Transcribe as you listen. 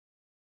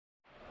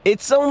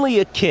It's only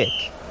a kick,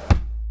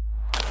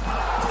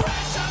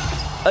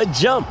 a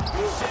jump,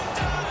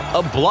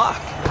 a block.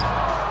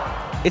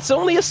 It's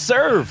only a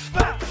serve.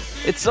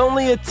 It's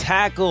only a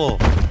tackle,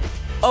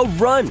 a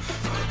run.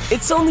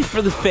 It's only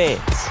for the fans.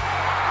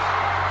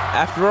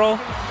 After all,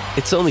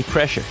 it's only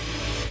pressure.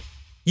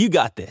 You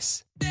got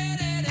this.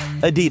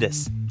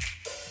 Adidas.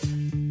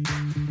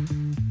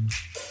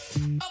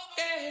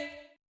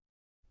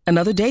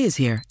 Another day is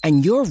here,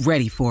 and you're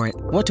ready for it.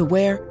 What to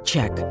wear?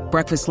 Check.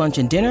 Breakfast, lunch,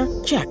 and dinner?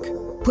 Check.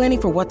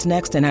 Planning for what's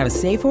next and how to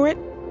save for it?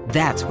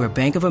 That's where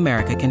Bank of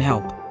America can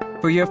help.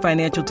 For your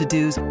financial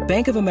to-dos,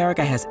 Bank of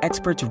America has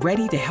experts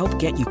ready to help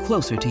get you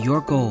closer to your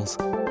goals.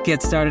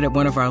 Get started at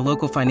one of our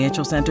local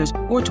financial centers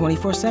or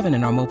 24/7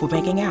 in our mobile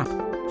banking app.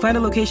 Find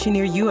a location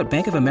near you at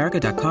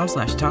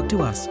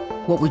bankofamerica.com/talktous.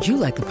 What would you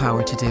like the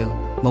power to do?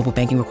 Mobile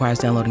banking requires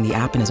downloading the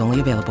app and is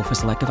only available for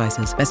select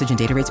devices. Message and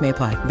data rates may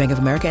apply. Bank of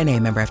America N.A.,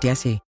 member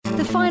FDIC.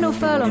 The Final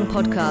Furlong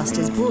podcast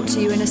is brought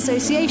to you in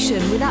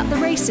association with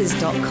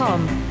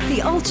AtTheRaces.com,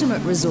 the ultimate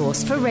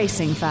resource for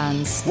racing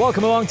fans.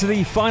 Welcome along to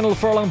the Final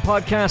Furlong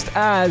podcast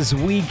as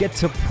we get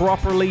to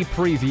properly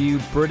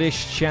preview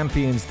British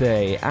Champions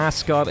Day.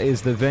 Ascot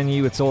is the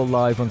venue. It's all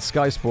live on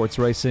Sky Sports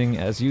Racing.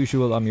 As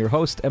usual, I'm your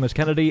host, Emmett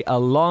Kennedy,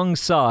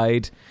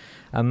 alongside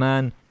a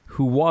man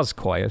who was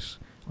quiet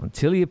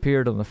until he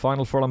appeared on the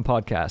Final Furlong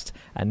podcast.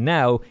 And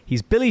now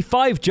he's Billy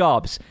Five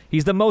Jobs.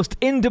 He's the most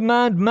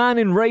in-demand man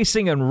in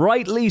racing, and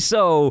rightly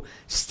so.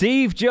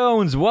 Steve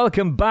Jones,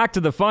 welcome back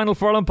to the Final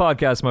Furlong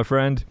podcast, my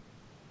friend.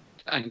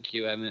 Thank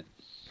you, Emmett.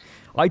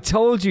 I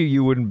told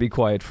you wouldn't be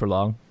quiet for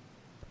long.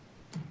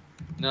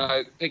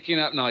 No, picking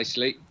up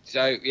nicely.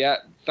 So, yeah,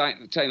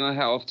 take my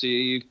hat off to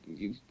you.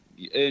 You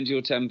earned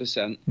your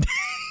 10%.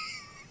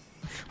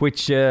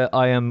 Which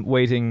I am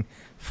waiting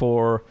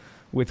for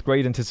with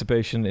great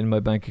anticipation in my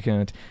bank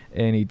account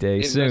any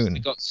day soon.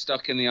 Got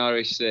stuck in the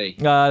Irish Sea.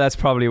 That's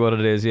probably what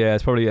it is, yeah.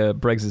 It's probably a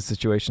Brexit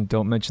situation.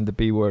 Don't mention the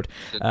B word.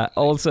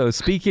 Also,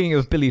 speaking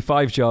of Billy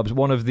Five Jobs,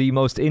 one of the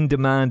most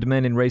in-demand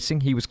men in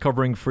racing, he was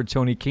covering for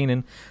Tony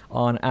Keenan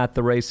on At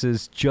The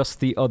Races just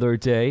the other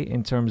day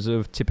in terms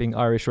of tipping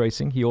Irish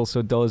racing. He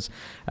also does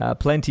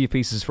plenty of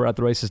pieces for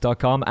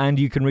AtTheRaces.com, and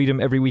you can read him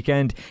every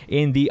weekend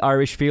in the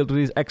Irish field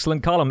with his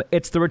excellent column.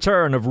 It's the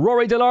return of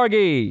Rory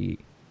Delargy.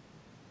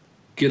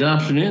 Good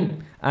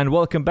afternoon. And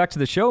welcome back to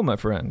the show, my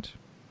friend.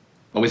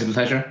 Always a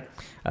pleasure.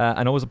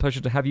 And always a pleasure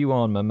to have you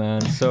on, my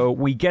man. So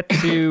we get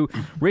to...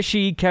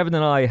 Rishi, Kevin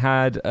and I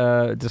had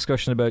a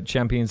discussion about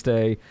Champions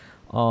Day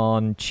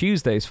on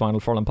Tuesday's Final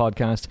Furlong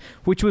podcast,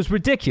 which was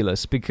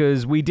ridiculous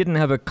because we didn't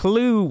have a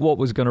clue what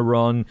was going to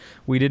run.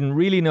 We didn't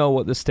really know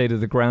what the state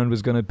of the ground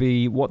was going to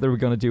be, what they were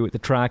going to do at the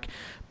track.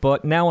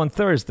 But now on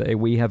Thursday,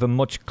 we have a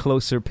much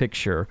closer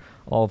picture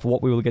of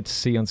what we will get to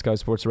see on Sky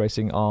Sports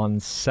Racing on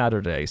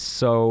Saturday.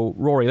 So,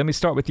 Rory, let me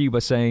start with you by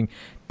saying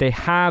they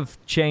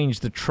have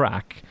changed the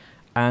track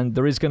and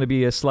there is going to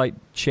be a slight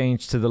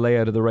change to the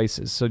layout of the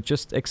races. So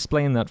just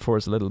explain that for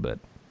us a little bit.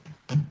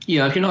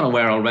 Yeah, if you're not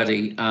aware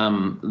already,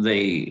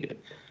 they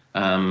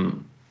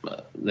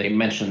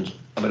mentioned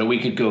about a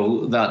week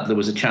ago that there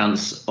was a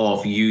chance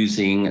of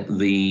using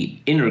the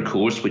inner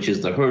course, which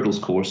is the hurdles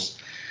course,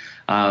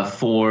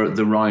 for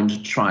the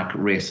round track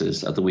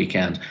races at the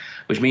weekend,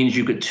 which means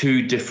you've got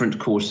two different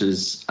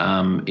courses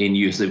in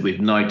use. That we've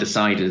now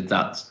decided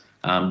that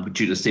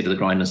due to the state of the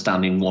ground and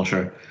standing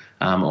water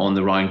on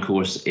the round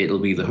course, it'll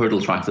be the hurdle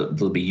track that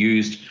will be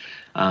used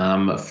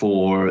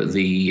for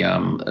the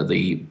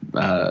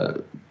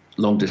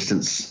long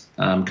distance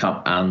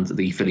cup and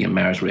the Filly and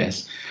Mares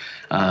race.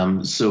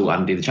 And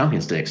the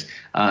Champions Stakes.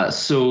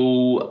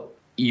 So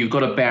you've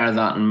got to bear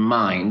that in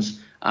mind.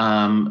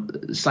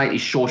 Slightly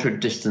shorter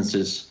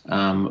distances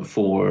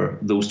for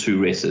those two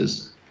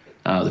races.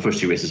 The first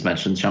two races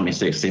mentioned, Champions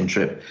Stakes, same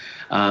trip.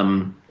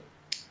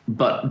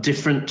 But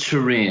different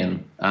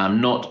terrain.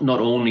 Not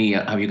only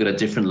have you got a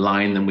different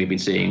line than we've been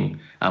seeing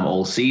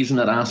all season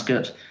at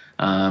Ascot,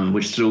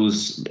 which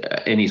throws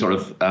any sort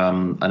of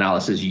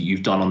analysis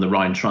you've done on the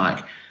round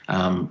track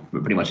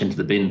pretty much into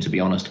the bin, to be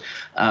honest.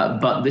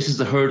 But this is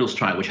the hurdles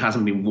track, which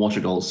hasn't been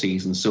watered all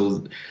season.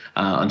 So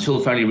until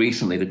fairly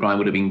recently, the ground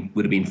would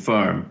have been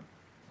firm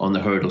on the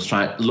hurdles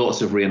track.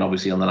 Lots of rain,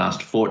 obviously, on the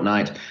last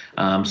fortnight.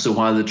 So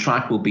while the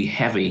track will be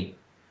heavy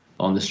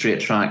on the straight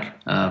track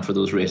for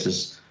those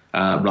races,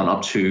 run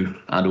up to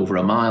and over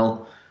a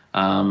mile,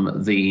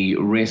 the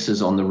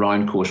races on the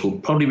round course will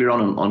probably be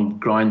run on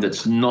ground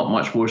that's not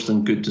much worse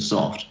than good to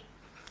soft.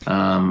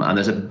 And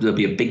there'll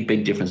be a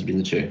big difference between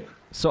the two.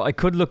 So I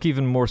could look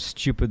even more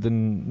stupid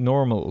than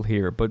normal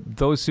here, but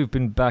those who've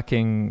been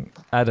backing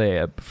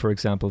Adaeb, for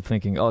example,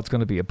 thinking, it's going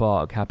to be a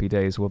bog, happy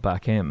days, we'll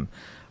back him,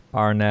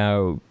 are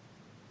now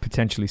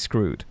potentially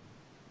screwed.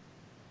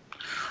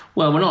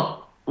 Well,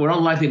 we're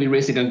unlikely to be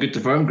racing on good to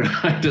firm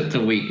ground at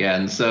the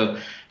weekend. So,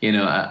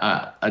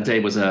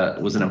 Adaeb was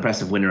an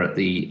impressive winner at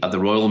the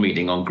Royal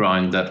meeting on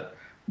ground that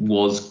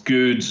was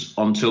good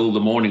until the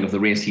morning of the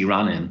race he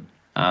ran in.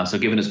 So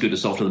given as good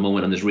as soft at the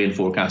moment and this rain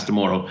forecast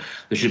tomorrow,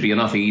 there should be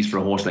enough ease for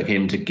a horse like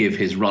him to give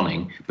his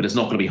running, but it's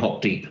not going to be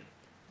hop deep.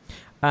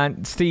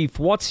 And Steve,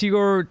 what's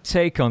your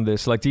take on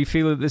this? Like, do you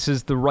feel that this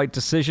is the right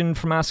decision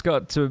from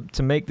Ascot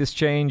to make this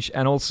change?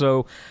 And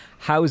also,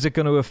 how is it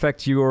going to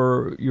affect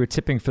your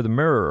tipping for the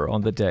Mirror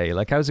on the day?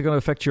 Like, how is it going to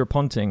affect your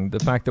punting? The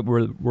fact that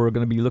we're going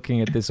to be looking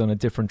at this on a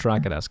different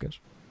track at Ascot.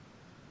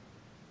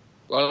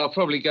 Well, I'll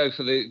probably go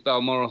for the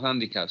Balmoral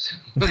handicaps.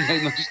 Won't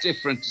make much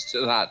difference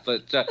to that,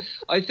 but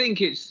I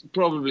think it's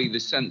probably the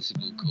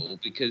sensible call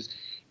because,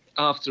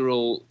 after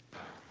all,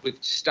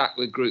 stacked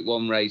with Group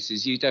 1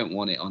 races, you don't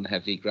want it on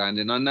heavy ground.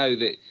 And I know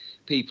that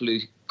people who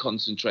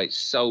concentrate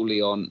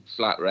solely on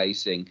flat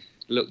racing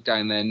look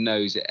down their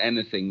nose at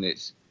anything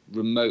that's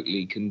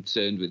remotely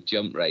concerned with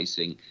jump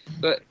racing.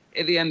 But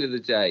at the end of the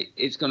day,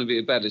 it's going to be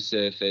a better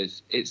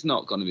surface. It's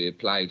not going to be a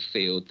ploughed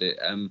field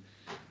that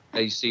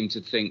they seem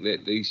to think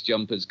that these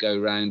jumpers go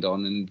round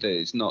on, and that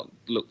it's not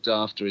looked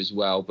after as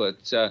well.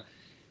 But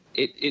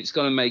it's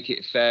going to make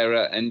it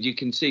fairer. And you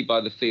can see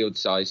by the field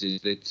sizes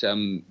that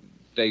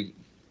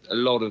a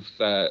lot of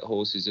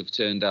horses have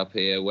turned up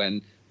here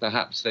when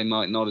perhaps they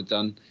might not have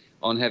done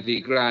on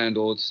heavy ground,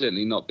 or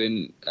certainly not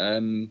been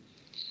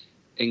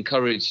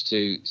encouraged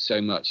to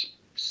so much.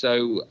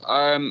 So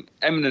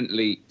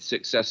eminently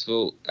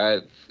successful,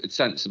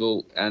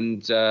 sensible,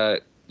 and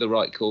the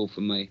right call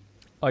for me.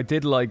 I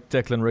did like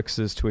Declan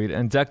Ricks's tweet,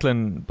 and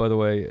Declan, by the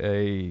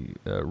way,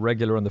 a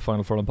regular on the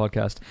Final Furlong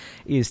podcast,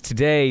 is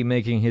today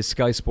making his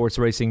Sky Sports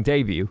Racing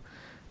debut.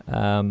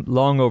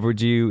 Long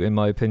overdue, in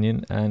my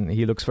opinion, and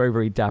he looks very,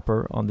 very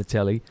dapper on the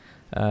telly.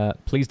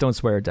 Please don't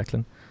swear,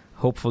 Declan.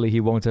 Hopefully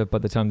he won't have by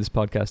the time this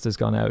podcast has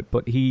gone out.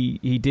 But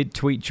he did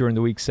tweet during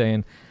the week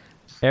saying,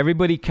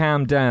 everybody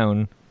calm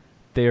down.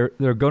 They're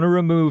going to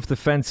remove the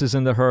fences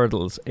and the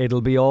hurdles.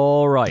 It'll be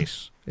all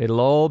right.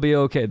 It'll all be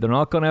okay. They're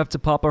not going to have to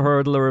pop a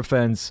hurdle or a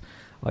fence.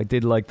 I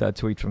did like that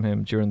tweet from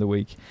him during the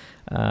week.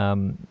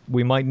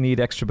 We might need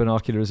extra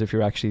binoculars if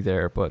you're actually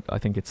there, but I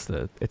think it's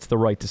the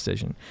right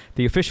decision.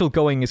 The official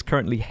going is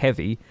currently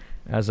heavy,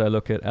 as I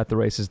look at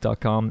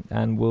theraces.com,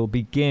 and we'll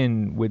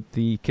begin with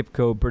the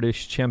Kipco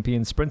British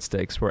Champion Sprint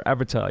Stakes, where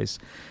Advertise,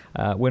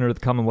 winner of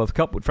the Commonwealth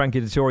Cup with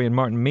Frankie Dettori and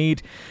Martin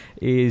Meade,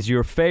 is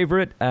your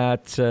favourite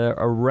at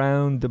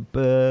around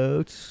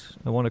about,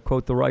 I want to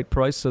quote the right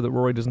price so that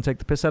Rory doesn't take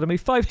the piss out of me,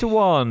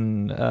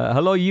 5-1.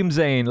 Hello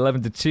Youmzain,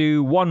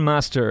 11-2. One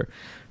Master,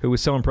 who was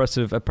so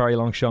impressive at Paris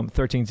Longchamp,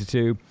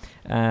 13-2.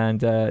 And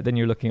then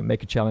you're looking at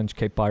Make a Challenge,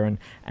 Cape Byron,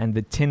 and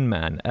the Tin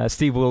Man.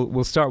 Steve,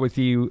 we'll start with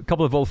you. A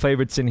couple of old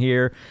favourites in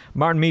here.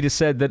 Martin Meade has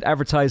said that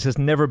Advertise has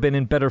never been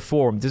in better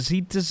form. Does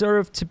he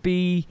deserve to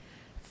be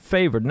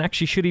favoured? And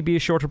actually, should he be a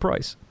shorter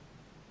price?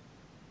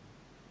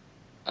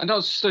 I'm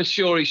not so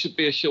sure he should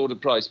be a shorter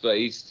price, but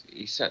he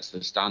sets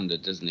the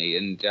standard, doesn't he?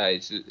 And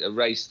it's a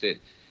race that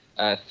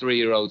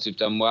 3-year-olds have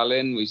done well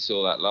in. We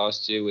saw that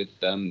last year with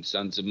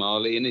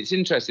Sansamali. And it's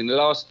interesting, the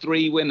last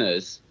 3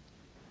 winners,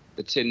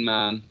 the Tin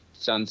Man,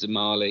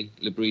 Sansamali,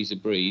 Le Brise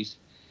Breeze,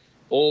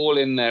 all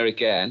in there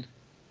again,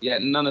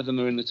 yet none of them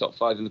are in the top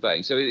 5 in the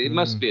betting. So it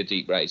must be a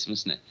deep race,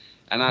 mustn't it?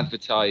 And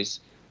Advertise,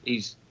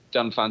 he's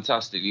done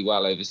fantastically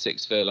well over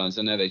 6 furlongs.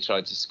 I know they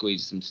tried to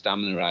squeeze some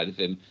stamina out of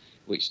him,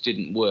 which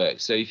didn't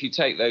work. So if you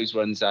take those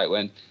runs out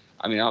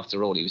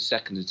after all, he was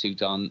second to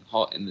Teuton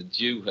Hot in the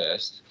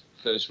Dewhurst,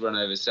 first run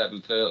over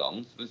 7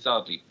 furlongs. It's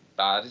hardly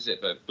bad, is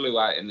it? But blew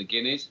out in the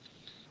Guineas.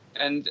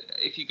 And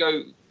if you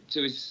go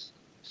to his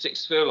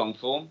 6 furlong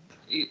form,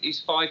 he's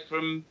 5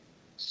 from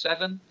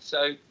 7.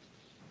 So,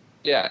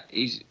 yeah,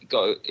 he's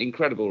got an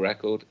incredible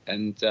record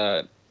and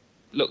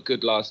looked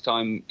good last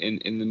time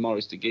in the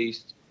Maurice de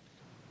Geest.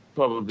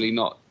 Probably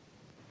not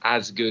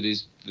as good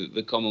as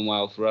the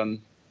Commonwealth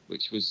run,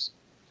 which was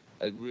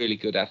a really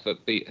good effort.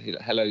 Beat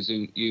Hello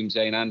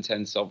Youmzain and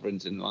 10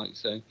 Sovereigns and like.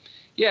 So,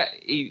 yeah,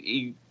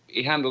 he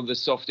handled the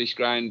softish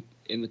ground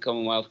in the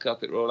Commonwealth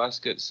Cup at Royal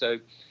Ascot. So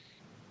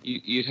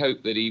you'd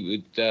hope that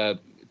he would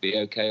be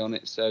okay on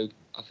it. So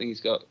I think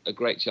he's got a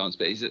great chance.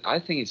 But I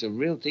think it's a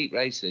real deep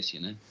race, this, you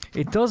know.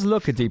 It does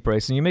look a deep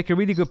race. And you make a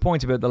really good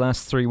point about the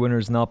last 3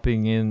 winners not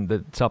being in the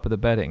top of the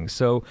betting.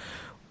 So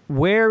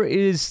where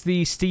is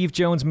the Steve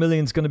Jones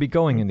Millions going to be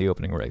going in the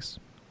opening race?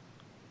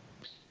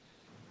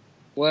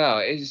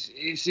 Well,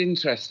 it's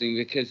interesting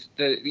because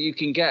you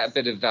can get a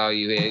bit of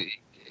value here.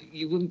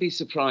 You wouldn't be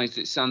surprised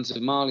that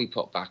Sansamali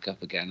popped back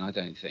up again, I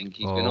don't think.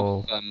 He's been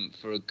off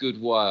for a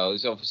good while.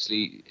 He's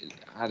obviously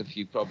had a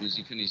few problems.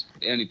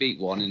 He only beat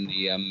one in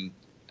the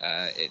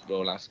at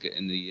Royal Ascot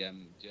in the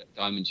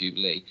Diamond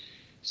Jubilee.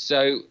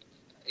 So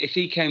if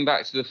he came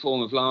back to the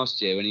form of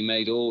last year when he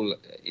made all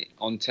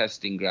on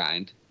testing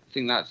ground, I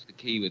think that's the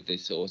key with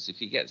this horse. If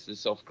he gets the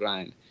soft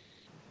ground,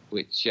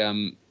 which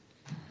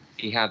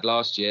he had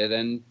last year,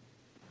 then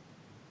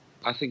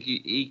I think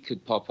he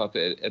could pop up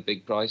at a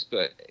big price.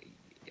 But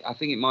I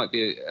think it might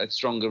be a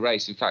stronger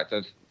race. In fact,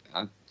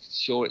 I'm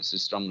sure it's a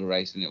stronger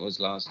race than it was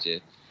last year.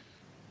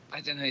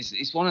 I don't know.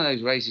 It's one of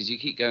those races you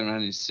keep going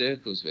around in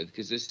circles with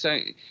because there's so.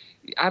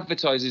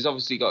 Advertisers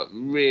obviously got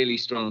really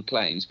strong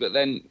claims, but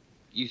then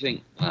you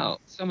think, well,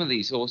 some of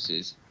these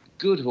horses,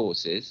 good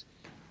horses,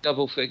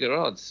 double-figure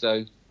odds.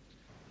 So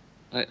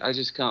I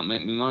just can't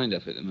make my mind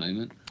up at the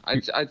moment.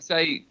 I'd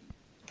say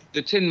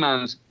the Tin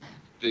Man's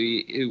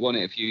who won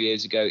it a few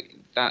years ago.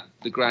 That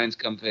the grounds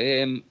come for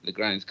him. The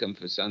grounds come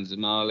for Sons of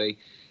Mali.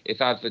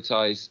 If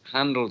Advertise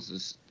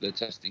handles the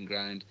testing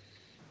ground,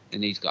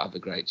 then he's got to have a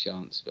great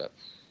chance. But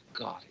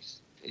God,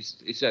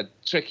 it's a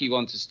tricky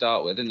one to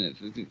start with, isn't it?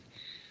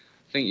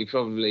 I think you're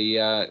probably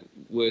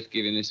worth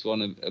giving this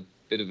one a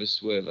bit of a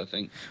swerve, I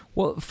think.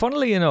 Well,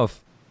 funnily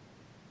enough,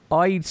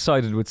 I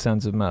sided with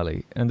Sons of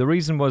Mali, and the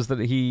reason was that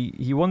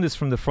he won this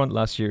from the front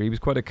last year. He was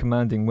quite a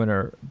commanding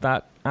winner.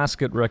 That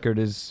Ascot record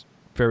is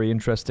very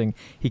interesting.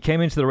 He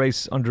came into the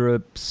race under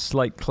a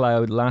slight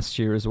cloud last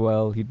year as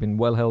well. He'd been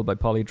well held by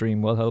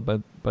Polydream, well held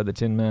by the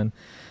Tin Man,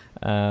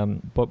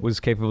 but was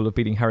capable of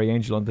beating Harry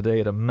Angel on the day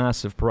at a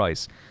massive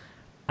price.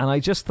 And I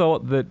just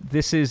thought that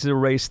this is a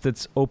race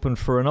that's open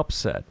for an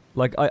upset.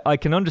 Like, I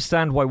can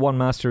understand why One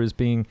Master is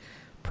being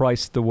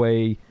priced the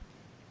way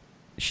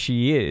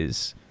she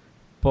is,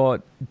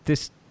 but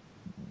this,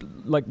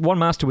 like, One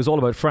Master was all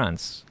about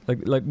France.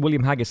 Like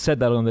William Haggis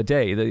said that on the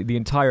day. The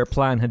entire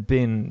plan had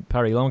been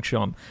Paris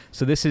Longchamp.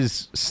 So this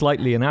is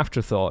slightly an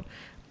afterthought.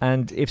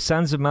 And if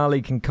Sons of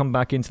Mali can come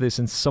back into this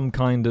in some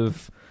kind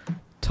of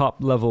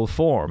top-level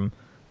form,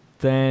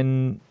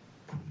 then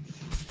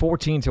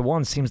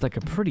 14-1 seems like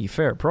a pretty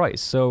fair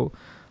price. So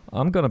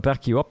I'm going to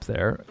back you up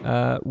there.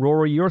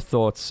 Rory, your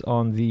thoughts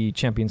on the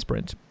Champion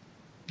Sprint?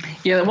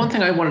 Yeah, the one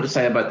thing I wanted to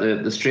say about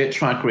the straight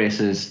track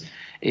races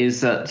is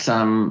that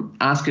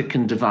Ascot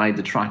can divide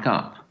the track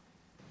up.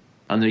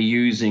 And they're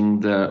using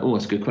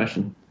that's a good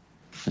question.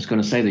 I was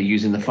going to say they're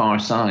using the far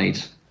side.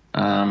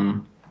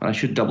 But I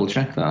should double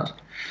check that.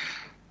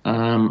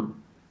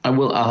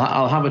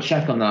 I'll have a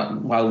check on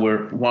that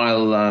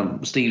while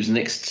Steve's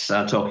next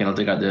talking. I'll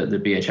dig out the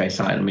BHA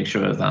side and make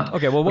sure of that.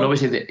 Okay. Well, but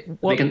obviously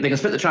they can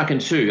split the track in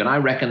two, and I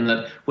reckon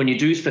that when you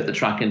do split the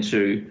track in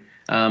two,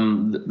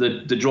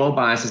 the draw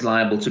bias is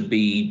liable to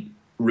be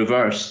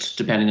reversed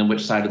depending on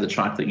which side of the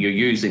track that you're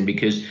using,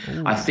 because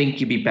I think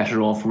you'd be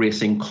better off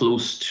racing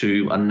close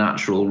to a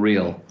natural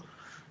rail.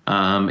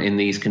 In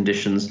these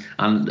conditions,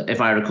 and if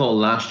I recall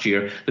last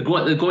year, the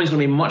going is going to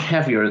be much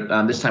heavier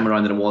this time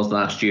around than it was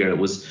last year. It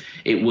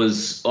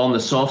was on the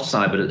soft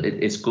side, but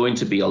it's going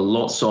to be a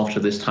lot softer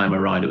this time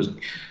around. It was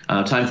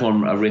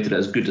Timeform rated it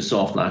as good to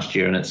soft last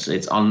year, and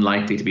it's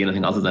unlikely to be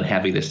anything other than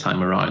heavy this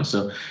time around.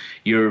 So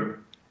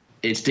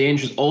it's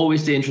dangerous,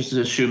 always dangerous to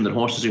assume that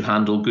horses who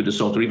handle good to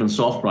soft or even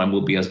soft ground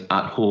will be as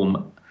at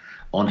home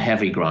on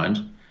heavy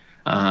ground,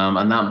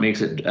 and that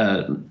makes it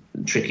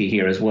tricky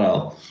here as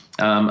well.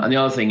 And the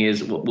other thing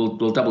is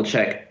we'll double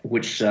check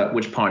which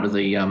part of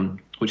the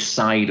which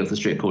side of the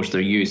straight course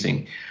they're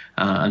using,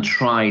 and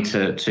try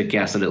to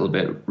guess a little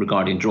bit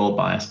regarding draw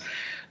bias.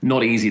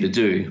 Not easy to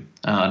do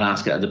and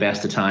ask it at the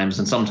best of times,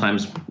 and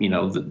sometimes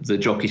the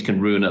jockeys can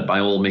ruin it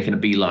by all making a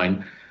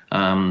beeline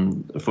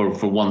for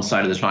one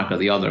side of the track or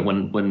the other.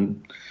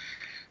 When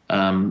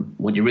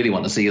what you really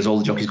want to see is all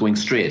the jockeys going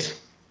straight.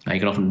 You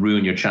can often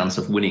ruin your chance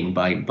of winning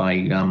by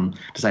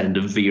deciding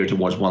to veer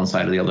towards one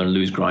side or the other and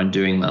lose ground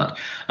doing that.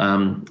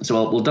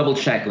 So we'll double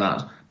check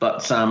that.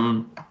 But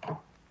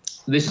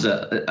this is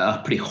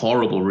a pretty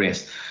horrible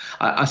race.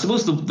 I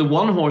suppose the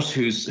one horse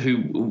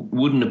who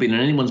wouldn't have been in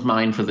anyone's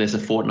mind for this a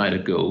fortnight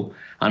ago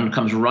and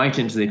comes right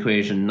into the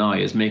equation now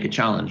is Make a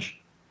Challenge,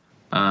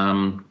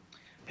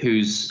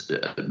 who's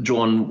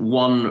drawn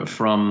one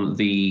from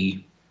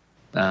the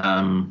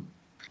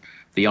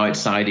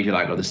outside, if you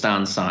like, or the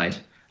stand side.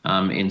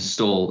 In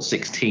stall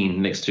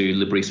 16 next to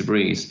Le Brise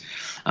Brise.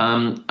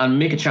 And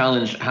Make a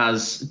Challenge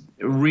has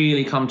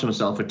really come to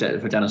himself for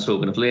Dennis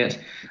Hogan of late.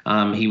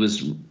 He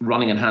was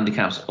running in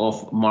handicaps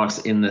off marks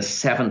in the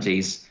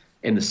 70s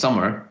in the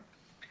summer.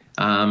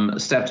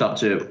 Stepped up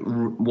to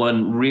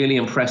won really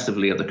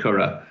impressively at the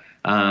Curragh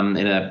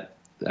in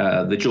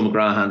the Joe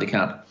McGrath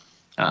handicap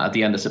at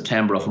the end of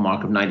September off a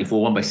mark of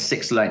 94, won by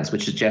 6 lengths,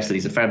 which suggests that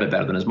he's a fair bit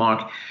better than his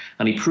mark.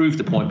 And he proved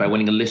the point by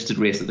winning a listed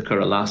race at the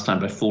Curragh last time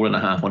by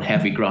 4.5 on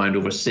heavy ground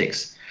over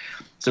 6.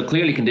 So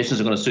clearly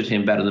conditions are going to suit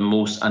him better than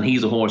most. And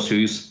he's a horse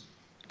who's,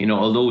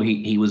 although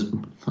he was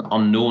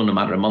unknown a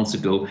matter of months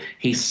ago,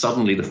 he's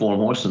suddenly the form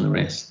horse in the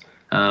race.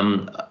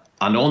 And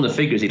on the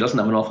figures, he doesn't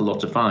have an awful lot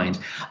to find.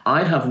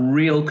 I'd have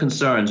real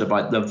concerns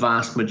about the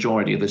vast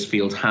majority of this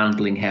field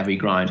handling heavy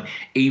ground,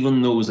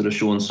 even those that have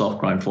shown soft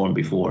ground form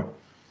before.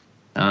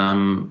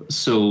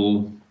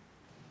 So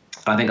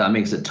I think that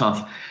makes it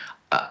tough.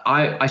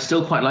 I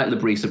still quite like Le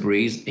Brise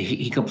Brise.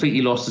 He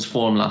completely lost his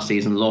form last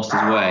season, lost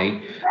his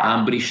way,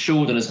 but he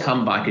showed in his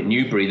comeback at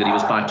Newbury that he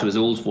was back to his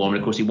old form.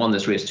 And of course, he won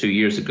this race 2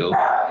 years ago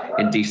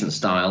in decent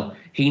style.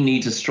 He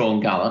needs a strong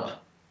gallop.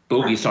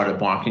 Bogey started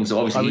barking, so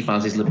obviously he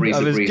fancies Le Brise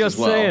Brise as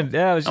well.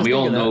 And we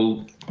all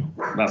know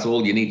that's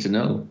all you need to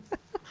know.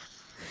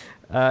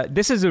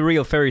 This is a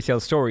real fairy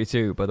tale story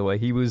too, by the way.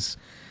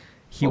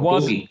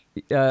 Bogey.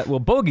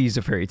 Bogey's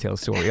a fairy tale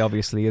story,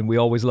 obviously, and we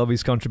always love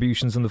his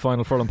contributions on the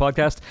Final Furlong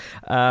podcast.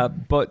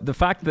 But the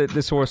fact that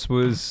this horse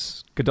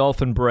was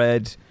Godolphin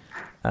bred,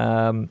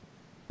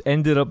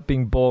 ended up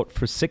being bought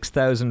for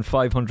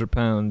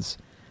 £6,500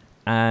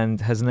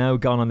 and has now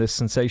gone on this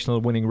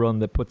sensational winning run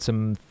that puts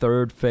him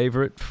third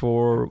favourite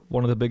for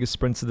one of the biggest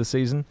sprints of the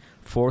season,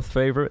 fourth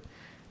favourite.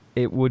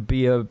 It would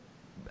be a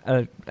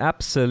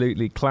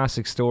absolutely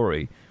classic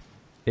story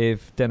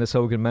if Dennis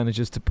Hogan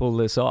manages to pull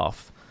this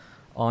off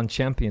on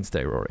Champions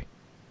Day, Rory.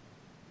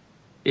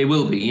 It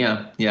will be,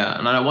 yeah.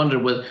 And I wonder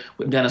when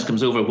Dennis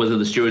comes over whether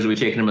the stewards will be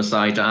taking him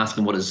aside to ask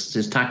him what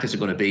his tactics are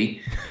going to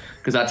be,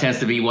 because that tends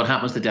to be what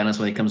happens to Dennis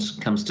when he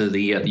comes to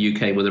the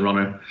UK with a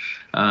runner.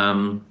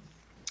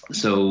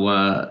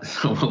 So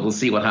we'll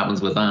see what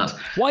happens with that.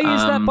 Why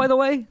is that, by the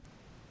way?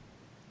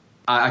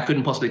 I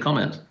couldn't possibly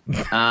comment.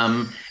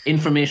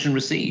 Information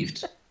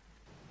received.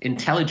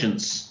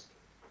 Intelligence.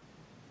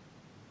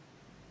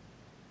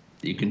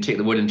 You can take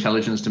the word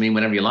intelligence to mean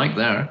whatever you like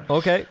there.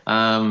 Okay.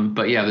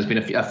 But yeah, there's been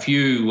a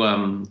few.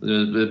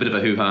 There's a bit of a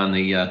hoo-ha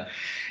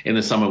in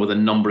the summer with a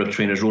number of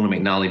trainers, Ronan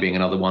McNally being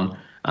another one,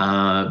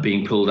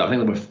 being pulled up. I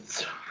think there were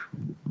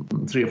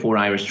 3 or 4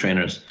 Irish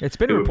trainers. It's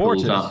been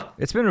reported.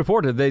 It's been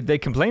reported. They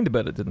complained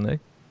about it, didn't they?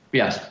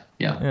 Yes.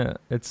 Yeah. Yeah.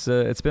 It's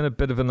been a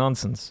bit of a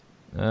nonsense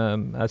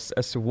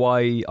as to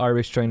why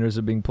Irish trainers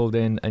are being pulled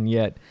in, and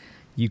yet.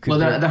 Well,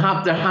 there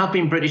have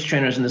been British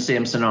trainers in the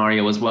same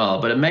scenario as well,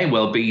 but it may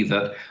well be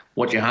that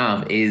what you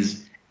have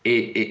is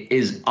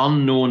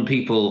unknown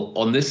people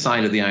on this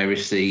side of the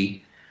Irish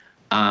Sea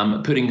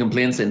putting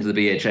complaints into the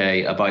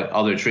BHA about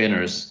other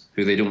trainers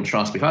who they don't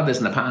trust. We've had this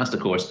in the past, of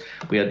course.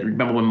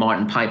 Remember when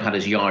Martin Pipe had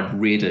his yard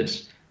raided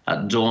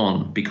at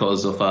dawn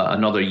because of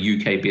another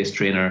UK-based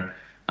trainer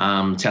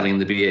telling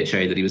the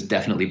BHA that he was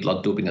definitely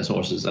blood doping his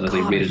horses, and as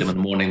they raided him in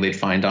the morning, they'd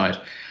find out.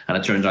 And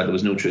it turns out there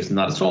was no truth in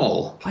that at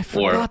all. I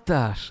forgot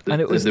that.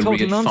 And it was total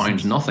nonsense. The raid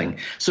found nothing.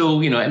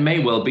 So, it may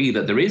well be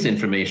that there is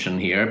information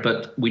here,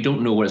 but we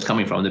don't know where it's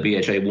coming from. The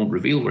BHA won't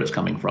reveal where it's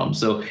coming from.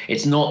 So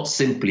it's not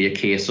simply a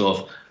case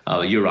of,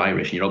 you're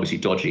Irish and you're obviously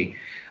dodgy.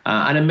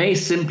 And it may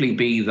simply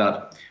be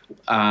that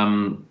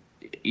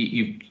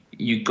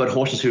you've got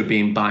horses who are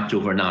being backed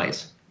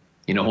overnight.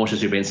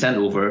 Horses who are being sent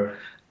over,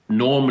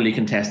 normally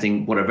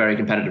contesting what are very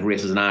competitive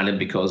races in Ireland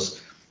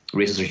because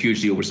races are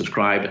hugely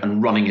oversubscribed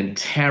and running in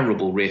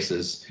terrible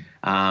races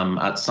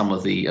at some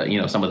of the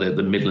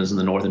the Midlands and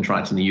the Northern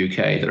tracks in the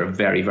UK that are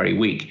very, very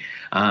weak.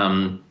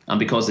 And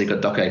because they've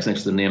got duck eggs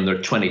next to the name, they're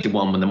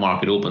 20-1 when the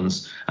market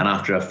opens. And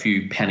after a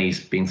few pennies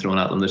being thrown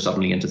at them, they're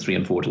suddenly into 3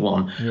 and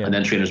 4-1. Yeah. And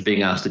then trainers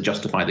being asked to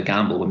justify the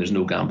gamble when there's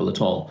no gamble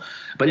at all.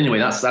 But anyway,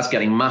 that's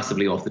getting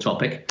massively off the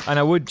topic. And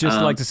I would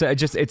just like to say,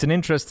 it's an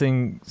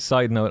interesting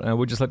side note. And I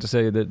would just like to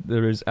say that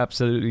there is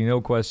absolutely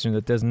no question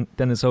that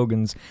Dennis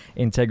Hogan's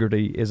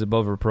integrity is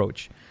above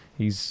reproach.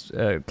 He's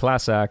a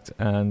class act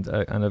and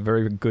a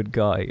very good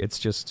guy.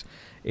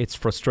 It's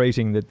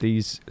frustrating that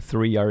these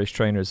 3 Irish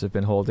trainers have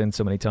been hauled in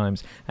so many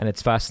times, and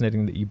it's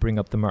fascinating that you bring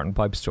up the Martin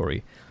Pipe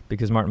story,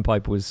 because Martin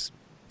Pipe was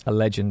a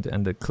legend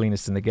and the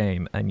cleanest in the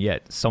game, and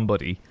yet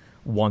somebody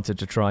wanted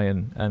to try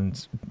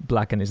and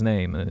blacken his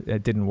name, and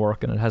it didn't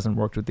work, and it hasn't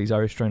worked with these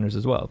Irish trainers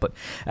as well. But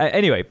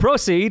anyway,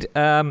 proceed.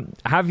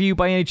 Have you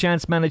by any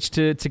chance managed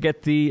to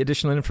get the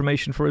additional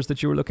information for us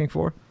that you were looking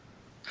for?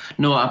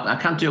 No, I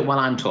can't do it while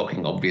I'm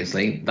talking,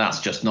 obviously.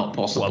 That's just not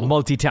possible.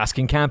 Well,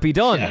 multitasking can't be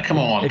done. Yeah, come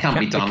on, it can't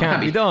be done. It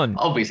can't be done.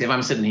 Obviously, if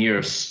I'm sitting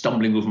here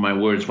stumbling over my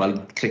words while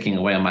clicking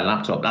away on my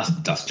laptop,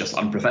 that's just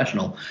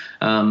unprofessional.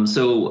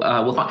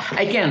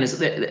 Again,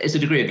 it's a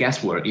degree of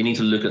guesswork. You need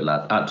to look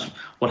at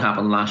what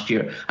happened last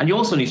year. And you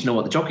also need to know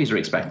what the jockeys are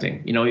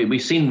expecting.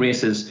 We've seen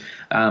races,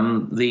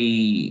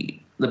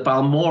 the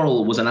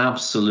Balmoral was an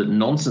absolute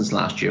nonsense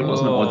last year,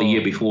 wasn't it? Or the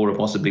year before, or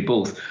possibly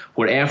both,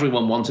 where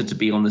everyone wanted to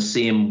be on the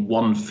same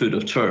 1 foot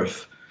of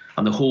turf,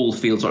 and the whole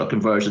field sort of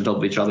converged on top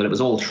of each other. It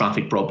was all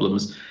traffic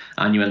problems,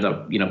 and you end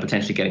up,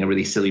 potentially getting a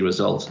really silly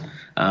result.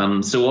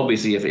 So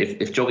obviously,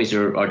 if jockeys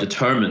are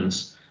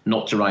determined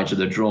not to ride to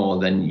their draw,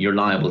 then you're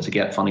liable to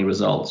get funny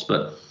results.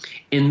 But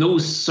in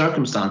those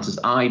circumstances,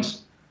 I'd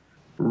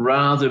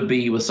rather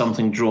be with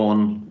something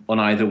drawn on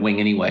either wing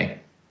anyway.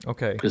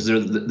 Okay. Because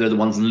they're the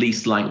ones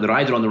least they're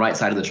either on the right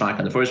side of the track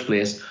in the first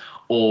place,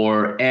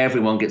 or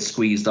everyone gets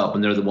squeezed up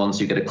and they're the ones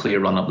who get a clear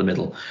run up the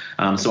middle.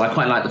 So I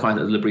quite like the fact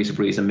that Le Brise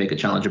Breeze and Make a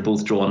Challenger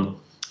both drawn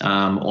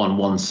on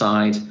one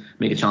side.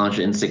 Make a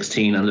Challenger in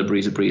 16 and Le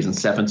Brise Breeze in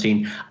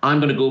 17. I'm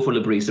going to go for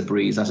Le Brise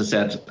Breeze. As I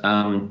said,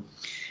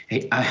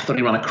 I thought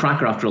he ran a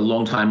cracker after a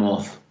long time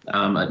off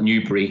at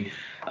Newbury,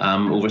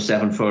 over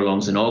 7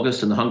 furlongs in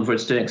August in the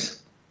Hungerford Stakes.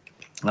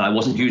 I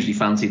wasn't hugely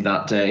fancied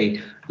that day.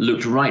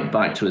 Looked right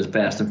back to his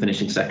best and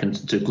finishing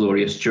second to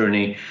Glorious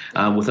Journey,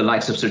 with the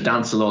likes of Sir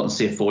Dancelot and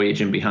Safe Voyage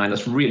in behind.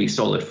 That's really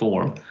solid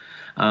form.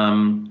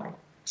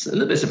 It's a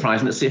little bit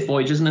surprising that Safe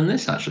Voyage isn't in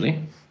this,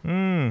 actually.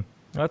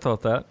 I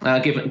thought that.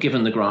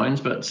 Given the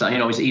grounds, but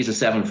he's a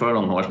 7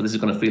 furlong horse, but this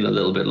is going to feel a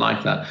little bit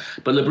like that.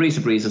 But Le Brise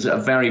Breeze has a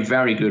very,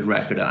 very good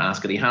record at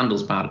Ascot. He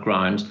handles bad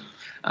ground.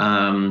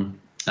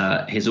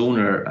 His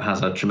owner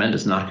has a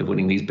tremendous knack of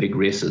winning these big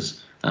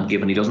races,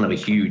 given he doesn't have a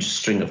huge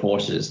string of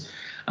horses.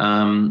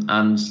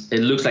 And it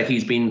looks like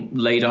he's been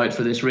laid out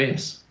for this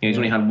race. He's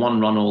only had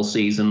 1 run all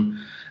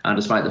season, and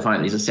despite the fact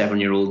that he's a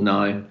 7-year-old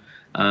now.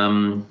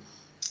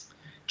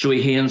 Joey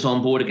Haynes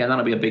on board again.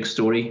 That'll be a big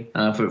story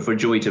for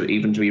Joey to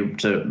be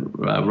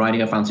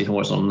riding a fancied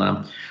horse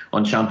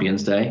on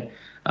Champions Day.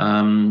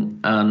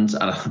 And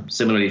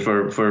similarly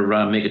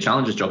for Make a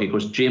Challenges jockey, of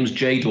course, James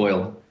J.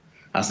 Doyle,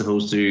 as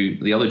opposed to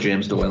the other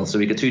James Doyle. So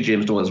we get 2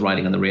 James Doyles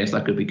riding in the race.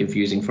 That could be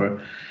confusing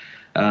for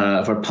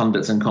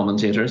pundits and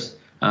commentators.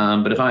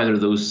 But if either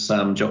of those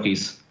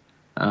jockeys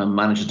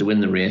manages to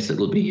win the race,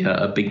 it'll be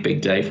a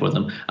big day for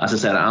them. As I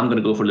said, I'm going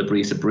to go for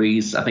Labrisa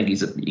Breeze. I think you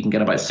can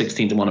get about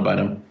 16-1 about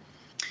him.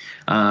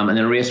 In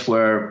a race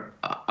where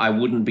I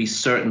wouldn't be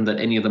certain that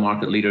any of the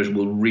market leaders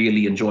will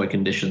really enjoy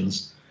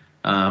conditions,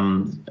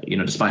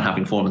 despite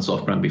having form in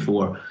soft ground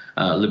before,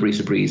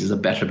 Labrisa Breeze is a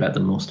better bet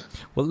than most.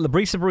 Well,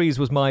 Labrisa Breeze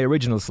was my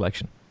original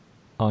selection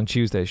on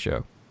Tuesday's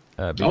show.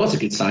 That's a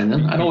good sign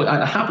then.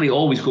 I happily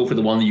always go for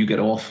the one that you get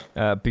off.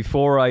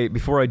 Before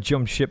I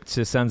jump ship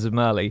to Sands of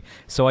Mali,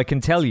 so I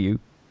can tell you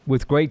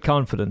with great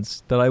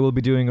confidence that I will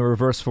be doing a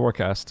reverse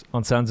forecast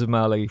on Sands of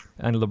Mali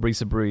and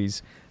Labrisa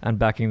Breeze and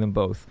backing them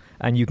both.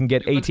 And you can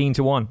get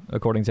 18-1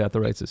 according to At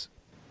the Races.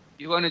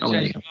 You want to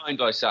change your mind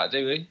by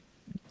Saturday, will you?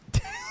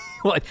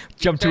 What?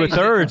 Jump to a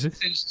third?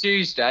 Since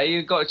Tuesday,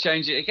 you've got to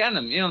change it again,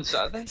 haven't you, on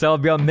Saturday? So I'll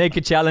be on Make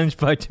a Challenge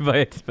by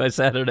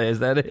Saturday, is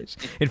that it?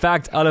 In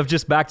fact, I'll have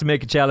just backed to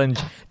Make a Challenge,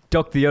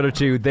 ducked the other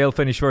 2, they'll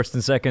finish first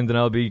and second, and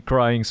I'll be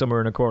crying somewhere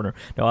in a corner.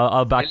 No,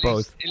 I'll back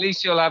both. At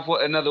least you'll have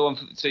another one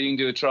so you can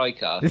do a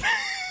TriCast.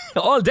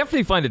 Oh, I'll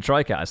definitely find a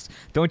TriCast.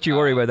 Don't you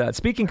worry about that.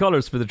 Speaking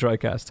colours for the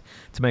TriCast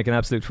to make an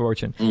absolute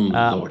fortune.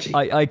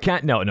 I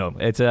can't. No.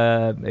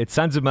 It's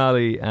Sands of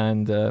Mali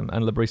and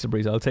Labrisa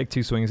Breeze. I'll take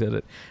 2 swings at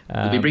it.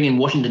 They'll be bringing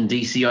Washington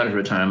DC out of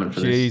retirement for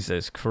this.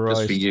 Jesus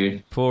Christ! Just for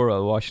you. Poor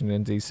old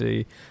Washington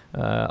DC.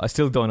 I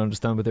still don't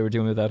understand what they were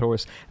doing with that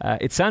horse.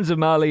 It's Sands of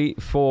Mali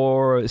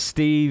for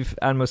Steve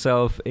and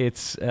myself.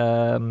 It's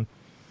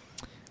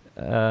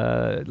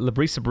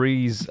Labrisa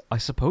Breeze, I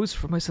suppose,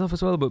 for myself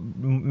as well, but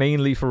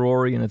mainly for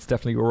Rory, and it's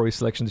definitely Rory's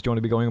selection that you want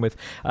to be going with.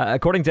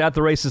 According to At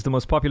the Races, the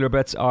most popular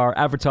bets are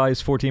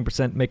Advertise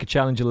 14%, Make a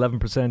Challenge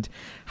 11%,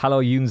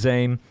 Hello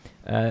Yunzane,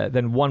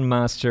 then One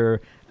Master,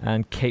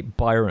 and Cape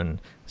Byron.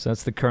 So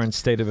that's the current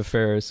state of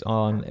affairs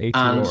on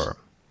ATR.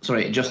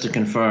 Sorry, just to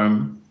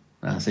confirm,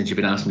 since you've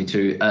been asking me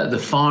to, the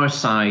far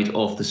side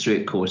of the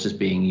straight course is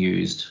being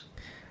used.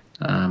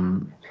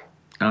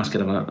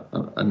 Ascot have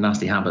a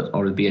nasty habit,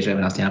 or the BHA have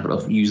a nasty habit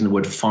of using the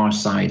word far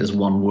side as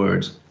one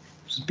word.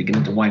 It's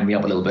beginning to wind me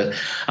up a little bit.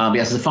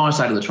 Yes, it's the far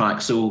side of the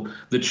track. So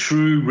the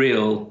true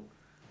rail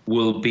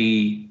will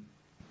be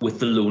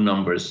with the low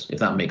numbers, if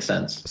that makes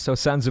sense. So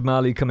Sands of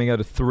Mali coming out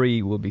of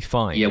 3 will be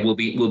fine. Yeah, will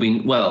be.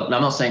 Well,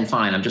 I'm not saying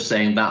fine. I'm just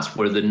saying that's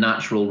where the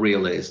natural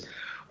rail is.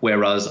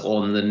 Whereas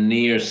on the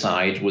near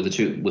side, with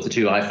the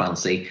two I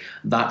fancy,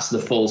 that's the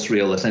false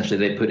rail. Essentially,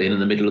 they put in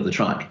the middle of the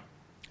track.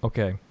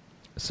 Okay.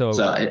 So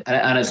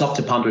and it's up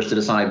to punters to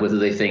decide whether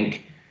they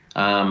think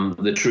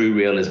the true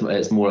rail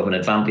is more of an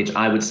advantage.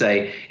 I would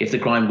say if the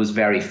ground was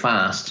very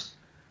fast,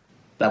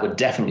 that would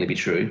definitely be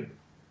true.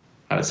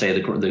 I would say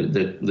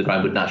the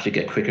ground would naturally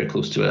get quicker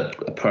close to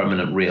a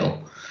permanent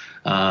rail.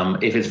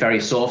 If it's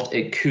very soft,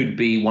 it could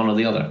be one or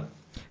the other.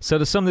 So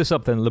to sum this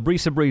up then,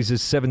 Labrisa Breeze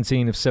is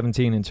 17 of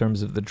 17 in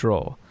terms of the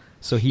draw.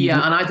 So and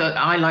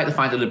I like the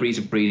fact that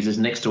Labrisa Breeze is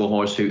next to a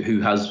horse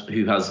who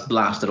has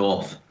blasted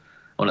off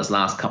on its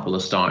last couple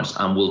of starts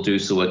and will do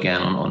so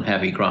again on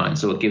heavy ground.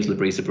 So it gives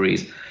Labrisa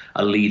Breeze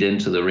a lead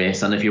into the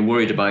race. And if you're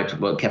worried about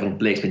what Kevin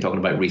Blake's been talking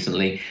about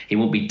recently, he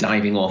won't be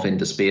diving off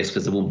into space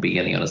because there won't be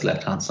any on his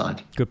left-hand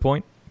side. Good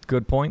point.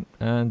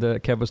 And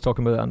Kev was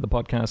talking about that on the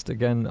podcast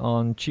again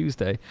on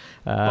Tuesday.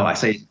 Well, I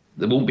say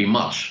there won't be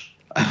much.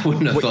 I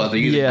wouldn't have thought they're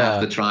using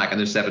half the track and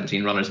there's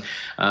 17 runners.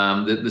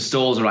 The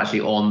stalls are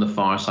actually on the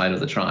far side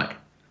of the track.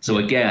 So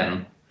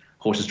again,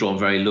 horses drawn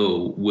very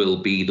low will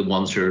be the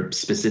ones who are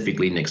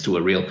specifically next to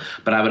a rail.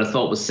 But I would have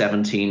thought with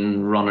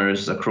 17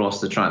 runners across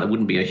the track, there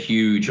wouldn't be a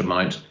huge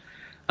amount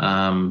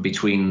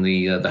between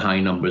the high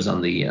numbers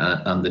and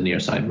the near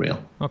side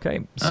rail.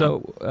 Okay,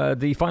 so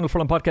the Final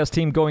Furlong podcast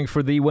team going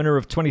for the winner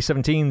of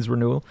 2017's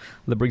renewal,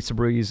 Labrisa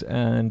Breeze,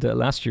 and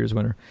last year's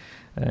winner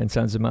in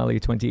Sands of Mali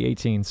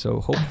 2018.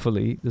 So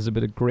hopefully there's a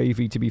bit of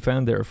gravy to be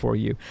found there for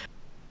you.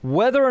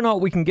 Whether or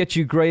not we can get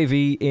you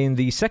gravy in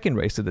the second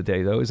race of the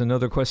day, though, is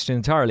another question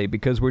entirely,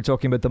 because we're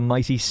talking about the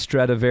mighty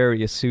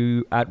Stradivarius,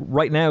 who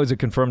right now is a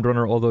confirmed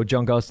runner, although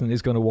John Gosden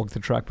is going to walk the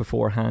track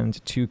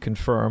beforehand to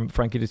confirm.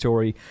 Frankie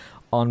Dettori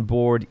on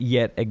board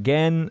yet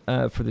again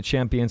for the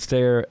Champion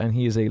Stayer, and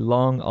he is a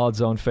long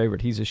odds-on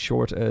favourite. He's as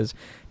short as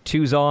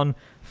 2's on,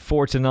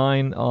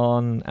 4-9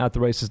 on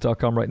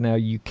attheraces.com right now.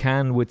 You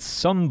can, with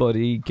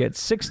somebody, get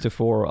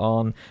 6-4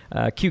 on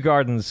Kew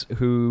Gardens,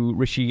 who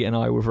Rishi and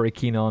I were very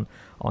keen on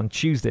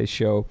Tuesday's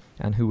show,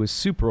 and who was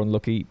super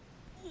unlucky.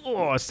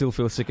 I still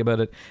feel sick about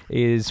it.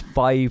 Is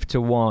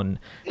 5-1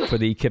 for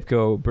the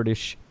Kipco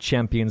British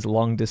Champions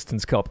Long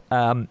Distance Cup.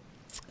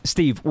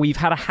 Steve, we've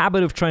had a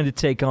habit of trying to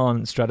take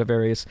on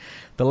Stradivarius.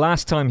 The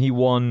last time he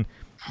won,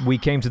 we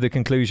came to the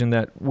conclusion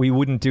that we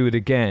wouldn't do it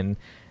again,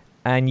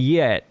 and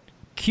yet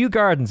Kew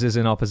Gardens is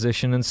in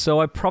opposition, and so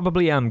I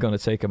probably am going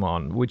to take him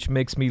on, which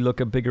makes me look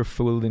a bigger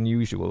fool than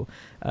usual.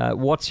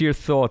 What's your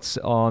thoughts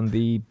on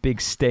the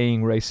big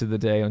staying race of the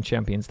day on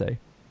Champions Day?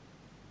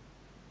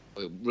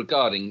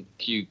 Regarding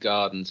Kew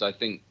Gardens, I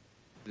think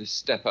the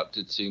step up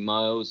to 2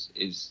 miles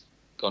is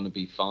going to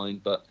be fine,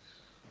 but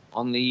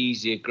on the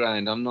easier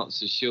ground, I'm not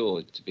so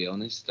sure, to be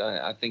honest.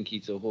 I think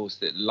he's a horse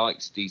that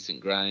likes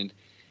decent ground.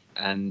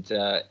 And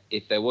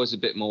if there was a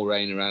bit more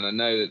rain around, I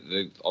know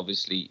that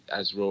obviously,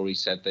 as Rory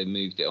said, they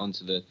moved it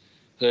onto the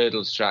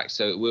hurdles track,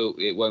 so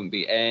it won't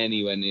be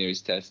anywhere near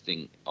as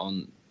testing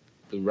on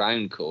the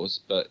round course,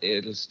 but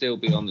it'll still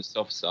be on the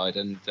soft side.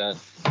 And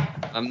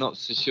I'm not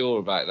so sure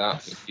about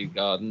that for Kew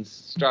Gardens.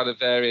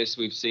 Stradivarius,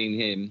 we've seen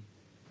him.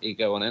 He'd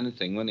go on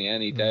anything, wouldn't he?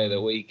 Any day of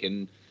the week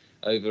and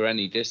over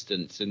any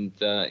distance, and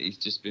he's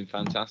just been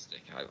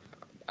fantastic.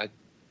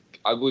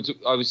 I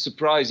was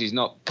surprised he's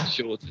not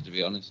shorter, to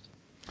be honest.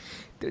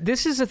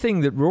 This is a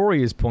thing that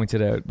Rory has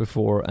pointed out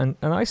before, and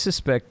I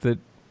suspect that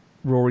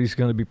Rory's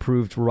going to be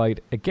proved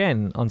right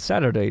again on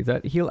Saturday,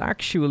 that he'll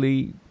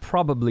actually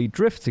probably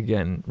drift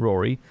again,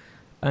 Rory,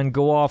 and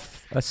go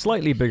off a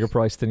slightly bigger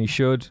price than he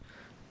should.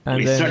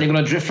 And he's certainly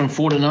going to drift from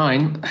 4 to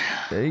 9.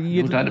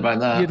 No doubt about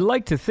that. You'd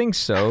like to think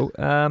so,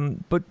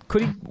 but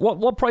could he?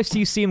 What price do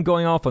you see him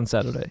going off on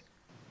Saturday?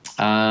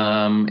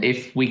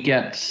 If we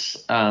get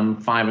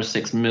 5 or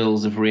 6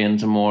 mils of rain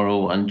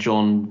tomorrow and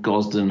John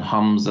Gosden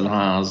hums and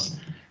has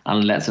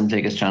and lets him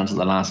take his chance at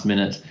the last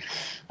minute,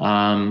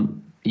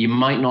 you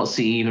might not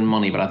see even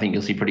money, but I think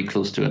you'll see pretty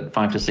close to it.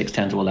 5 to 6,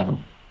 10 to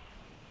 11.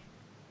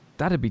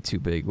 That'd be too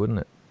big, wouldn't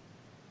it?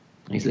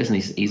 He's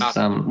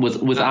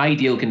with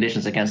ideal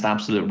conditions against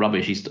absolute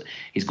rubbish.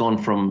 He's gone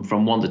from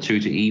 1 to 2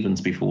 to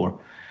evens before.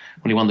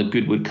 When he won the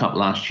Goodwood Cup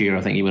last year,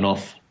 I think he went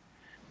off.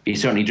 He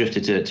certainly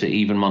drifted to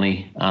even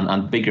money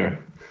and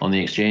bigger on the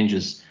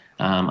exchanges,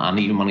 and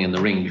even money in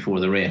the ring before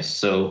the race.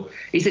 So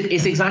it's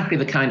exactly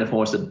the kind of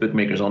horse that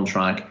bookmakers on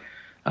track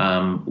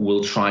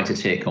will try to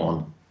take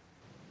on.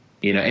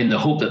 You know, in the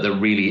hope that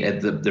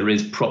there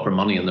is proper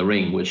money in the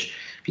ring, which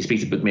if you speak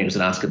to bookmakers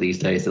at Ascot these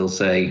days, they'll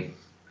say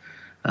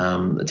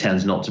it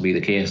tends not to be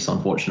the case,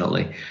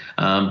 unfortunately.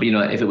 But you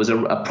know, if it was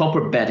a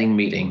proper betting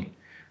meeting,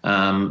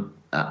 and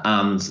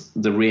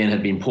the rain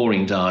had been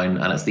pouring down,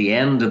 and it's the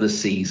end of the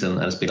season,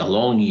 and it's been a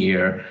long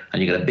year,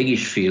 and you get a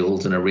biggish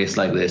field in a race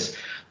like this,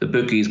 the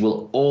bookies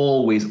will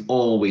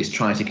always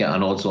try to get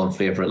an odds-on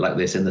favourite like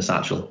this in the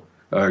satchel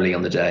early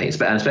on the day,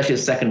 and especially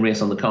the second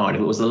race on the card.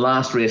 If it was the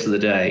last race of the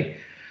day,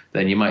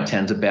 then you might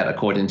tend to bet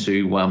according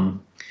to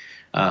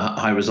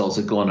how results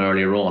have gone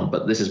earlier on.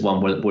 But this is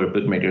one where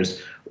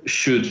bookmakers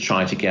should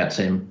try to get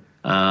him.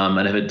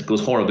 And if it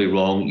goes horribly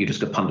wrong, you just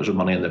get punters with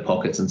money in their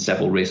pockets and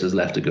several races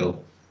left to go.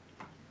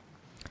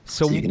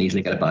 So you can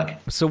easily get it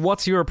back. So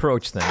what's your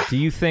approach then? Do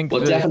you think?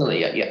 Well, definitely,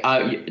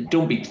 yeah.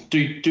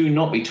 Do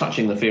not be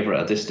touching the favourite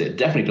at this stage.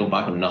 Definitely don't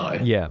back him now.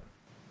 Yeah.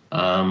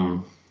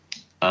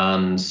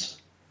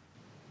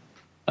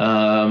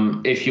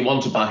 If you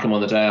want to back him on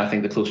the day, I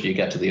think the closer you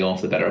get to the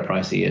off, the better a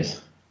price he is.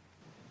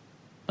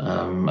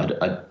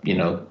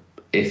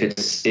 If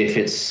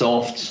it's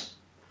soft,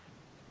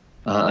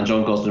 and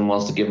John Gosden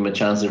wants to give him a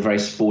chance, he's got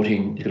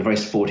a very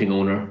sporting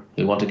owner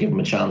who want to give him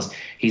a chance.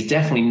 He's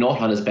definitely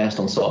not at his best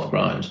on soft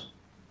ground.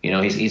 You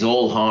know, he's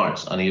all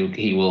heart, and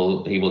he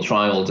will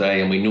try all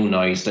day, and we know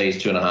now he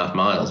stays 2.5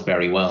 miles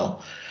very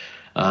well.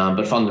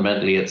 But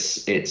fundamentally, it's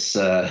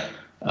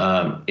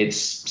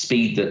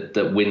speed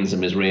that wins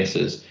him his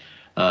races,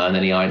 and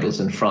then he idles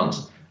in front.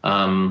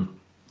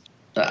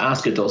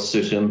 Ascot does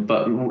suit him,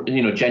 but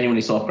you know,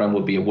 genuinely soft ground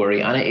would be a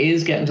worry, and it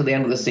is getting to the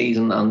end of the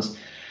season, and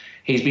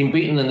he's been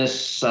beaten in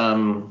this.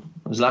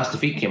 His last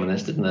defeat came in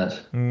this, didn't it?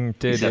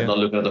 He said, not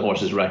looking at the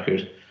horse's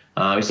record.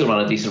 He still ran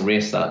a decent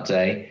race that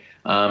day.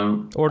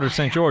 Order of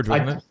St. George,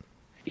 wasn't it?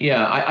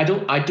 Yeah,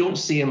 I don't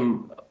see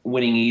him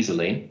winning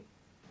easily.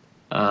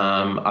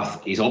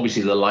 He's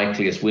obviously the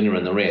likeliest winner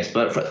in the race,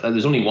 but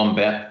there's only one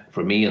bet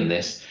for me in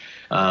this.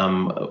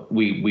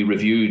 We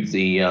reviewed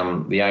the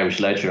Irish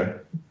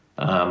Ledger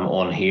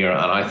on here,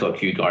 and I thought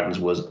Kew Gardens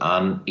was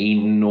an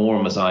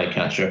enormous eye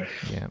catcher.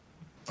 Yeah.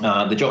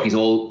 The jockeys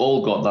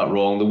all got that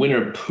wrong. The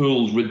winner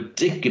pulled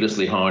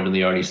ridiculously hard in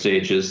the early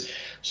stages,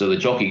 so the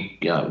jockey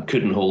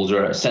couldn't hold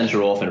her, sent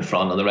her off in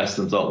front, and the rest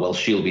of them thought, well,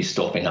 she'll be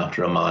stopping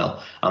after a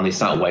mile, and they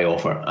sat way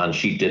off her, and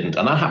she didn't.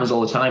 And that happens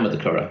all the time at the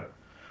Curragh.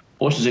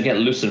 Horses who get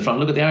loose in front.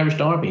 Look at the Irish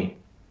Derby.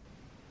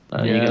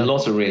 You get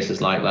lots of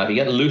races like that. If you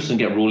get loose and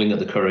get rolling at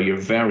the Curragh, you're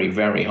very,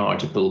 very hard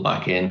to pull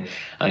back in.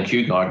 And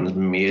Kew Gardens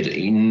made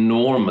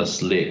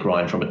enormous late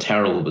ground from a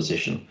terrible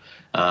position,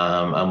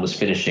 and was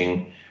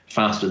finishing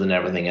faster than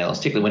everything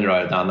else. Take the winner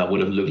out of that would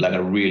have looked like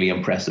a really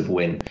impressive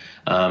win.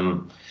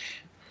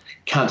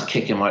 Can't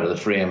kick him out of the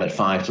frame at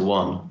 5 to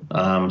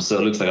 1. So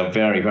it looks like a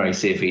very, very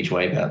safe each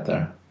way bet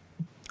there.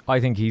 I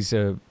think he's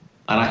a...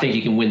 And I think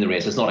he can win the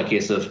race. It's not a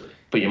case of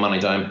put your money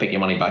down, pick your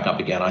money back up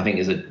again. I think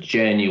there's a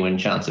genuine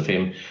chance of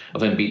him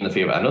beating the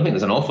favourite. I don't think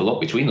there's an awful lot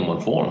between them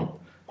on form,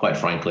 quite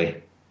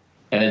frankly.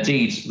 And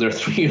indeed, their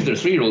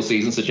 3-year-old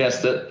season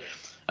suggests that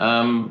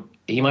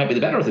he might be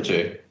the better of the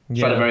two.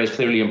 Stradivarius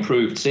clearly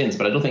improved since,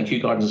 but I don't think Kew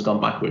Gardens has gone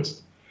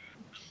backwards.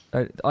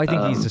 I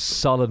think he's a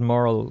solid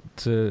moral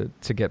to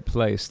get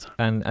placed,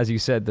 and as you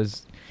said,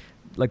 there's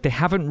like they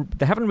haven't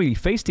really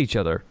faced each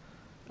other,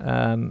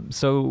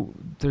 so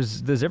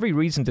there's every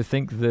reason to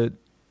think that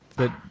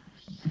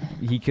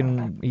he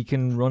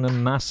can run a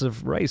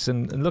massive race,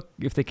 and look,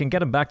 if they can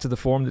get him back to the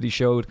form that he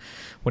showed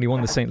when he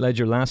won the St.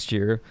 Leger last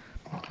year,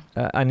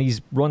 and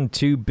he's run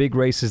 2 big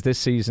races this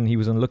season. He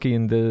was unlucky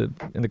in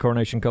the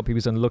Coronation Cup. He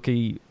was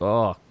unlucky.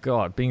 Oh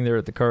God, being there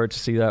at the Curragh to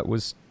see that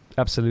was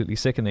absolutely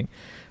sickening.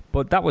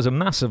 But that was a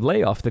massive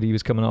layoff that he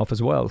was coming off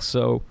as well.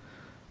 So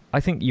I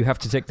think you have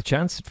to take the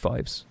chance at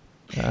 5s.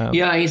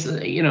 He's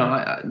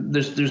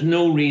there's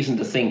no reason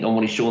to think on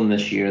what he's shown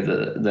this year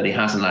that he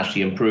hasn't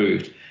actually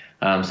improved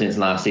since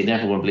last season.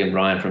 Everyone will blame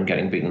Brian for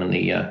getting beaten in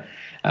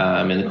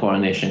the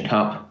Coronation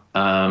Cup,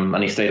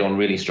 and he stayed on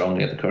really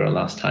strongly at the Curragh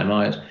last time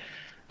out.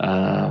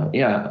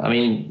 I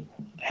mean,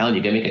 hell,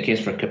 you can make a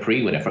case for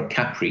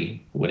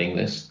Capri winning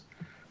this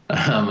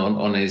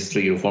on his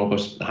 3-year form. Of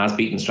course, has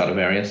beaten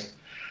Stradivarius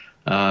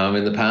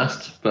in the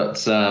past,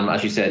 but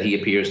as you said, he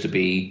appears to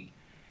be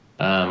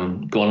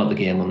gone at the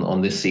game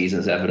on this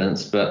season's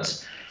evidence.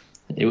 But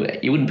you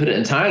wouldn't put it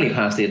entirely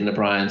past Aidan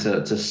O'Brien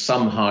to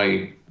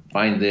somehow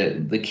find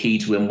the key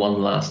to him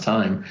one last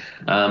time.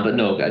 But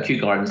no, Kew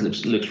Gardens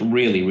looks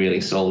really, really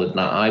solid.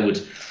 Now,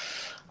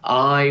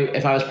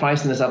 if I was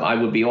pricing this up, I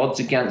would be odds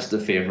against the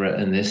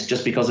favourite in this,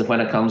 just because of when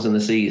it comes in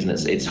the season.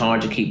 It's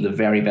hard to keep the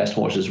very best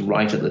horses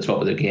right at the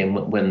top of the game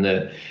when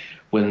the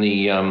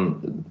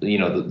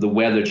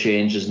weather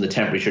changes and the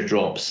temperature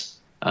drops,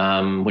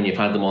 when you've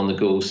had them on the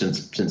go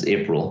since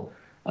April.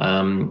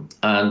 And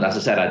as I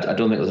said, I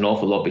don't think there's an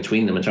awful lot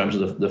between them in terms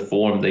of the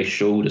form they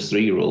showed as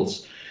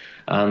 3-year-olds.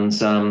 And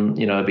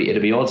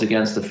it'd be odds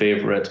against the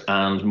favourite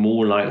and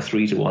more like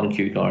 3-1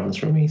 Kew Gardens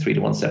for me, 3-1,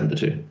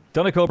 7-2.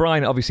 Donnacha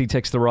O'Brien obviously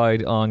takes the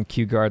ride on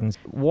Kew Gardens.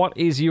 What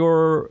is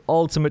your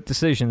ultimate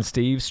decision,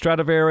 Steve?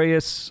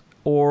 Stradivarius,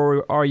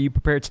 or are you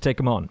prepared to take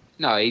him on?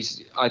 No, I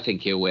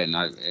think he'll win.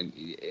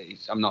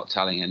 I'm not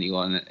telling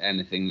anyone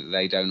anything that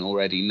they don't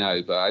already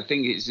know, but I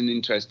think it's an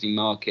interesting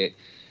market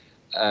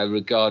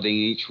regarding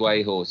each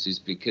way horses,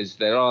 because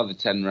there are the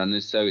 10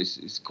 runners, so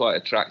it's quite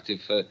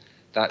attractive for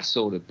that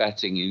sort of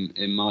betting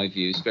in my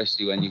view,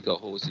 especially when you've got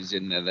horses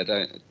in there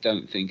that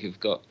don't think have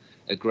got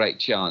a great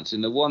chance.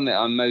 And the one that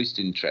I'm most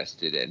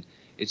interested in,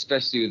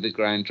 especially with the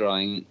ground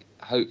drying,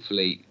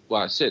 hopefully,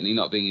 well, certainly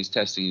not being as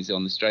testing as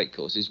on the straight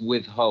course, is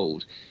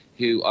Withhold,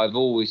 who I've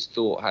always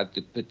thought had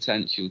the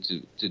potential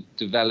to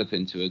develop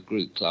into a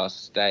group class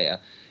stayer.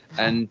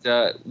 And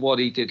what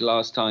he did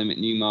last time at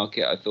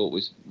Newmarket, I thought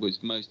was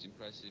most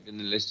impressive in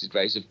the listed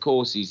race. Of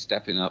course, he's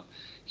stepping up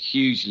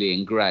hugely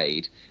in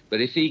grade, but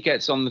if he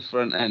gets on the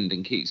front end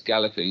and keeps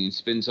galloping and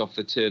spins off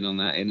the turn on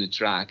that inner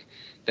track,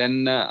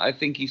 then I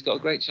think he's got a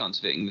great chance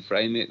of hitting the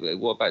frame.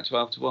 What about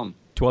 12-1?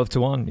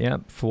 12-1, yeah,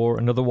 for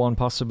another one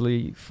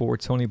possibly for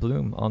Tony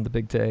Bloom on the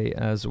big day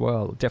as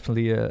well.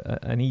 Definitely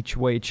an each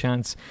way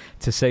chance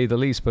to say the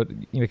least, but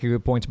you make a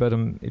good point about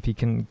him. If he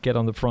can get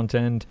on the front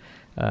end,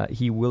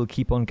 he will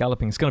keep on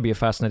galloping. It's going to be a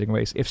fascinating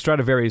race. If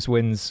Stradivarius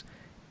wins,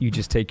 you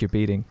just take your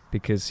beating,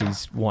 because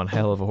he's one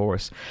hell of a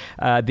horse.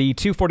 The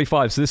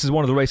 245, so this is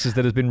one of the races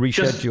that has been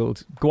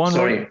rescheduled. Go on.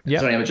 Sorry,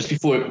 but just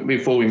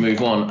before we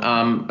move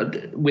on,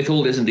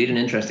 Withhold is indeed an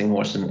interesting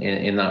horse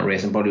in that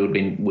race, and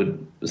probably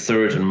would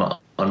third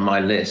on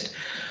my list.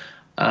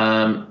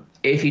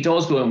 If he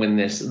does go and win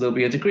this, there'll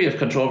be a degree of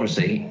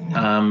controversy,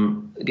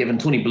 given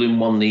Tony Bloom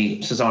won the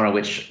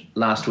Cesarewitch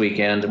last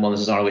weekend and won the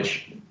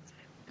Cesarewitch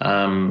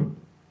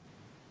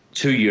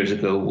 2 years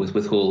ago with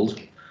Withhold.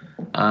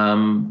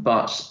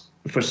 But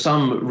for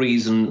some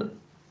reason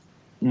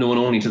known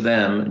only to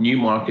them,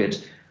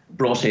 Newmarket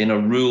brought in a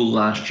rule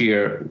last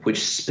year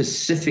which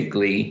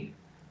specifically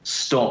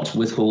stopped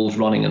Withhold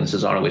running in the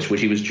Cesarewitch,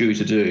 which he was due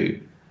to do.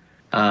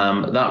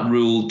 That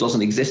rule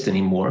doesn't exist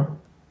anymore.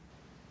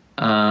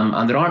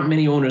 And there aren't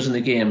many owners in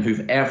the game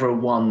who've ever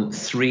won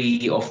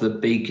 3 of the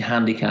big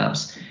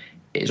handicaps,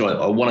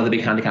 or one of the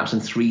big handicaps in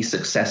 3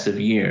 successive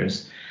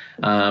years.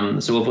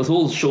 So if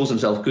Withhold shows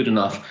himself good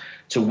enough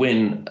to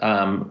win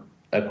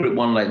a Group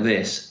 1 like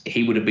this,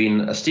 he would have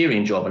been a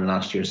steering job in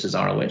last year's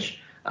Cesarewitch.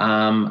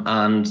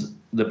 And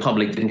the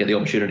public didn't get the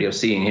opportunity of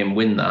seeing him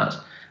win that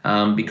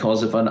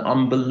because of an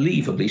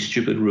unbelievably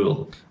stupid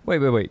rule. Wait.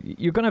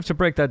 You're going to have to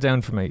break that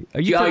down for me.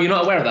 You're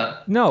not aware of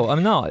that? No,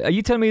 I'm not. Are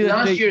you telling me that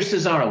last year's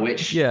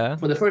Cesarewitch,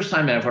 for the first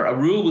time ever, a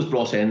rule was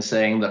brought in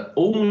saying that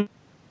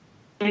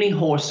only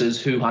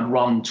horses who had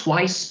run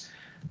twice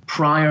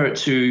prior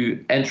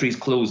to entries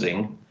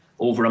closing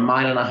over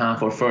 1.5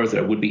 miles or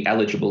further would be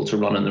eligible to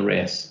run in the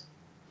race.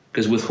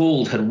 Because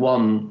Withhold had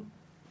won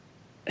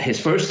his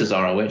first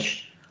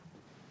Cesarewitch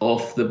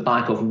off the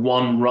back of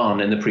 1 run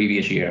in the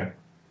previous year.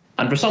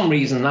 And for some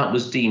reason, that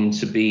was deemed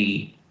to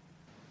be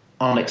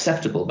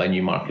unacceptable by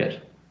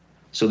Newmarket.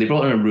 So they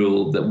brought in a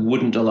rule that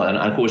wouldn't allow, and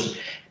of course,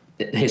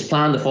 his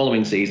plan the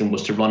following season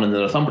was to run in the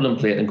Northumberland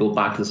Plate and go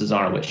back to the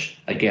Cesarewitch.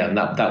 Again,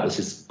 that was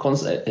his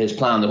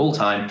plan the whole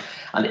time.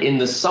 And in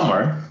the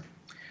summer,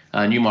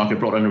 Newmarket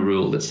brought in a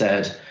rule that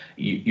said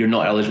you're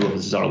not eligible for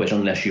Cesarewitch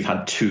unless you've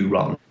had 2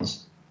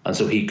 runs, and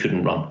so he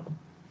couldn't run.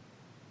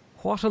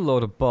 What a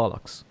load of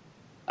bollocks.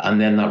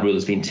 And then that rule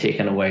has been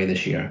taken away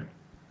this year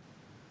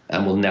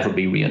and will never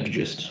be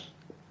reintroduced.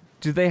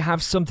 Do they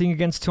have something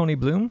against Tony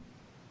Bloom?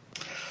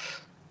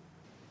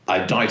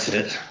 I doubt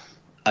it.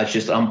 It's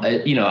just, I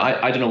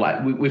don't know why.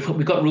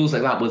 We've got rules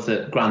like that with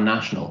the Grand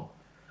National,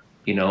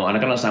 and I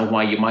can understand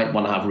why you might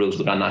want to have rules with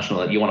the Grand National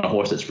that you want a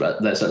horse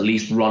that's at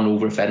least run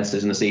over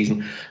fences in the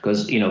season.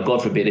 Because,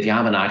 God forbid, if you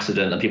have an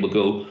accident and people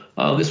go,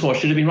 oh, this horse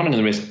should have been running in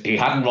the race. He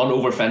hadn't run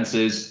over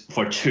fences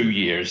for 2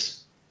 years.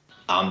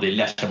 They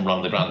let him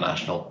run the Grand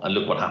National, and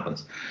look what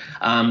happens.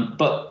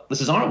 But the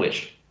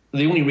Cesarewitch,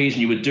 the only reason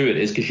you would do it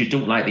is because you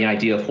don't like the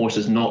idea of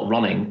horses not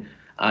running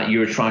at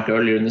your track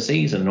earlier in the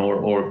season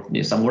or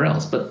somewhere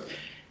else. But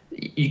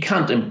you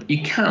can't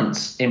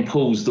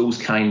impose those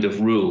kind of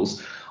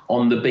rules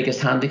on the biggest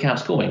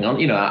handicaps going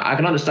on. I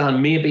can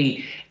understand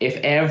maybe if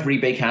every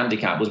big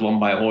handicap was won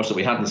by a horse that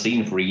we hadn't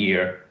seen for a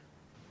year,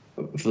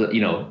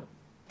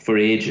 for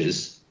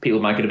ages, people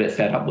might get a bit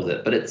fed up with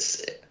it. But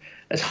it's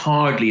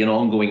hardly an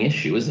ongoing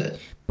issue, is it?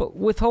 But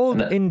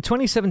Withhold, in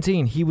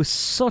 2017, he was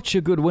such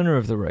a good winner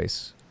of the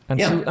race.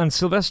 And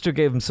Sylvester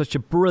gave him such a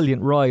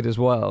brilliant ride as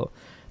well,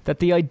 that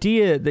the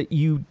idea that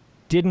you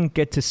didn't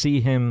get to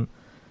see him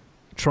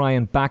try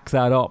and back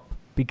that up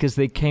because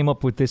they came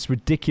up with this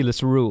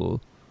ridiculous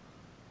rule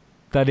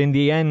that in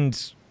the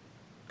end,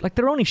 like,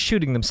 they're only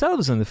shooting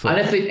themselves in the foot.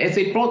 And if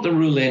they brought the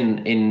rule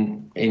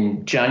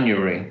in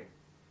January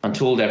and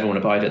told everyone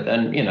about it,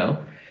 then,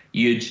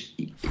 you'd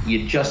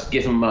just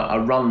give him a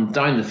run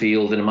down the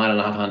field in a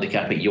 1.5-mile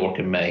handicap at York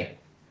in May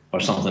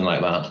or something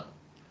like that,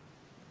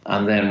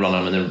 and then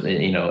run him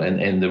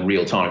in the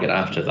real target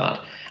after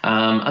that.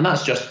 And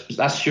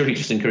that's surely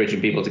just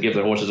encouraging people to give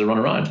their horses a run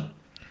around,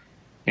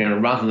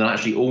 rather than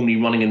actually only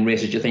running in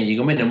races you think you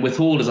go in. And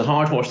Withhold is a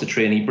hard horse to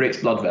train. He breaks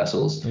blood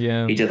vessels.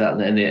 Yeah, he did that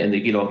in the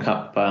Geelong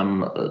Cup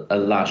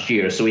last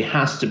year. So he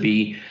has to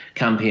be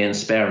campaigned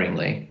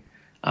sparingly.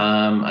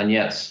 And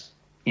yet,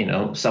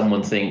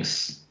 someone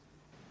thinks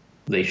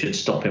they should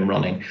stop him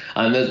running.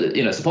 And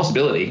it's a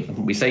possibility.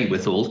 We say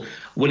Withhold.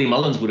 Willie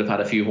Mullins would have had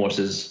a few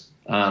horses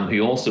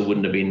who also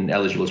wouldn't have been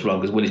eligible to run,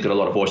 because Willie's got a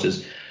lot of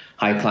horses,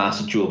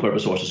 high-class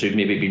dual-purpose horses who've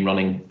maybe been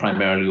running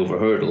primarily over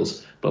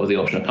hurdles, but with the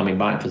option of coming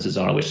back for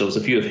Cesarewitch. So there's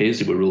a few of his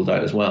who were ruled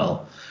out as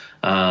well.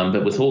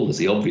 But Withhold is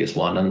the obvious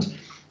one. And,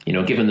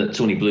 given that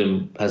Tony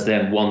Bloom has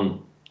then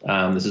won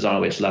the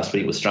Cesarewitch last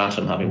week with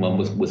Stratham, having won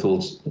with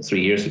Withhold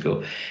 3 years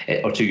ago,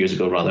 or 2 years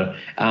ago rather,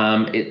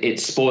 it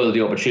spoiled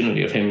the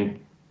opportunity of him,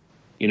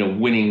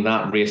 winning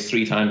that race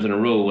 3 times in a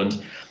row.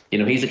 And,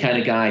 he's the kind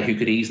of guy who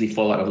could easily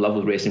fall out of love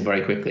with racing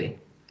very quickly.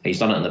 He's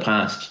done it in the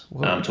past.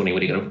 Tony,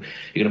 when he got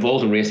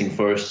involved in racing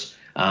first,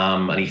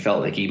 and he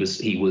felt like he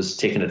was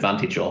taken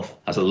advantage of,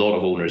 as a lot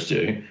of owners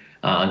do,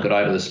 and got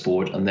out of the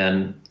sport, and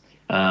then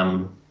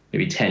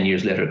maybe 10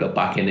 years later got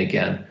back in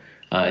again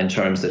in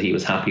terms that he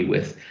was happy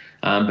with.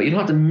 But you don't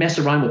have to mess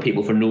around with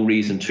people for no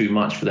reason too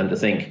much for them to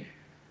think,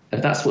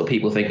 if that's what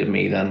people think of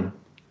me, then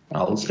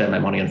I'll spend my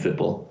money on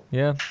football.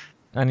 Yeah.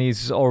 And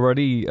he's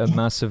already a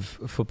massive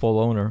football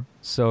owner.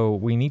 So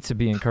we need to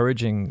be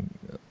encouraging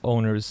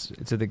owners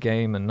to the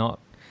game and not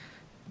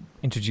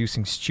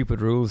introducing stupid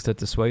rules that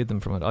dissuade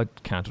them from it. I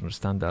can't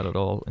understand that at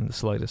all in the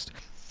slightest.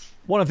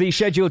 One of the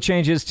scheduled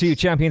changes to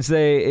Champions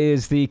Day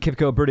is the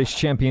Kipco British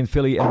Champion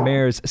Filly and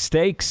Mares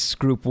Stakes.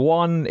 Group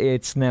 1,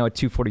 it's now at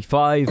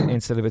 2:45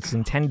 instead of its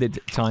intended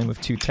time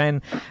of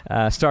 2:10.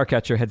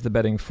 Starcatcher heads the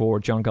betting for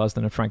John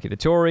Gosden and Frankie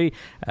Dettori.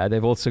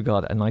 They've also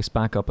got a nice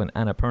backup in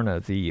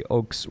Annapurna, the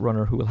Oaks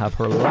runner who will have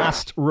her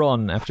last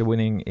run after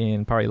winning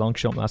in Paris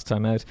Longchamp last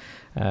time out.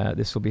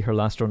 This will be her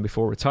last run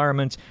before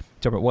retirement.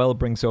 Dermot Well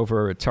brings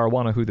over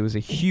Tarawona, who there was a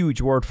huge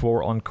word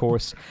for on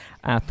course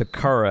at the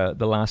Curragh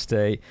the last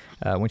day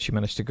when she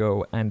managed to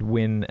go and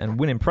win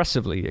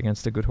impressively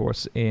against a good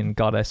horse in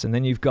Goddess. And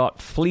then you've got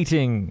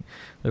Fleeting,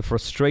 the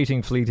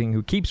frustrating Fleeting,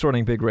 who keeps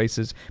running big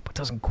races but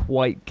doesn't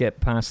quite get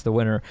past the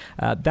winner.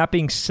 That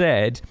being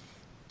said,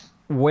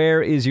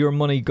 where is your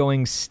money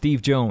going,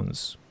 Steve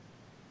Jones?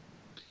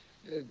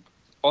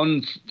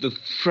 On the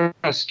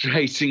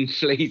frustrating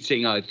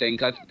Fleeting, I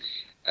think. I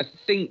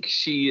think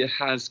she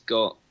has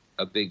got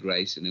a big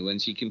race in her when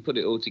she can put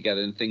it all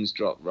together and things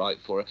drop right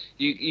for her.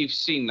 You've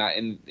seen that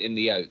in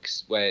the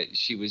Oaks, where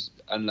she was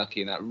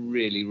unlucky in that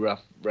really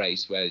rough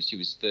race where she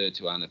was third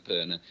to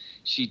Annapurna.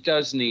 She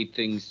does need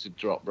things to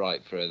drop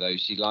right for her, though.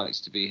 She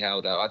likes to be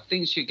held out. I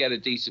think she'll get a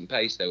decent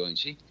pace, though, won't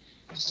she?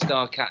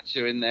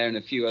 Starcatcher in there and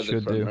a few other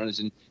front runners,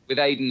 and with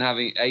Aidan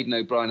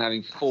O'Brien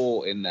having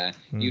 4 in there,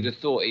 you'd have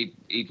thought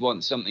he'd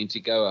want something to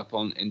go up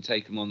on and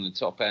take him on the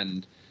top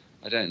end.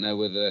 I don't know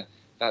whether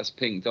that's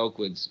Pink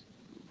Dogwood's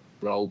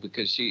role,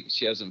 because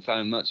she hasn't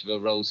found much of a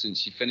role since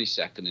she finished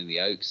second in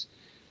the Oaks.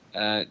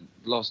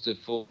 Lost her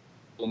form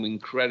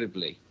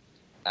incredibly,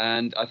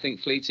 and I think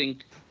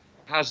Fleeting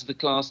has the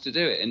class to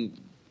do it. And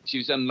she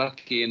was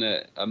unlucky in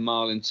a 1.2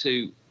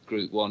 mile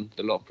Group 1,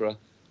 the Lopera,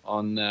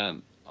 on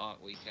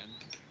Art Weekend.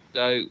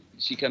 So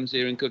she comes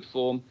here in good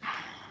form.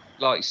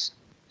 likes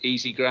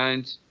easy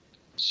ground,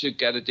 should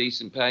get a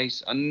decent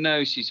pace. I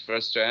know she's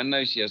frustrated. I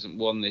know she hasn't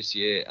won this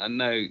year. I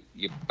know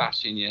you're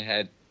bashing your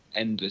head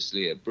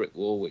endlessly at a brick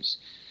wall, which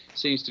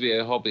seems to be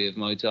a hobby of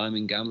my time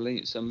in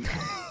gambling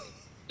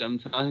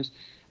sometimes.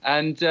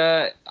 And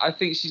I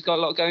think she's got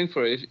a lot going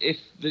for her. If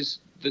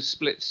the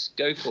splits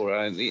go for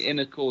her, and the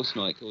inner course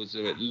might cause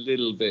her a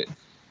little bit.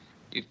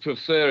 You'd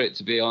prefer it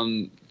to be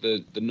on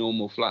the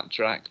normal flat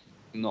track,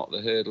 not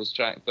the hurdles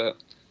track, but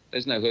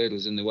there's no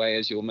hurdles in the way,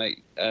 as your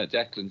mate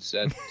Declan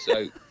said.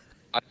 So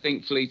I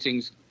think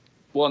Fleeting's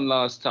one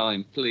last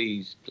time,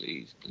 please.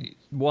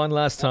 One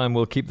last time,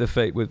 we'll keep the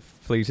faith with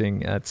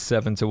Fleeting at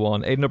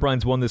 7-1. Aidan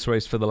O'Brien's won this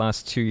race for the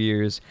last 2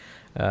 years,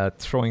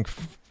 throwing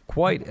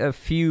quite a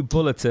few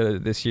bullets at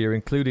it this year,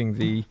 including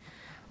the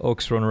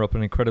Oaks runner-up,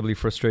 an incredibly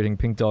frustrating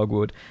Pink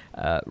Dogwood.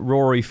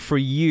 Rory, for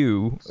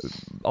you,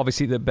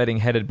 obviously the betting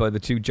headed by the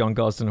two John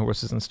Gosden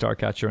horses and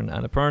Starcatcher and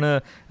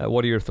Annapurna.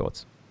 What are your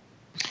thoughts?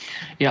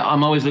 Yeah,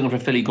 I'm always looking for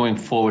filly going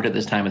forward at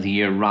this time of the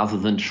year rather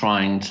than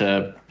trying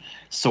to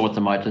sort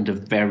them out into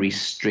very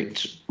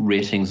strict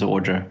ratings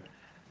order.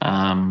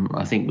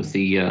 I think with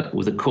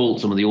the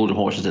colts and with the older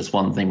horses, it's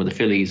one thing. With the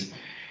fillies,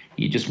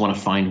 you just want to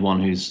find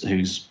one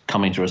who's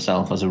coming to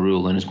herself as a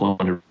rule and is going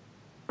to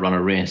run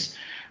a race.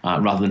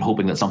 Rather than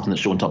hoping that something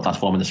that's shown top class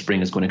form in the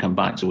spring is going to come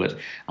back to it.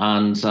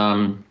 And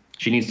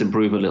she needs to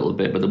improve a little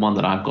bit, but the one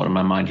that I've got in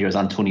my mind here is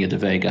Antonia de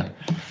Vega,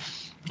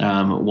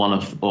 one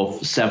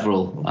of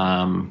several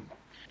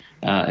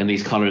in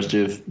these colours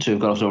to have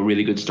got off to a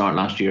really good start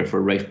last year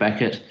for Rafe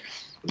Beckett.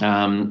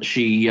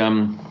 She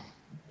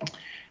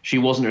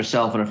wasn't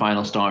herself in her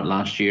final start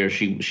last year.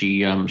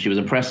 She was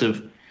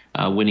impressive,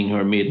 winning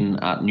her maiden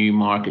at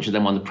Newmarket. She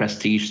then won the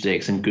Prestige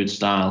Stakes in good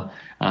style,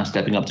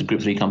 stepping up to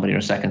Group 3 company in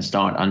her second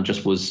start, and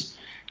just was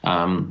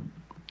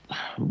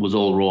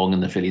all wrong in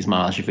the fillies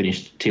mile. She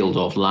finished tailed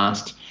off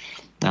last,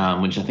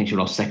 which I think she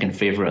lost second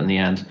favourite in the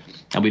end.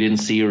 And we didn't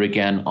see her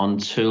again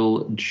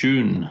until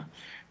June.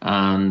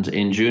 And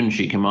in June,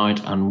 she came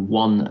out and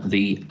won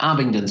the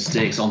Abingdon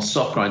Stakes on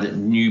soft ground at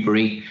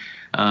Newbury,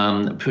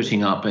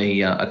 putting up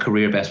a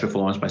career best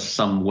performance by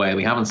some way.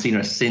 We haven't seen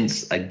her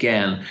since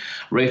again.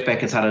 Rafe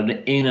Beckett's had an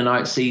in and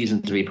out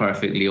season, to be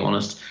perfectly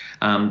honest.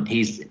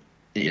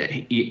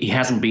 He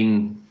hasn't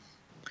been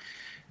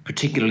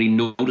particularly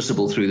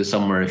noticeable through the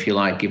summer, if you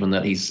like, given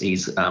that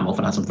he's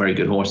often had some very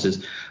good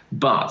horses.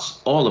 But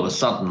all of a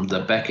sudden, the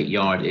Beckett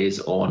yard is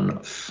on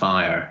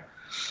fire.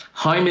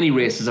 How many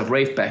races have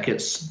Rafe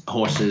Beckett's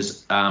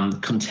horses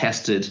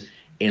contested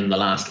in the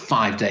last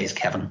 5 days,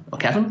 Kevin? Oh,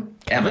 Kevin?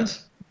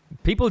 Evans?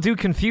 People do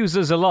confuse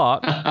us a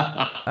lot,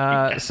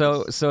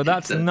 so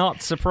that's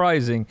not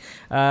surprising.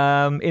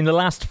 In the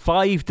last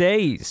 5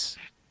 days,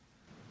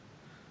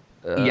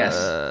 yes,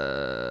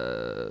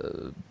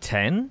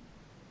 10,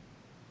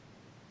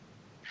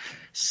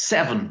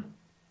 7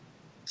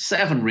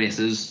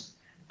 races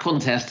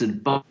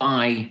contested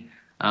by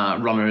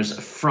runners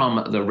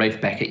from the Rafe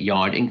Beckett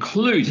yard,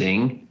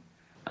 including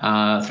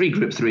 3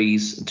 Group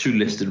 3s, 2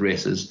 listed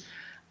races,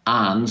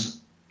 and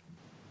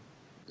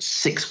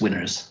 6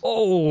 winners.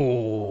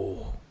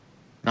 Oh,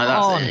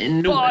 now that's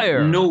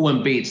no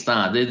one beats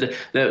that.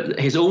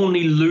 His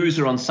only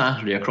loser on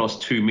Saturday across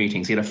 2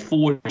 meetings, he had a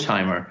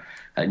 4-timer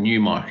at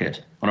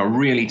Newmarket on a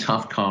really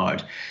tough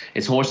card.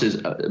 His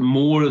horses,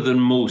 more than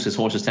most, his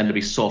horses tend to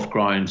be soft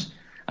ground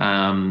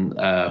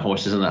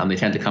horses, and they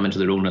tend to come into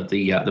their own at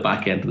the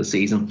back end of the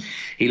season.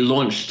 He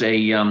launched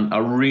a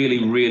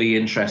really, really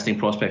interesting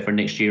prospect for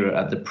next year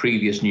at the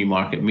previous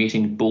Newmarket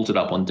meeting, bolted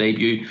up on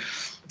debut.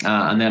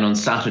 And then on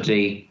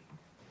Saturday,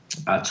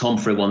 Tom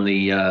Frey won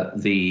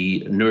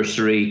the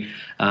nursery.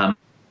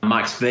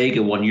 Max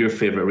Vega won your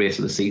favourite race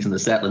of the season, the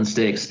Zetland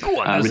Stakes.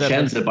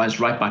 Richenza bounced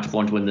right back to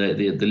form to win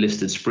the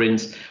listed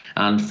sprint.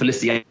 And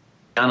Feliciana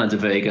de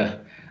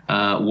Vega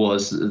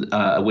was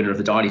a winner of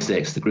the Derby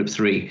Stakes, the Group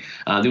 3.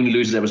 The only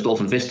loser there was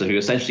Dolphin Vista, who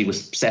essentially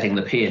was setting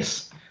the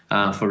pace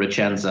for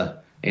Richenza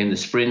in the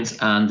sprint.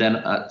 And then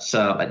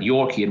at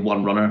York, he had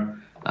one runner.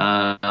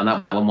 And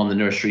that one won the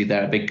nursery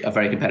there, a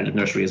very competitive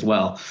nursery as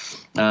well.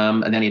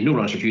 And then he had no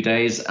runners for a few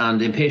days, and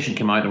Impatient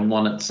came out and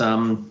won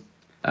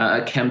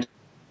at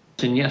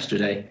Kempton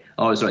yesterday.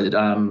 Oh, sorry,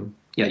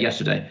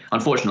 yesterday.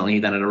 Unfortunately, he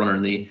then had a runner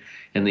in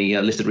the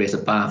listed race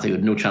at Bath who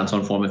had no chance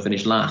on form and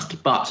finished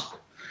last. But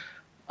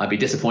I'd be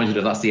disappointed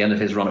if that's the end of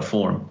his run of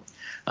form.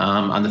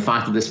 And the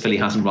fact that this filly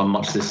hasn't run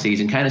much this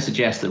season kind of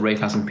suggests that Rafe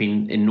hasn't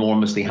been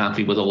enormously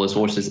happy with all his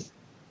horses.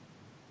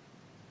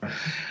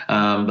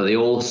 But they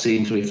all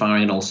seem to be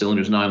firing on all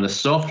cylinders now, and the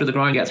softer the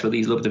ground gets with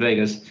these Look de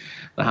Vegas,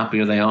 the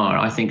happier they are.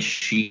 I think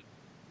she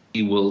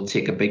will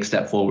take a big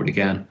step forward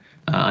again,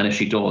 and if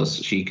she does,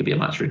 she could be a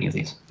match for any of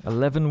these.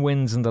 11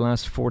 wins in the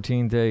last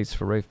 14 days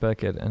for Rafe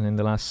Beckett, and in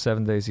the last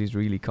 7 days he's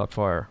really caught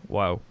fire.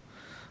 Wow.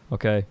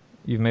 Okay,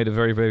 you've made a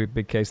very, very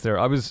big case there.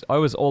 I was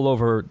all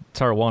over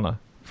Tarrawanna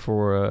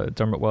for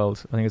Dermot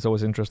Weld. I think it's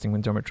always interesting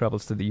when Dermot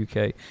travels to the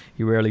UK.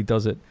 He rarely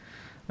does it.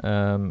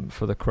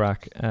 For the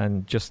crack,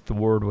 and just the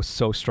word was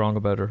so strong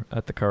about her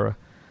at the Curragh.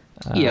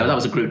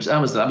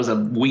 That was a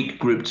weak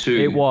Group 2.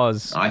 It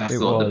was. I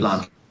thought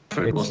the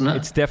wasn't it?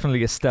 It's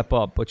definitely a step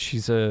up, but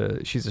she's a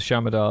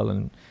Shamadal,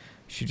 and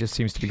she just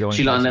seems to be going.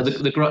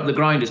 The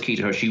grind is key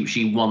to her.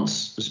 She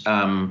wants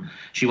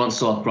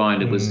soft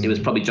grind. It was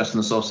probably just on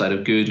the soft side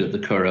of good at the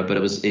Curragh, but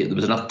there was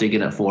enough dig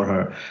in it for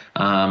her.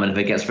 And if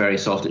it gets very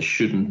soft, it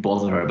shouldn't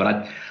bother her.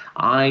 But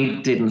I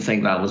didn't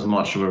think that was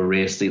much of a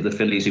race. The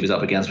fillies he was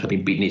up against have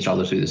been beating each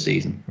other through the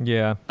season.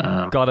 Yeah,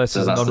 Goddess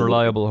is an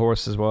unreliable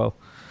horse as well.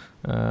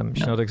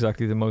 She's not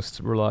exactly the most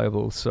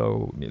reliable.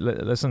 So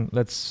listen,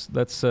 let's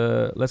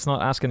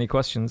not ask any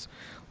questions.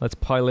 Let's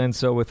pile in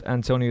with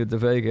Antonio de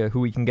Vega,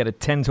 who we can get at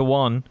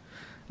 10-1,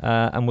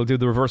 and we'll do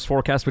the reverse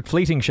forecast with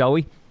Fleeting, shall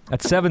we?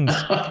 At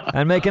 7s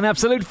and make an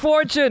absolute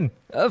fortune.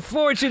 A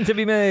fortune to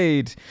be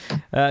made.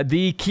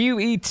 The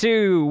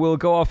QE2 will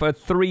go off at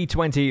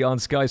 3:20 on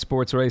Sky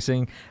Sports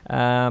Racing.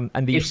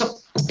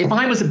 If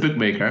I was a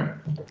bookmaker,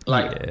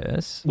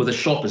 with a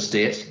shop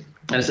estate,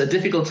 and it's a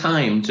difficult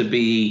time to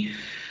be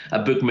a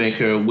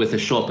bookmaker with a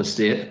shop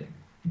estate,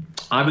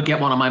 I would get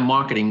one of my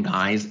marketing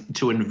guys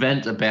to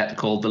invent a bet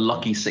called the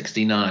Lucky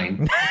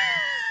 69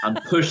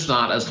 and push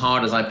that as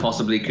hard as I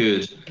possibly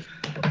could.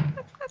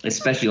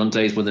 Especially on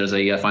days when there's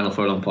a Final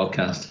Furlong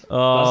podcast.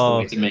 Oh,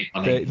 that's the way to make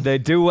money. They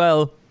do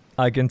well.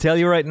 I can tell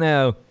you right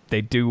now,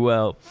 they do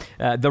well.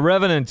 The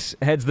Revenant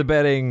heads the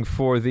betting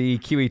for the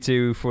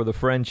QE2 for the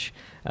French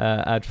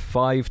at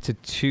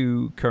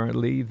 5-2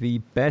 currently. The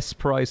best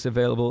price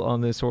available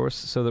on this horse,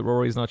 so that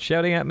Rory's not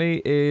shouting at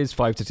me, is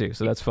 5-2.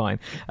 So that's fine.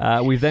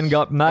 We've then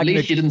got Magna. At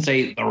least you didn't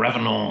say the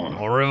Revenant.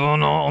 The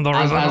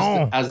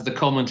Revenant. As the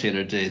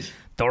commentator did.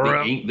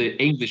 The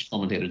English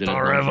commentator did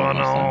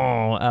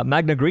it.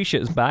 Magna Grecia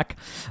is back.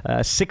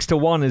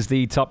 6-1 is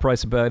the top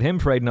price about him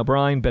for Aidan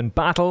O'Brien. Ben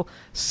Battle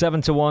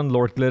 7-1.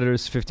 Lord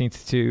Glitters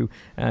 15-2,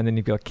 and then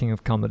you've got King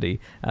of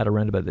Comedy at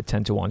around about the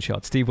 10-1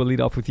 shot. Steve, we'll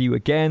lead off with you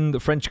again. The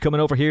French coming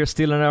over here,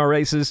 stealing our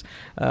races.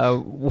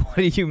 What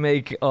do you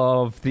make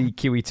of the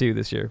QE2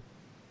 this year?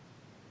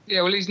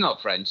 Yeah, well, he's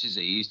not French, is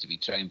he? He used to be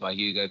trained by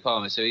Hugo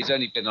Palmer, so he's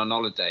only been on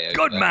holiday over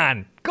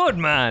Good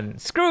man.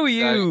 Screw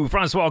you,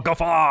 Francois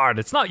Goffard.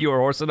 It's not your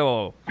horse at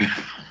all.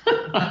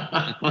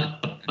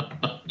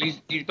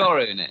 He's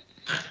borrowing it.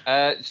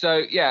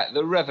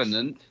 The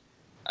Revenant,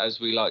 as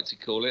we like to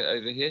call it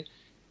over here,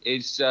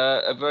 is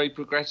a very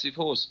progressive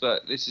horse,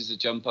 but this is a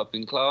jump up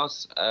in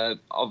class.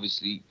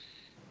 Obviously,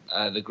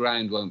 the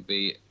ground won't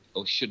be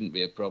or shouldn't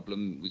be a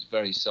problem. It was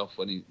very soft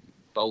when he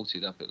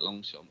bolted up at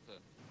Longchamp.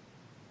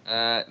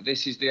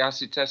 This is the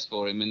acid test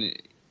for him, and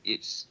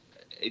it's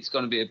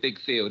going to be a big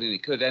field, and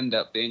it could end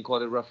up being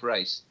quite a rough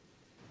race.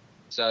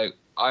 So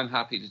I'm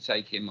happy to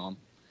take him on.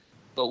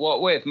 But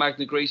what with?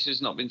 Magna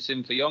Grecia's not been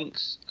sim for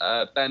yonks.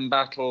 Ben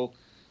Battle,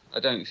 I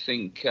don't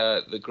think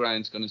the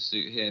ground's going to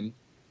suit him.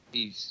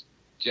 He's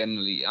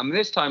generally...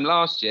 this time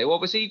last year,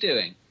 what was he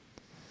doing?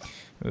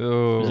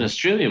 Oh. He was in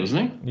Australia,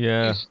 wasn't he?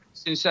 Yeah.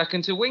 He's in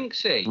second to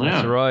Winksy. Yeah.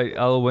 That's right.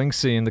 Al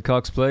Winksy in the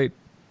Cox Plate.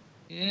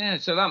 Yeah,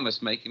 so that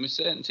must make him a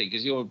certainty,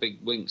 because you're a big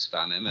Winks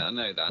fan, Emmett. I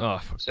know that. Oh,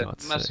 for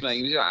God's sake.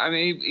 Make him.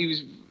 He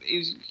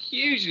was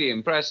hugely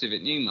impressive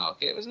at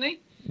Newmarket, wasn't he?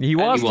 He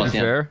was, to be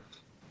fair.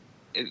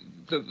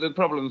 The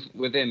problem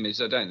with him is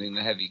I don't think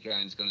the heavy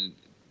ground's going to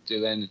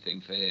do anything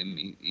for him.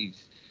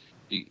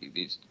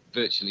 It's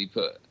virtually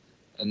put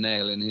a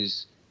nail in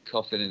his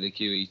coffin of the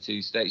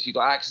QE2 stakes. You've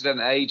got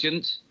Accident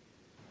Agent.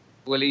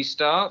 Will he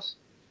start?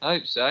 I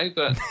hope so,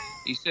 but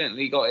he's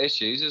certainly got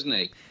issues, hasn't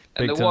he?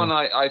 And Big the time. one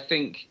I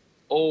think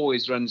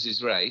always runs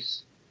his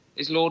race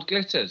is Lord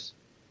Glitters.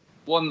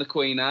 Won the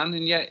Queen Anne,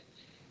 and yet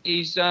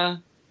he's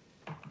 7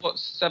 or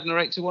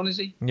 8-1, is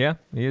he? Yeah,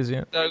 he is.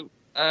 Yeah. So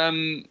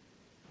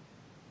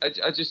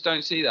I just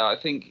don't see that. I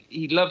think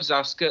he loves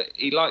Ascot.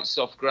 He likes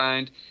soft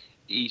ground.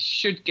 He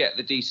should get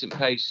the decent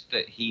pace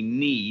that he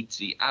needs.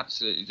 He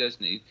absolutely does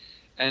need,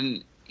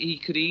 and he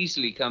could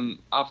easily come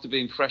after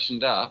being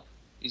freshened up.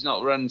 He's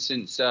not run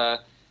since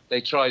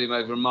they tried him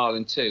over a mile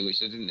and 2,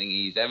 which I didn't think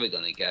he's ever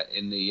going to get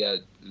in the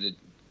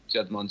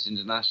Juddmonte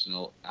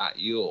International at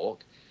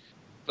York.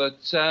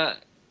 But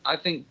I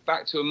think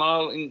back to a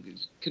mile in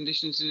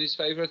conditions in his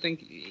favour. I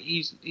think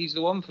he's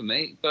the one for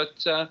me.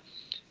 But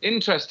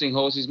interesting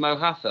horse is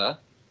Mohatha.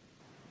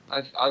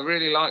 I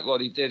really like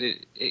what he did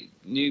at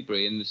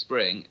Newbury in the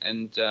spring,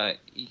 and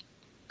he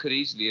could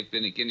easily have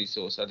been a Guineas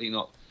horse had he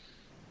not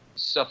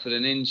suffered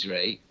an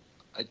injury.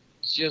 I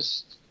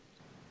just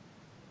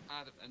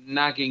had a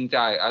nagging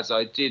doubt, as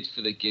I did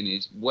for the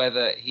Guineas,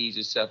 whether he's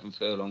a 7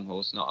 furlong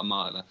horse, not a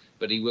miler,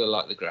 but he will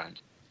like the ground.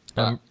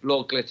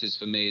 Lord Glitters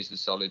for me is the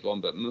solid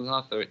one, but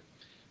Mohatha,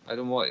 I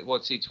don't know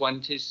what's he,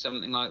 20s,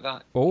 something like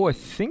that. Oh, I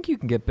think you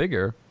can get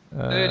bigger.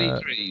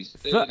 33s.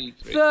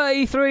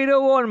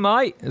 33-1,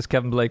 mate, as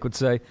Kevin Blake would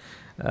say.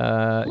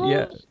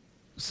 Yeah.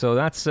 So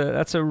that's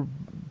a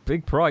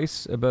big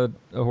price about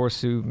a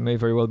horse who may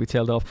very well be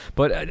tailed off.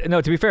 But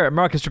no, to be fair,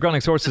 Marcus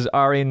Dragonic's horses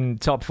are in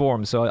top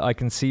form, so I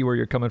can see where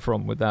you're coming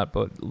from with that.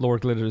 But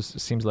Lord Glitters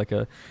seems like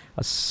a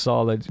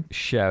solid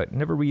shout.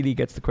 Never really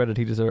gets the credit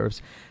he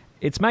deserves.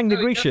 It's Magna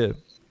Grecia.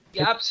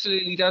 He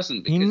absolutely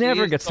doesn't. He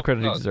never gets the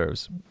credit he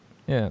deserves.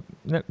 Yeah,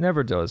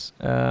 never does.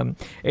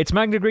 It's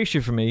Magna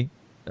Grecia for me.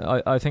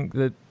 I think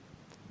that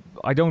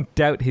I don't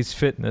doubt his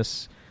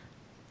fitness,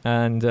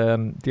 and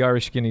the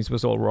Irish Guineas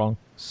was all wrong.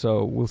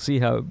 So we'll see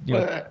how.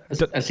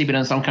 Has he been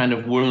on some kind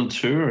of world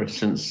tour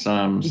since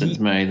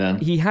May? Then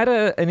he had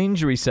an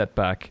injury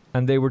setback,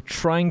 and they were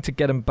trying to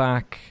get him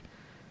back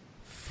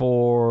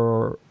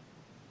for,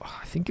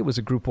 I think it was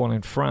a Group 1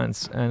 in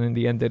France, and in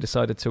the end they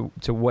decided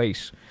to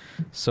wait.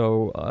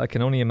 So I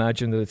can only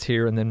imagine that it's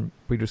here and then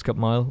Breeders' Cup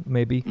Mile,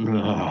 maybe.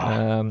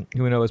 Who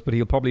knows? But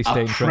he'll probably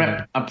stay in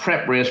training. A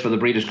prep race for the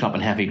Breeders' Cup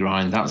in heavy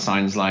ground. That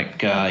sounds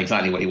like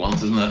exactly what he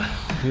wants, isn't it?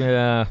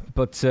 Yeah,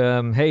 but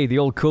hey, the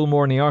old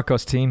Coolmore and the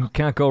Arcos team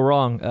can't go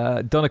wrong.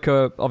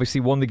 Donncha obviously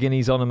won the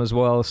Guineas on him as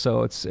well,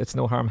 so it's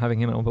no harm having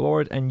him on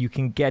board. And you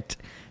can get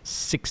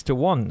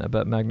 6-1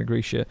 about Magna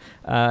Grecia.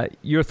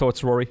 Your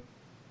thoughts, Rory?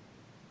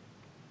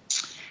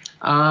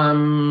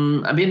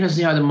 I'd be interested to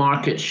see how the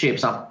market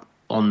shapes up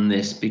on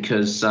this,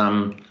 because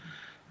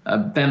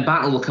Ben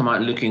Battle will come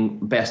out looking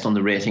best on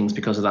the ratings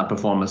because of that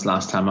performance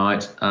last time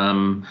out.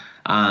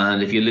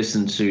 And if you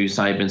listen to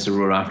Saïd Bin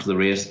Suroor after the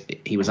race,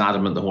 he was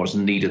adamant the horse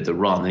needed the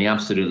run, and he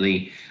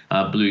absolutely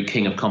blew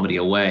King of Comedy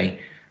away.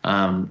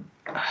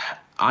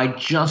 I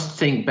just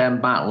think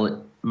Ben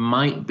Battle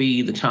might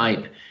be the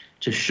type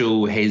to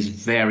show his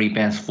very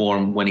best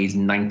form when he's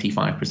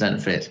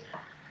 95% fit,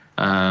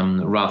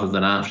 rather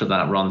than after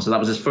that run. So that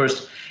was his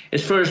first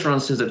run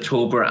since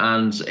October,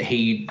 and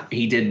he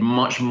did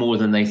much more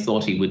than they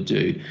thought he would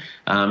do.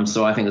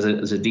 So I think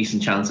there's a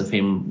decent chance of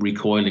him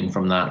recoiling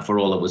from that, for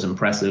all it was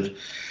impressive,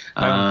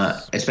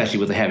 especially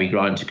with the heavy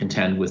ground to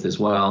contend with as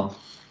well.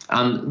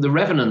 And the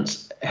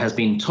Revenant has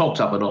been talked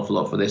up an awful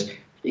lot for this.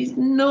 He's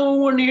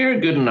nowhere near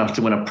good enough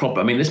to win a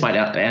proper. I mean, this might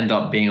end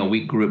up being a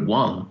weak Group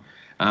 1,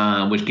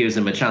 which gives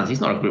him a chance.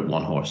 He's not a Group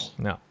 1 horse.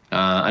 No.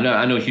 I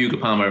know Hugo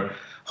Palmer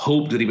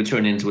hoped that he would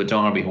turn into a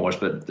Derby horse,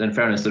 but in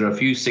fairness, there are a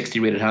few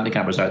 60-rated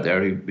handicappers out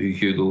there who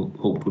Hugo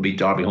hoped would be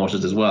Derby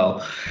horses as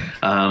well,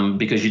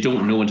 because you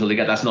don't know until they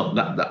get. That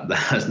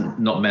has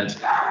not meant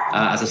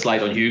as a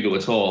slight on Hugo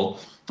at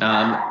all.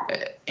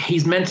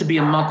 He's meant to be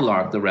a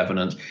mudlark, the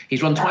Revenant.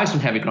 He's run twice on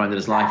heavy ground in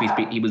his life.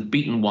 He was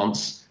beaten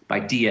once by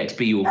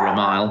DXB over a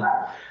mile.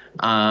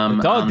 The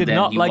dog did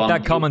not like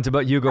that comment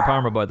about Hugo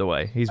Palmer, by the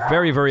way. He's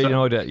very, very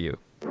annoyed at you.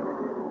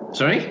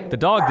 Sorry? The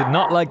dog did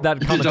not like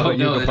that comment about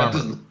Hugo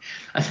Palmer.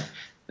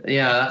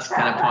 Yeah, that's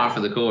kind of par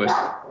for the course.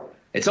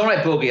 It's all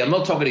right, Bogey. I'm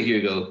not talking to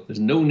Hugo. There's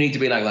no need to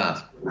be like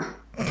that.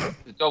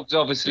 The dog's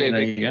obviously a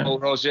big Paul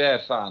Roger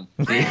fan.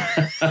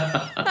 It's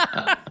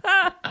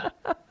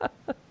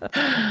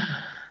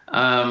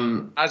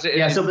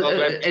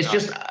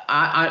just,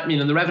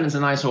 the Revenant's a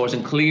nice horse,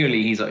 and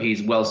clearly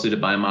he's well suited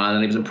by a mile,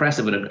 and he was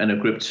impressive in a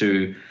Group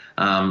 2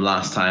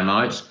 last time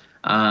out.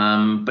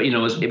 But it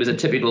was a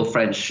typical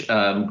French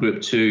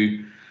Group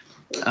 2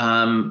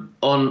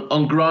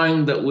 on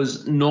ground that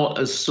was not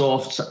as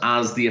soft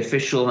as the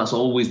official. That's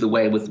always the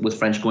way with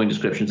French going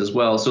descriptions as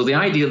well. So the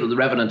idea that the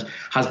Revenant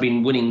has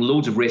been winning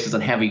loads of races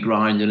on heavy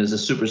ground and is a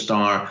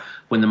superstar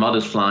when the mud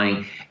is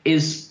flying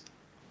it's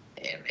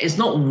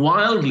not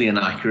wildly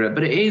inaccurate,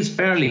 but it is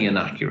fairly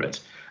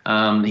inaccurate.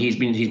 He's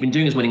been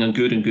doing his winning on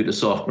good to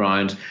soft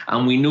ground,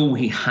 and we know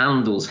he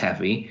handles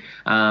heavy,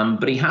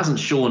 but he hasn't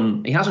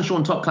shown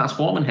top class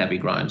form in heavy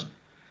ground.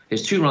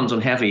 His 2 runs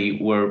on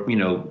heavy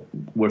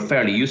were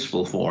fairly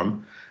useful for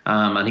him,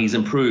 and he's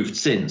improved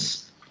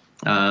since.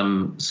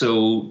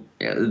 So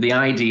the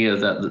idea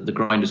that the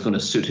ground is going to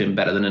suit him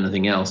better than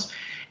anything else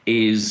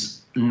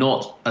is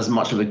not as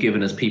much of a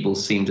given as people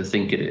seem to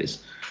think it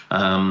is.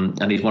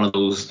 And he's one of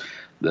those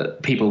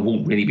that people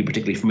won't really be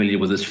particularly familiar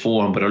with his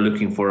form, but are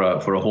looking for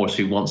a horse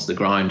who wants the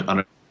ground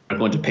and are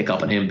going to pick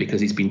up on him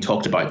because he's been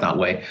talked about that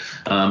way.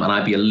 And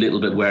I'd be a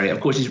little bit wary. Of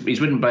course, he's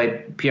ridden by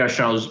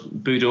Pierre-Charles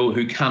Boudot,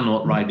 who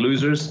cannot ride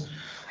losers.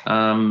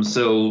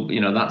 So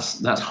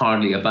that's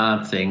hardly a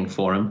bad thing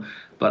for him.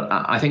 But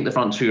I think the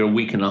front 2 are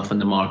weak enough in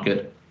the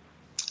market.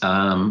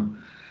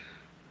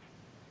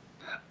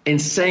 In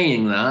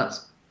saying that,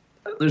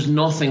 there's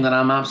nothing that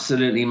I'm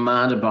absolutely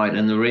mad about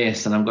in the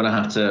race, and I'm going to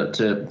have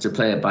to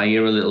play it by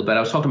ear a little bit. I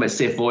was talking about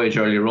Safe Voyage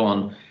earlier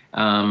on.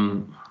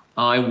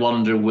 I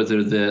wonder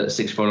whether the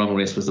 6 furlong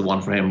race was the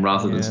one for him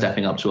rather than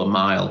stepping up to a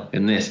mile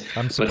in this.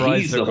 I'm surprised but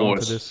he's the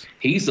horse.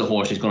 He's the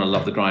horse who's going to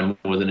love the ground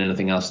more than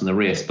anything else in the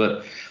race.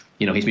 But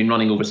he's been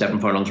running over 7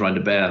 furlongs round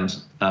a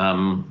bend,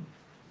 and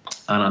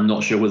I'm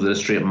not sure whether the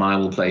straight mile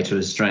will play to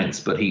his strengths.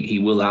 But he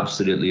will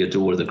absolutely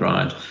adore the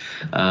ground.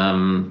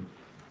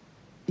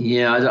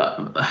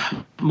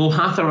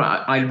 Mohathar,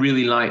 I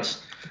really liked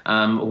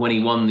when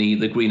he won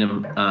the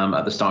Greenham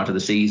at the start of the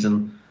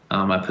season.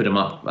 I put him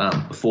up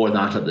before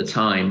that at the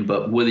time,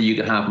 but whether you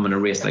could have him in a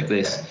race like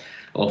this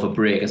off a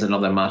break is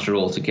another matter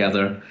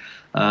altogether.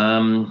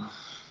 I'm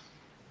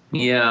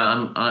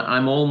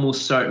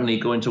almost certainly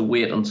going to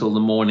wait until the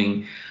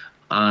morning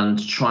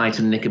and try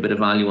to nick a bit of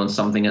value on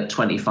something at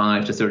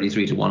 25 to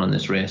 33 to 1 in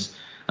this race.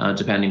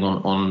 Depending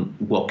on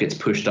what gets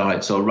pushed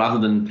out. So rather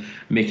than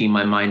making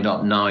my mind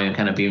up now and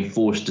kind of being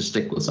forced to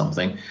stick with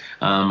something,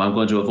 I'm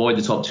going to avoid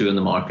the top 2 in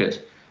the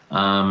market.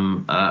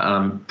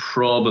 I'm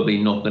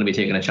probably not going to be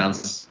taking a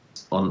chance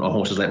on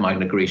horses like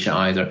Magna Graecia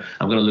either.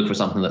 I'm going to look for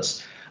something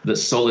that's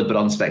solid but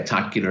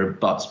unspectacular,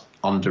 but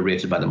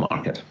underrated by the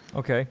market.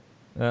 Okay.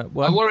 I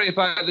worry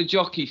about the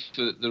jockey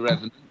for the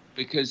Revenant,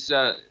 because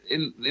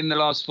in the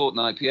last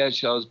fortnight,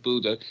 Pierre-Charles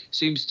Boudot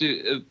seems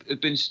to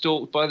have been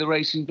stalked by the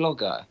racing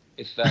blogger.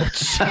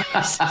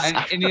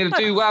 And he'll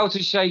do well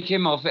to shake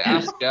him off at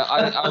Ascot.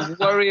 I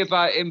worry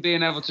about him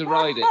being able to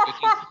ride it,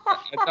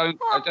 because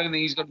I don't think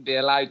he's going to be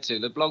allowed to.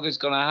 The blogger's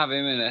going to have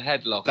him in a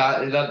headlock.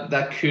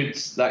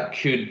 That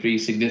could be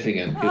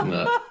significant, couldn't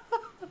it?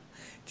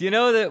 Do you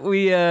know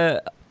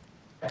that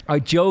I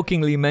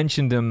jokingly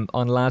mentioned him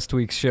on last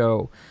week's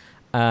show,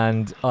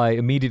 and I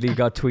immediately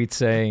got tweets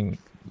saying,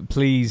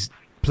 please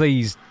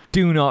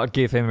do not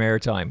give him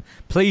airtime.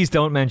 Please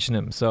don't mention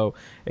him. So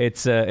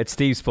it's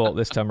Steve's fault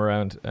this time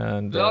around.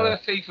 And a lot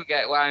of people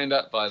get wound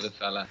up by the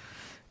fella.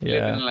 Yeah.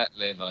 Live and let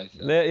live, I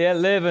think.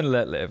 Live and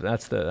let live.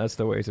 That's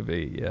the way to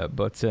be. Yeah,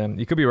 but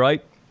you could be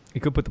right. He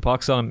could put the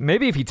pox on him.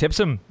 Maybe if he tips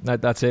him,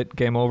 that's it.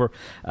 Game over.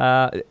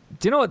 Do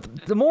you know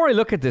what? The more I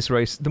look at this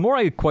race, the more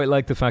I quite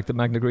like the fact that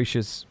Magna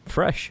Graecia's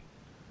fresh.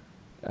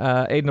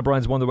 Aidan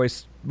O'Brien's won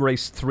the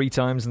race 3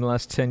 times in the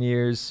last 10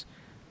 years.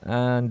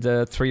 And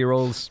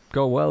 3-year-olds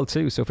go well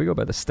too. So if we go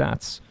by the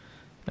stats,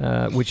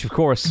 which of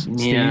course,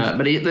 Steve,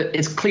 but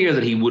it's clear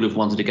that he would have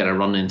wanted to get a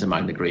run into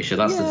Magna Graecia.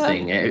 That's the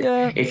thing.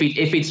 Yeah. If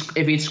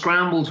he'd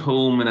scrambled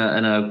home in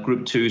a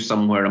Group 2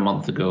 somewhere a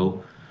month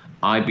ago,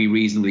 I'd be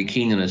reasonably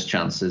keen on his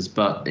chances.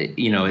 But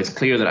it's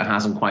clear that it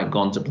hasn't quite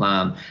gone to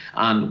plan.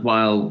 And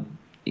while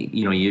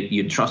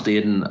you'd trust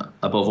Aidan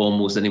above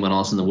almost anyone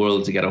else in the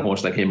world to get a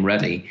horse like him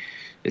ready,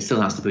 it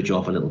still has to put you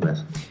off a little bit,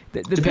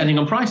 depending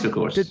on price, of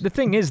course. The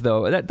thing is,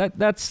 though,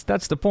 that's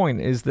the point,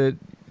 is that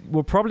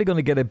we're probably going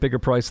to get a bigger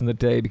price in the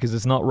day, because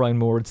it's not Ryan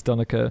Moore, it's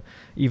Donica,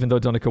 even though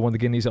Donica won the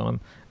Guineas on him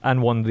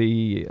and won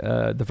the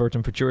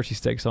Virgin Futurity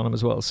Stakes on him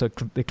as well. So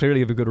they clearly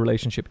have a good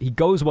relationship. He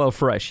goes well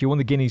fresh. He won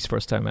the Guineas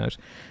first time out.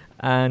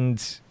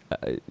 And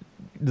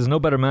there's no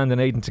better man than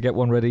Aidan to get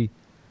one ready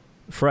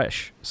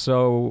fresh.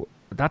 So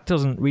that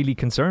doesn't really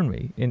concern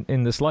me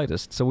in the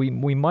slightest. So we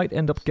might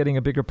end up getting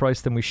a bigger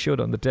price than we should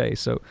on the day.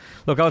 So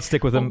look, I'll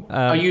stick with him.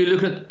 Are you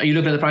looking at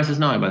the prices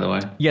now, by the way?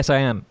 Yes, I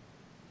am.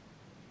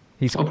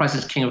 What price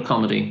is King of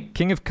Comedy?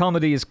 King of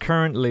Comedy is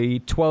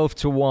currently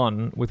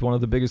 12-1 with one of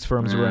the biggest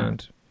firms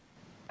around.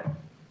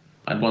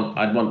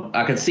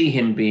 I could see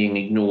him being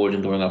ignored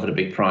and going off at a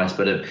big price,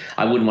 but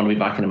I wouldn't want to be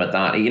backing him at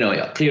that.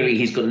 Clearly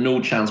he's got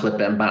no chance with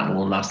Ben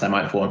Battle last time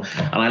out for him,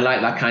 and I like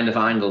that kind of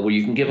angle where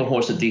you can give a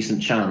horse a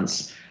decent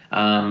chance,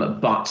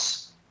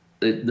 but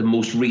the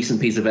most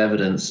recent piece of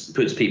evidence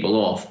puts people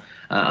off,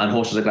 and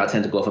horses like that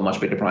tend to go off at much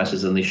bigger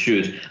prices than they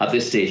should. At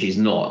this stage, he's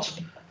not.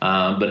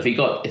 But if he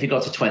got to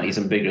 20s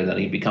and bigger, then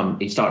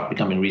he'd start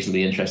becoming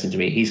reasonably interesting to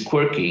me. He's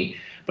quirky,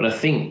 but I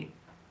think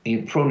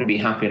he'd probably be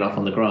happy enough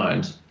on the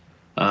ground.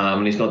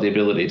 And he's got the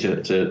ability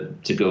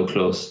to go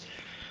close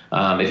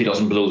if he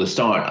doesn't blow the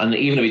start. And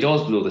even if he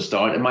does blow the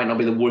start, it might not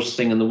be the worst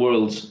thing in the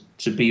world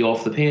to be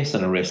off the pace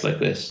in a race like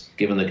this,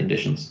 given the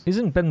conditions.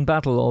 Isn't Ben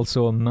Battle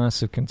also a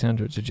massive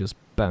contender to just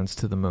bounce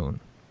to the moon?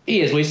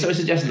 He is. We sort of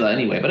suggested that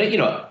anyway. But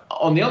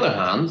on the other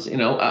hand,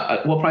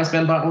 what price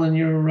Ben Battle in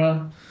your?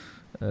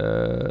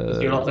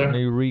 You're not there. Let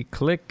me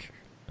re-click.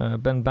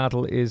 Ben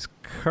Battle is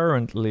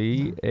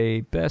currently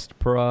a best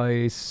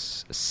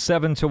price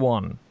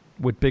 7-1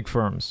 with big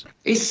firms.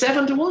 He's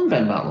 7-1,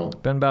 Ben Battle.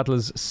 Ben Battle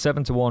is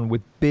 7-1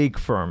 with big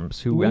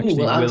firms who actually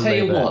will. I'll tell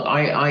you bet. what.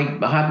 I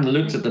hadn't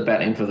looked at the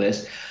betting for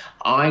this.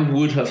 I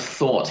would have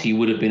thought he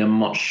would have been a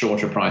much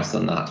shorter price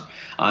than that.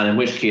 And in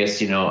which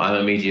case, I'm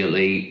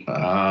immediately,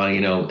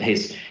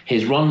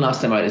 his run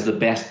last time out is the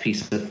best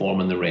piece of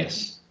form in the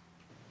race.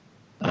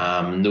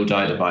 No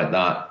doubt about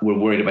that. We're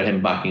worried about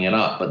him backing it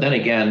up. But then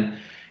again,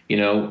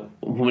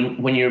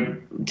 when you're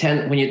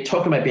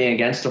talking about being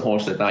against a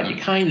horse like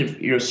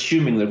that, you're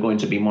assuming they're going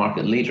to be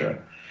market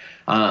leader.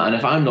 And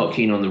if I'm not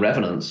keen on the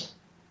Revenants,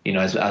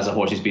 as a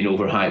horse who's been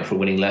overhyped for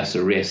winning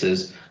lesser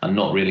races and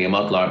not really a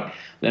mudlark,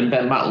 then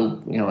Ben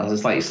Battle, has a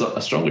slightly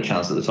a stronger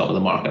chance at the top of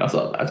the market.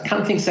 I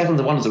can't think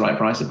 7-1 is the right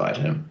price about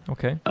him.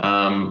 Okay.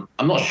 I'm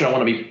not sure I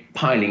want to be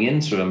piling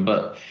into him,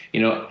 but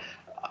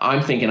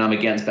I'm thinking I'm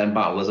against Ben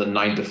Battle as a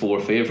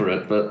 9-4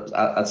 favourite, but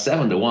at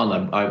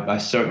 7-1, I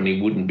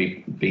certainly wouldn't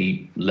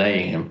be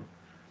laying him.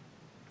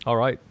 All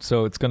right,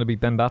 so it's going to be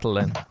Ben Battle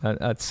then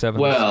at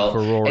 7 well, for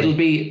Rory. It'll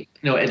be.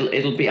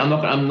 I'm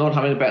not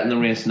having a bet in the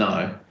race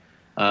now.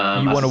 You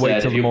want to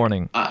wait till the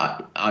morning?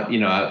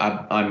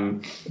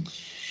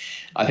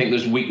 I think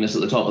there's weakness at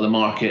the top of the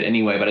market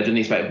anyway, but I didn't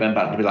expect Ben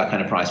Battle to be that kind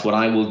of price. What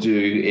I will do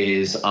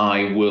is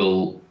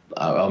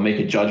I'll make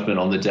a judgment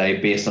on the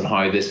day based on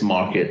how this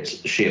market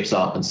shapes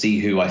up and see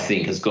who I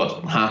think has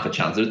got half a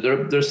chance.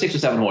 There are 6 or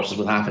 7 horses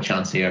with half a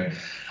chance here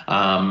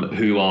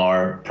who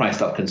are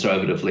priced up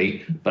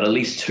conservatively, but at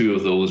least 2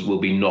 of those will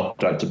be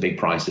knocked out to big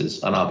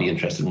prices, and I'll be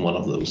interested in one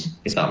of those,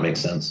 if that makes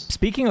sense.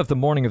 Speaking of the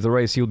morning of the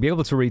race, you'll be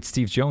able to read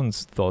Steve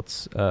Jones'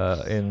 thoughts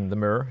in the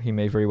Mirror. He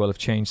may very well have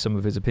changed some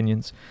of his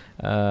opinions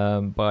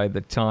by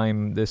the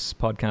time this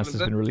podcast has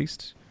been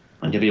released.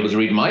 And you'll be able to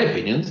read my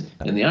opinions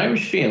in the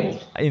Irish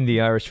Field. In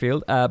the Irish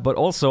Field. But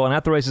also on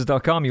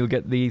AtTheRaces.com, you'll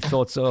get the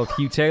thoughts of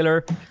Hugh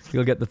Taylor,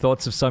 you'll get the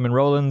thoughts of Simon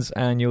Rowlands,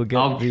 and you'll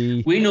get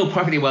We know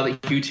perfectly well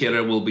that Hugh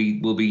Taylor will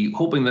be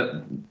hoping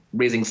that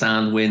Raising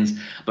Sand wins,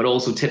 but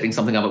also tipping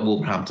something up at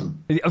Wolverhampton.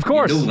 Of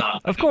course, you know that.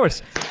 Of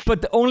course.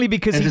 But only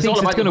because he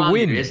thinks it's going to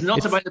win. It's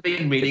not about the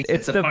big ratings.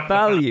 It's the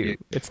value.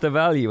 It's the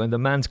value, and the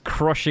man's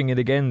crushing it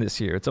again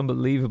this year. It's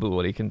unbelievable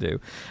what he can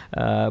do.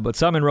 But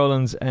Simon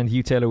Rowlands and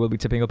Hugh Taylor will be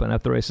tipping up on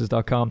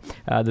AtTheRaces.com.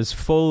 There's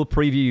full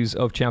previews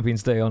of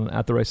Champions Day on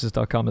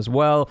AtTheRaces.com as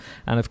well,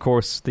 and of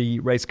course the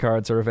race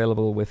cards are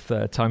available with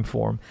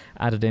Timeform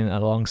added in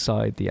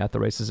alongside the At The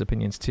Races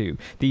opinions too.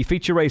 The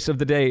feature race of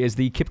the day is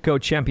the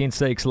Kipco Champion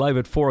Stakes, live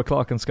at 4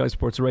 o'clock on Sky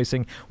Sports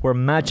Racing, where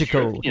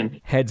Magical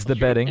heads the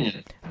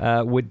betting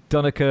with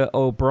Donncha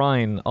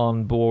O'Brien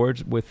on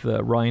board with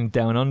Ryan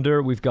down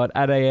under. We've got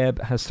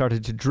Adaeb has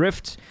started to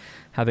drift,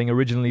 having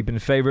originally been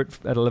favourite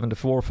at 11-4,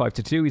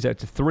 5-2. He's out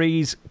to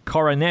 3s.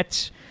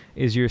 Coronet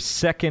is your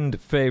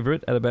second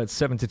favourite at about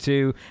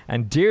 7-2,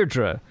 and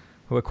Deirdre,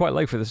 who I quite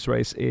like for this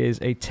race, is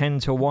a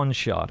 10-1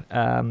 shot.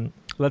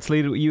 Let's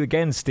lead it with you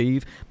again,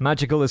 Steve.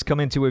 Magical has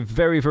come into a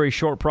very, very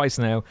short price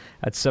now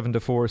at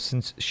 7-4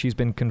 since she's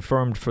been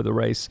confirmed for the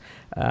race.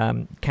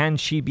 Can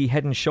she be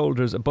head and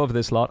shoulders above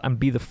this lot and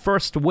be the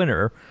first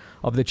winner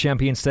of the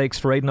Champion Stakes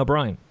for Aidan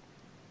O'Brien?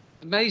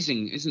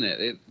 Amazing, isn't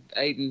it?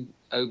 Aidan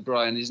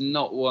O'Brien has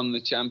not won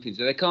the Champions.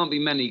 There can't be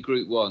many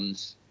Group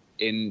 1s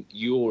in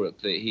Europe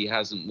that he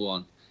hasn't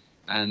won.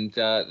 And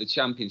the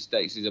Champion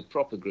Stakes is a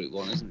proper Group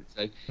 1, isn't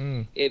it?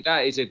 So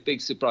that is a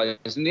big surprise.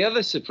 And the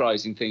other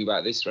surprising thing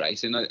about this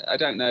race, and I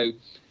don't know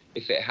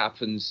if it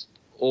happens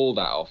all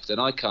that often,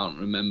 I can't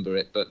remember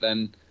it, but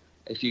then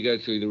if you go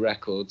through the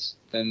records,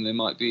 then there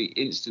might be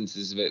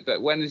instances of it.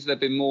 But when has there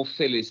been more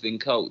fillies than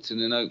colts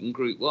in an open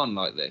Group 1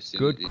 like this?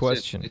 Good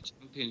question. It's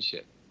a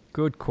championship.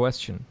 Good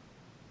question.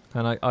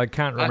 And I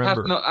can't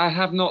remember. I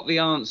have not the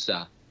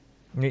answer.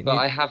 But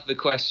I have the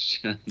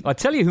question. I'll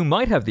tell you who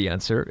might have the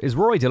answer is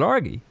Rory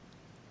Delargy.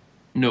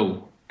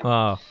 No.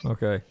 Ah,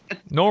 okay.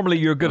 Normally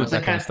you're good at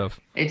that kind of stuff.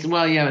 It's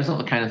not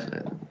the kind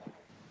of...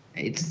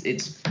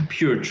 It's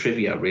pure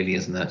trivia, really,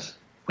 isn't it?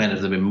 When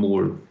have there been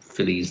more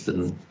fillies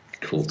than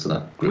colts in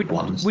that Group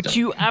 1 stuff? Which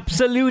you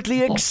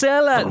absolutely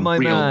excel at, my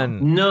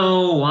man.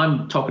 No,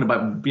 I'm talking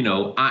about,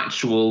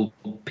 actual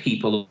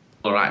people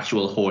or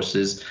actual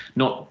horses,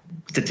 not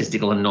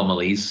statistical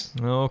anomalies.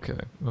 Okay,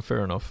 well,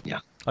 fair enough. Yeah.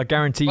 I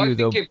guarantee you,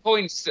 though.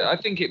 I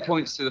think it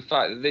points to the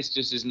fact that this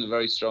just isn't a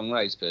very strong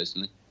race,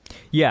 personally.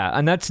 Yeah,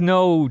 and that's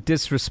no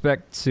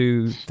disrespect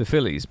to the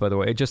fillies, by the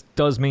way. It just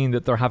does mean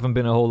that there haven't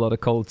been a whole lot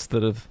of colts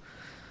that have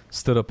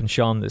stood up and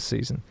shone this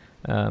season.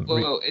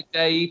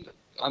 Dave,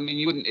 I mean,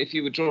 you wouldn't, if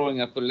you were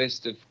drawing up a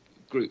list of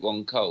Group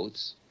 1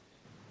 colts,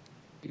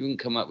 you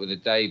wouldn't come up with a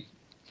Dave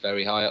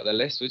very high up the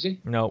list, would you?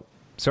 No,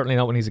 certainly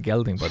not when he's a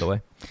gelding, by the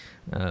way.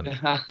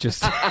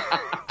 Just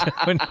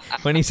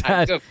when he's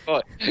had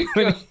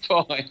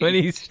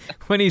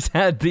when he's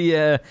had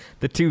the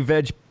two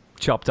veg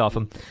chopped off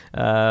him.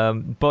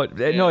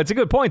 No, it's a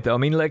good point though. I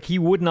mean, like, he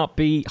would not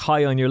be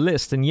high on your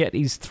list, and yet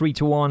he's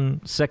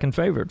 3-1 second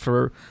favourite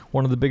for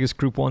one of the biggest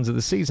Group 1s of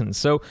the season.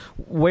 So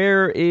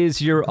where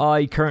is your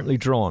eye currently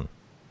drawn?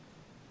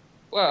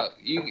 Well,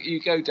 you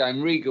go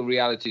down. Regal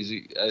Reality's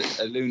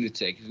a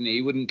lunatic, isn't he?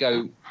 He wouldn't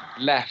go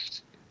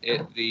left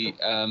at the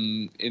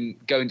in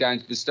going down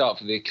to the start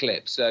for the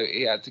Eclipse, so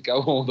he had to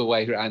go all the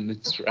way around the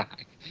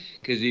track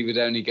because he would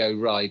only go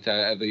right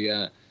out of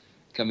the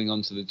coming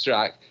onto the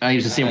track. He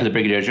was the same for the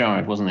Brigadier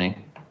Gerard, wasn't he?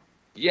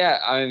 Yeah,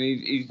 I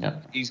mean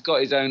he's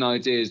got his own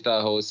ideas,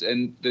 that horse,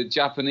 and the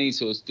Japanese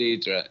horse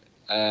Deirdre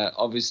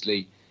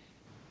obviously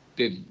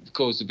did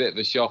cause a bit of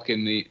a shock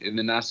in the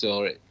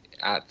Nassau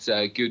at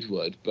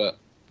Goodwood, but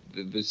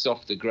the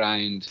softer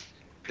ground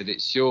that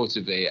it's sure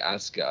to be at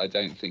Ascot, I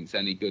don't think is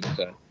any good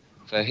for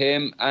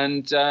him.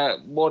 And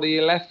what are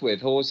you left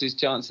with? Horses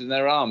chancing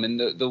their arm.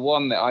 And the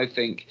one that I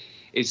think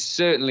is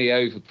certainly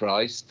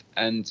overpriced,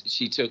 and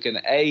she took an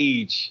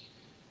age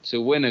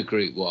to win a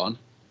Group 1,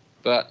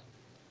 but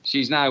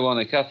she's now won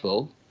a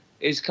couple,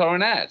 is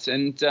Coronet.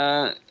 And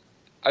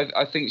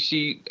I think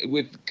she,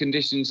 with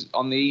conditions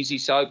on the easy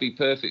side, be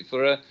perfect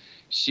for her.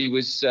 She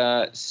was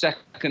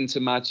second to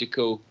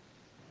Magical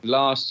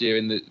last year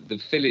in the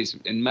fillies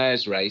in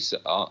Mare's race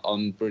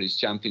on British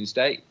Champions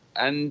Day.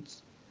 And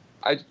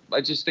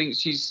I just think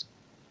she is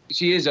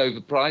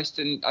overpriced,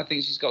 and I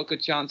think she's got a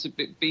good chance of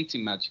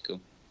beating Magical.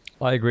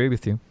 I agree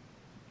with you,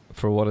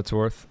 for what it's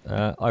worth.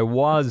 I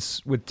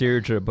was with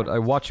Deirdre, but I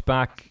watched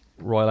back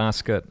Royal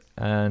Ascot,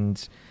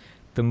 and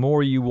the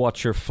more you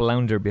watch her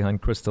flounder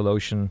behind Crystal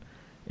Ocean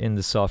in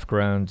the soft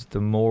ground,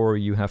 the more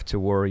you have to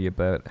worry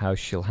about how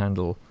she'll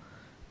handle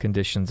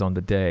conditions on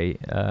the day.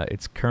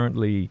 It's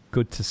currently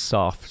good to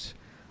soft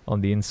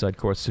on the inside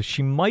course, so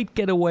she might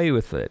get away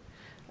with it.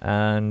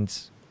 And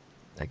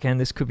again,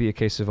 this could be a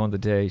case of on the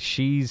day.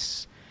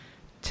 She's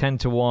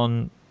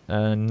 10-1,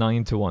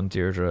 9-1,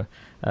 Deirdre.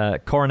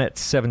 Coronet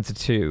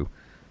 7-2.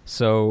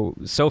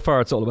 So far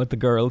it's all about the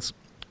girls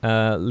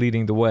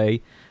leading the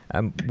way.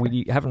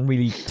 We haven't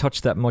really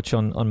touched that much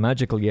on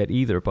Magical yet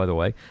either, by the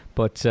way.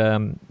 But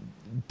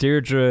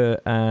Deirdre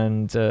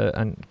and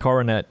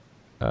Coronet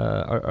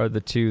are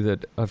the two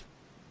that have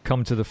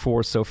come to the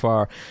fore so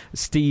far.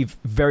 Steve,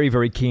 very,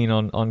 very keen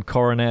on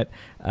Coronet.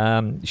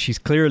 She's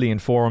clearly in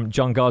form.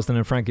 John Gosden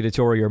and Frankie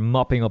Dettori are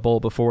mopping up all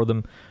before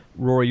them.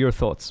 Rory, your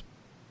thoughts?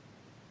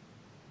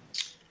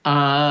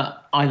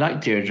 I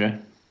like Deirdre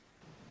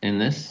in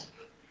this.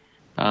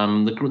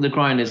 The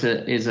grind is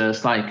a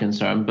slight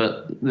concern,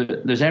 but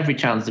there's every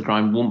chance the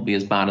grind won't be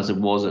as bad as it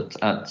was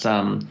at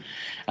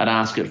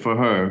Ascot for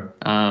her.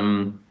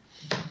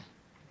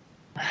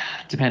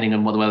 Depending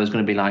on what the weather's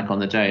going to be like on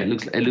the day, it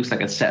looks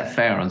like a set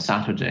fair on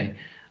Saturday,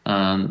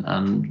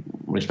 and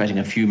we're expecting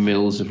a few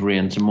mils of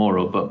rain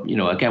tomorrow. But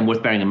again,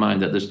 worth bearing in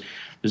mind that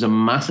there's a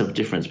massive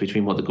difference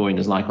between what the going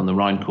is like on the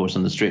round course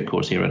and the straight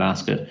course here at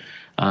Ascot.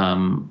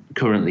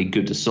 Currently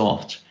good to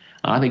soft.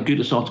 I think good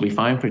to soft will be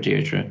fine for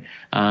Deirdre.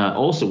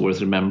 Also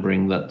worth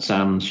remembering that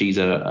she's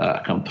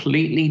a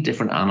completely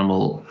different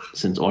animal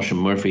since Oisin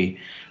Murphy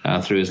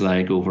threw his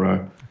leg over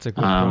her. That's a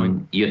good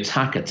point.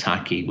 Yutaka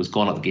Taki was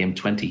gone at the game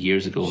 20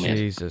 years ago, mate.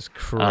 Jesus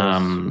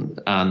Christ.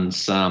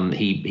 And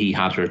he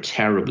had her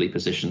terribly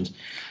positioned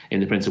in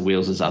the Prince of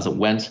Wales as it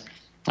went.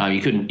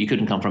 You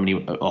couldn't come from any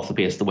off the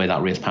pace the way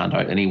that race panned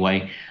out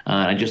anyway.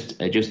 It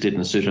just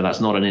didn't suit her.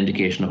 That's not an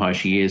indication of how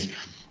she is.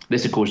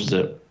 This, of course,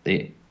 is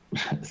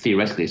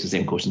theoretically it's the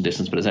same course and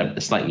distance, but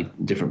it's slightly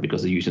different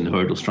because they're using the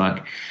hurdles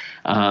track.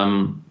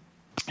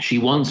 She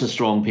wants a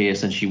strong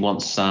pace, and she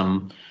wants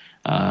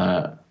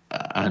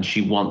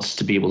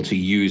to be able to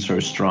use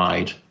her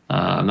stride.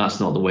 And that's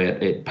not the way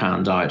it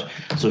panned out.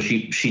 So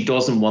she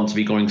doesn't want to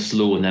be going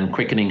slow and then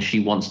quickening.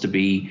 She wants to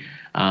be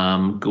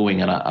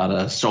going at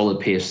a solid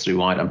pace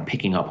throughout and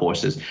picking up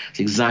horses. It's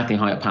exactly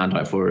how it panned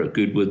out for her at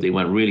Goodwood. They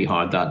went really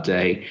hard that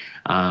day,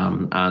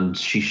 and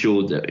she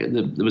showed that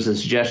there was a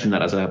suggestion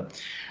that as a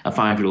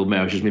 5-year-old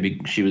mare,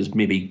 she was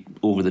maybe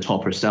over the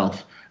top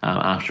herself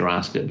after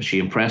Ascot, but she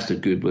impressed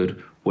at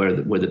Goodwood, where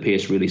the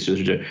pace really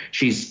suited her.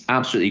 She's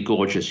absolutely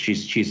gorgeous.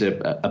 She's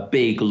a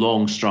big,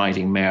 long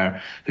striding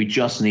mare who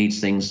just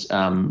needs things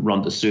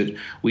run to suit.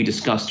 We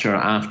discussed her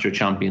after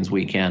Champions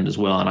Weekend as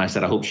well, and I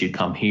said I hope she'd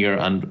come here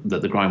and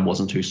that the ground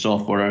wasn't too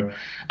soft for her.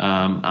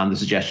 And the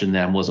suggestion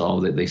then was,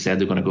 they said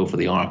they're going to go for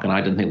the Arc, and I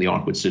didn't think the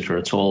Arc would suit her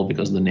at all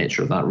because of the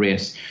nature of that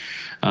race.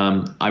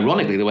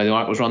 Ironically, the way the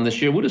Arc was run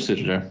this year would have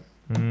suited her.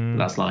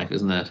 That's life,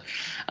 isn't it?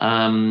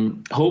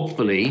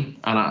 Hopefully,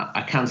 and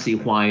I can't see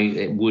why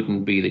it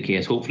wouldn't be the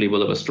case, hopefully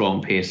we'll have a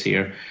strong pace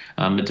here.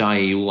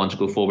 Medaille will want to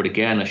go forward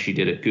again as she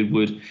did at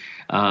Goodwood.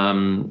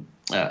 Pondus,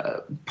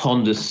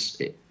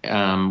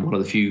 one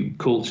of the few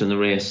colts in the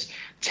race,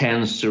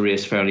 tends to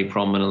race fairly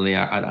prominently.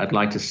 I'd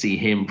like to see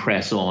him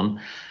press on,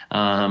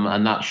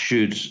 and that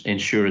should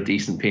ensure a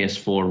decent pace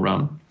for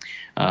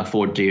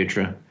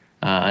Deirdre.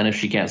 And if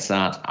she gets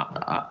that,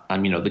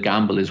 the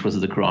gamble is whether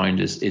the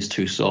ground is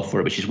too soft for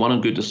her. But she's won on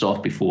good to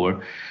soft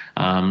before.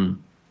 And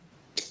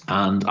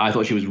I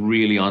thought she was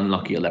really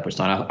unlucky at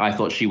Leopardstown. I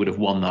thought she would have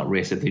won that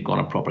race if they'd gone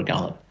a proper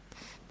gallop.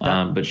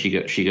 But she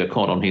got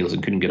caught on heels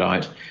and couldn't get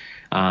out.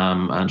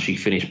 And she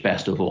finished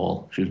best of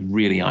all. She was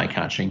really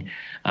eye-catching.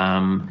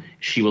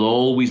 She will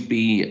always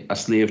be a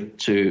slave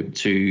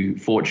to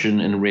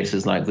fortune in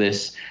races like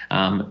this.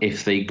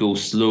 If they go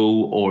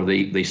slow or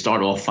they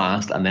start off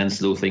fast and then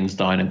slow things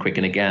down and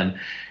quicken again,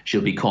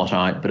 she'll be caught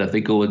out. But if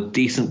they go a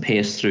decent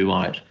pace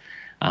throughout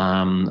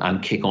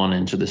and kick on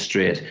into the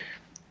straight,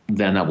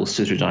 then that will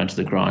suit her down to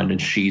the ground,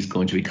 and she's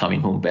going to be coming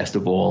home best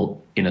of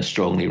all in a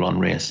strongly run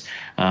race.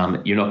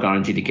 You're not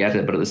guaranteed to get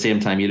it, but at the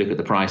same time, you look at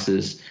the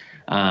prices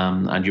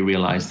and you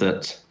realise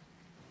that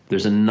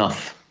there's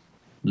enough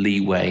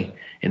leeway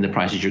in the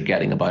prices you're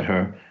getting about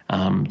her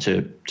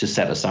to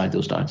set aside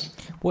those doubts.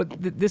 Well,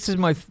 this is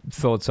my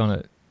thoughts on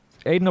it.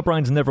 Aidan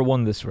O'Brien's never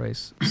won this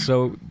race.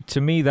 So to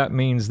me, that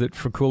means that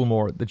for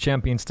Coolmore, the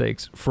Champion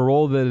Stakes, for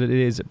all that it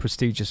is a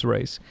prestigious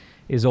race,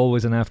 is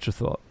always an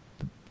afterthought.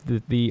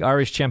 The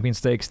Irish Champion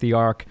Stakes, the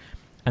Arc,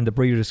 and the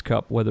Breeders'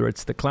 Cup, whether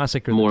it's the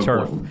Classic or the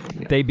Turf,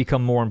 they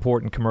become more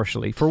important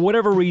commercially. For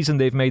whatever reason,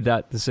 they've made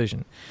that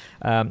decision.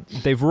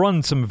 They've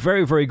run some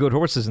very, very good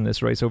horses in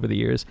this race over the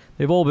years.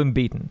 They've all been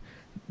beaten.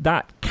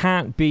 That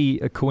can't be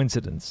a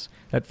coincidence,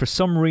 that for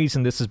some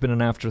reason this has been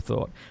an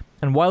afterthought.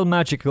 And while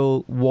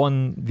Magical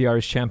won the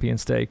Irish Champion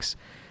Stakes,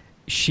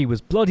 she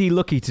was bloody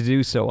lucky to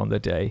do so on the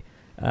day.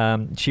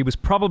 She was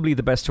probably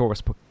the best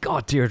horse, but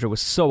God, Deirdre was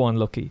so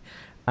unlucky.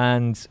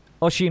 And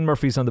Oisin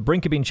Murphy's on the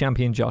brink of being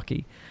champion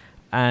jockey,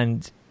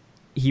 and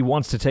he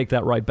wants to take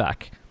that right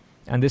back.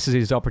 And this is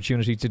his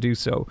opportunity to do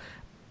so.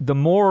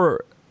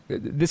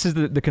 This is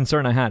the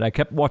concern I had. I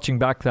kept watching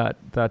back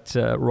that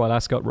Royal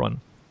Ascot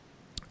run.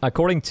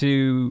 According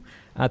to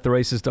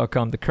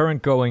attheraces.com, the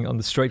current going on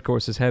the straight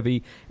course is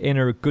heavy,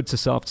 inner, good to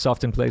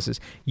soft in places.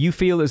 You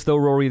feel as though,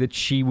 Rory, that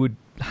she would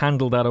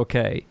handle that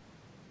okay?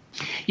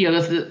 Yeah,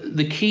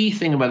 the key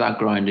thing about that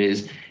ground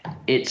is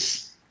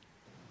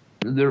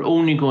there are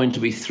only going to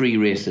be 3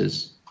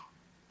 races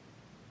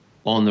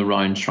on the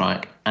round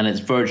track, and it's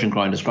virgin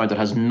ground. It's ground that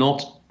has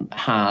not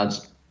had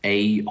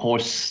a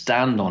horse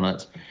stand on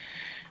it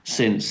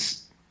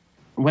since,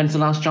 when's the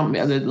last jump?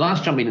 The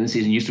last jump meeting in the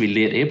season used to be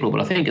late April,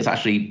 but I think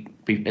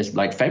it's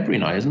like February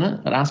now, isn't it,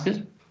 at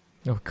Ascot?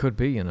 Oh, it could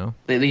be, you know.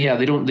 They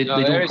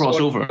don't cross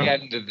over. At the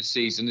end of the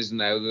season, isn't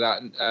there?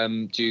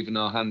 That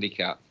juvenile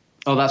handicap.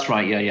 Oh, that's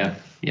right.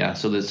 Yeah.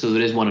 So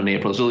there is one in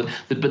April.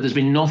 But there's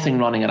been nothing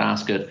running at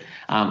Ascot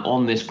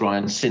on this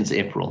ground since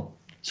April.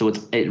 So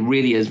it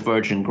really is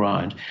virgin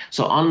ground.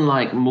 So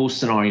unlike most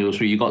scenarios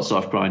where you got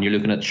soft ground, you're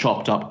looking at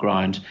chopped up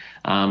ground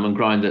and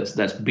ground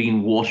that's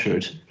been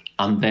watered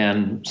and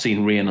then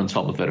seen rain on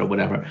top of it or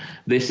whatever.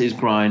 This is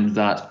ground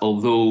that,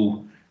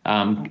 although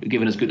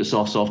given as good as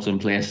soft in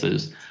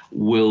places,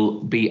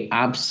 will be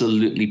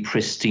absolutely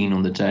pristine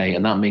on the day,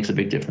 and that makes a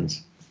big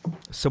difference.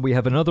 So we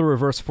have another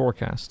reverse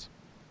forecast,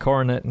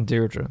 Coronet and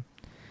Deirdre.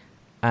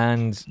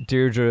 And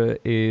Deirdre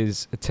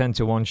is a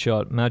 10-1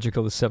 shot.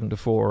 Magical is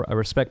 7-4. I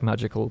respect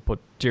Magical, but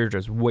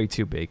Deirdre's way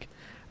too big.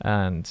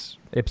 And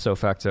ipso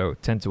facto,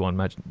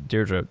 10-1.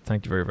 Deirdre,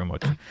 thank you very, very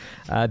much.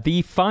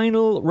 The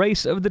final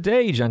race of the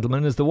day,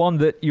 gentlemen, is the one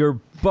that you're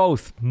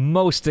both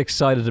most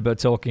excited about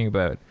talking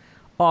about.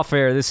 Off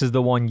air, this is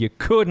the one you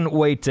couldn't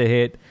wait to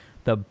hit.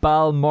 The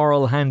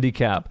Balmoral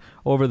Handicap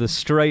over the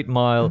straight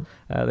mile.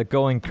 The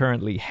going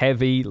currently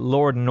heavy.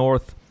 Lord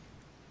North,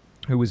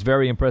 who was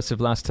very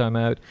impressive last time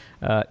out.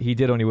 He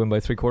did only win by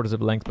 3/4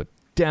 of a length, but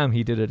damn,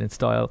 he did it in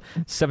style.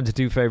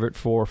 7-2 favourite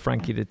for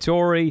Frankie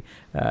Dettori.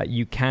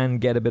 You can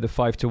get a bit of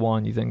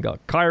 5-1. You then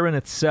got Chiron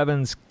at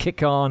 7s,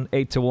 Kick On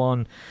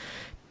 8-1.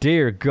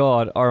 Dear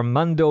God,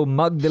 Armando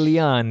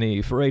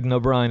Magdaliani for Aidan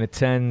O'Brien at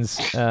 10s.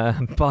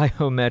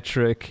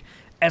 Biometric,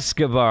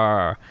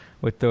 Escobar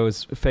with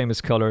those famous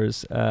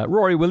colours.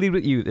 Rory, we'll leave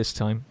with you this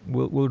time.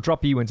 We'll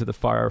drop you into the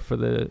fire for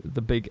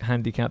the big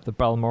handicap, the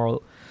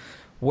Balmoral.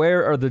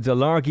 Where are the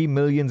Delargy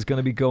millions going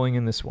to be going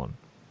in this one?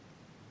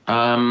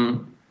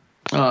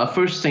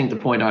 First thing to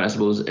point out, I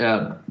suppose,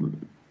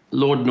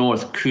 Lord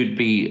North could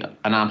be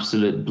an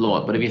absolute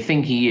blot, but if you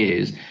think he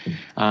is,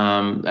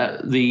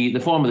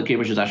 the form of the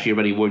Cambridge has actually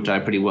already worked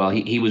out pretty well.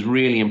 He was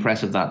really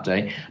impressive that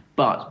day,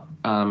 but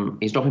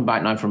he's dropping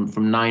back now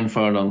from 9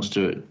 furlongs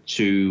to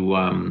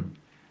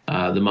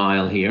the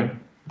mile here,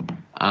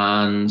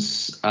 and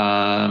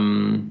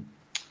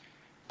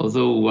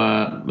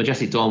although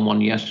Majestic Dawn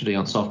won yesterday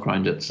on soft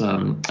ground at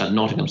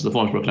Nottingham, so the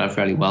form's worked out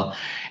fairly well.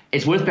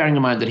 It's worth bearing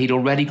in mind that he'd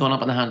already gone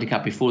up in the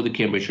handicap before the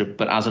Cambridgeshire,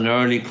 but as an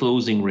early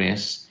closing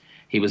race,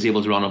 he was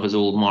able to run off his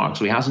old mark.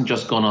 So he hasn't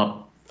just gone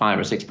up £5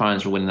 or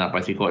 £6 for winning that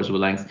by 3/4 of a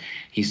length.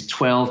 He's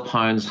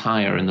 £12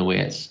 higher in the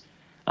weights.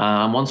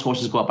 Once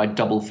horses go up by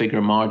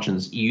double-figure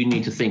margins, you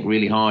need to think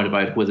really hard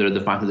about whether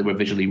the fact that they were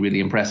visually really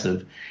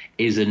impressive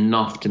is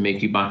enough to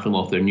make you back them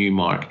off their new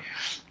mark.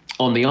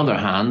 On the other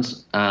hand,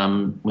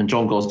 when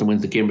John Gosden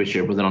wins the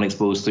Cambridgeshire with an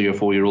unexposed 3 or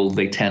 4-year-old,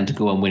 they tend to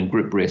go and win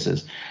group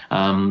races.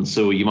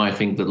 So you might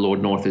think that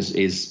Lord North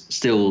is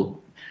still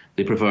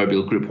the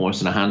proverbial group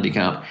horse in a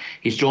handicap.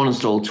 He's drawn and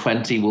stalled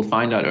 20. We'll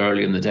find out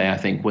early in the day, I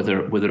think,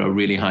 whether a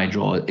really high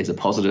draw is a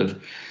positive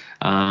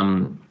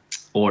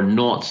or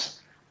not.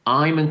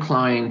 I'm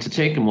inclined to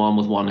take him on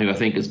with one who I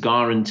think is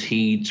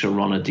guaranteed to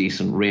run a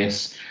decent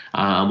race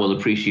and will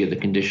appreciate the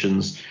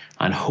conditions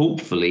and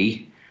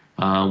hopefully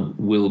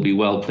will be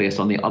well placed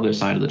on the other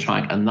side of the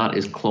track, and that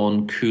is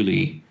Clon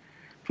Cooley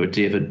for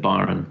David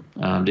Barron.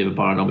 David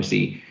Barron,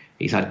 obviously,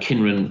 he's had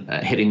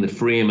Kinran hitting the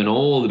frame in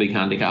all the big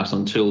handicaps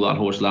until that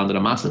horse landed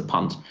a massive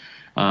punt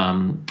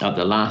at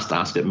the last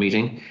Ascot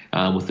meeting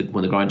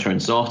when the ground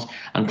turned soft.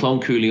 And Clon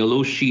Cooley,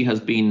 although she has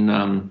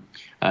been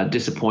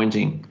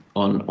disappointing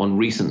on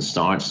recent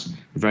starts,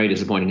 very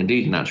disappointing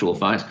indeed in actual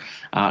fact,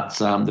 at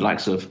the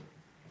likes of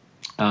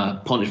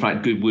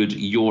Pontefract, Goodwood,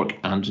 York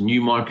and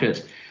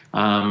Newmarket,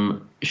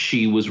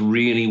 she was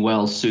really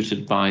well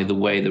suited by the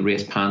way the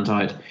race panned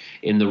out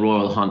in the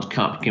Royal Hunt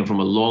Cup. Came from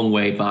a long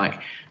way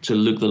back to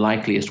look the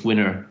likeliest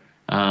winner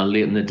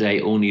late in the day,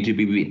 only to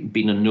be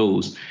beaten a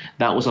nose.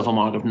 That was off a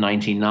mark of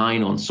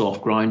 99 on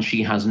soft ground.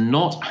 She has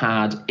not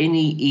had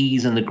any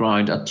ease in the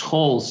ground at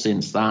all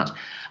since that,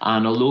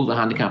 and although the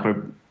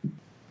handicapper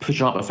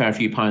push up a fair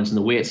few pounds in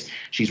the weights,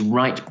 she's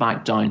right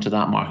back down to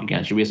that mark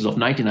again. She races off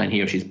 99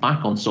 here. She's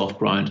back on soft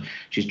ground.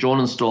 She's drawn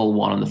and stalled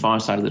 1 on the far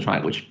side of the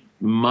track, which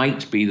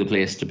might be the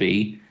place to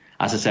be.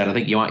 As I said, I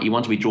think you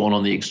want to be drawn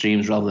on the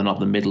extremes rather than up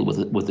the middle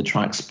with the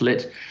track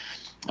split.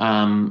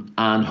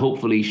 And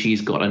hopefully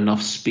she's got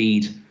enough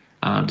speed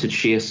to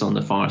chase on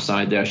the far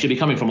side there. She'll be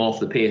coming from off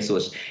the pace, so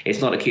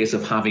it's not a case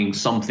of having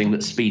something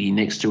that's speedy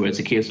next to her. It's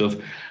a case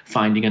of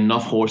finding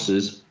enough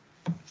horses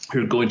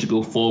who are going to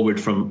go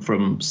forward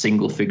from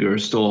single figure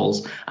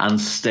stalls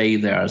and stay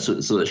there so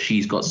that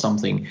she's got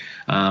something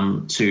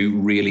to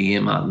really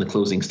aim at in the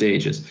closing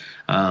stages,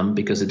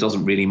 because it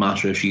doesn't really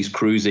matter if she's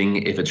cruising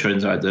if it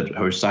turns out that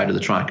her side of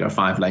the track are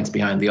 5 lengths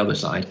behind the other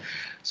side.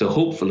 So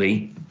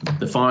hopefully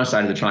the far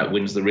side of the track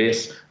wins the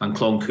race and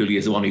Clon Cooley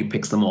is the one who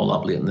picks them all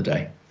up late in the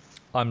day.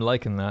 I'm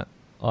liking that.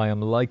 I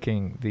am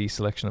liking the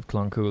selection of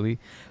Clon Cooley.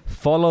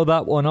 Follow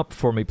that one up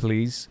for me,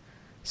 please.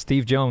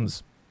 Steve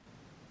Jones.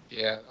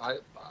 Yeah,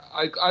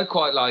 I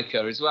quite like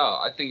her as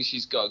well. I think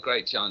she's got a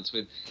great chance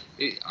with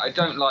it. I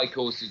don't like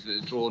horses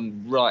that are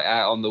drawn right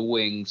out on the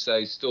wing,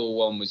 so Store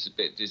One was a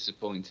bit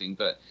disappointing.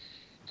 But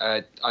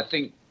I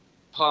think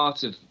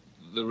part of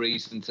the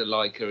reason to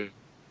like her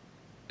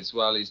as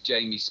well is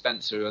Jamie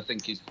Spencer, who I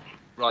think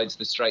rides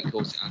the straight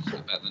course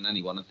absolutely better than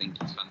anyone. I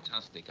think he's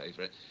fantastic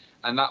over it.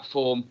 And that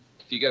form,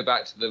 if you go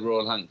back to the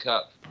Royal Hunt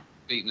Cup,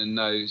 Beaten and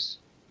Nose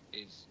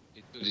is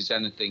as good as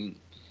anything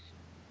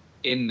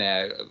in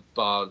there,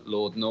 bar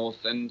Lord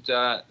North. And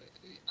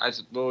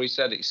as Rory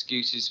said,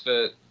 excuses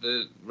for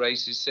the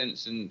races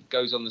since, and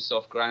goes on the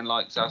soft ground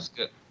like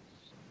Ascot.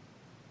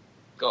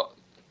 Got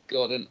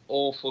an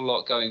awful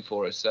lot going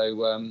for us. So,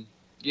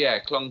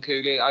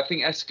 Cloncooley. I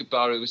think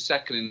Escobar, who was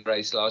second in the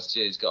race last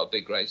year, has got a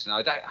big race now.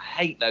 I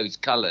hate those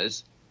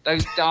colours.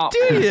 Those dark.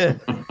 Do you?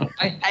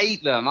 I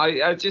hate them.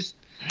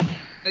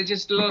 They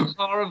just look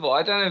horrible.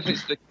 I don't know if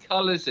it's the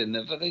colours in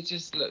them, but they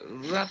just look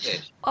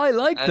rubbish. I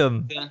like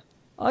them.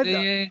 I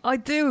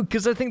do,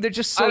 because I think they're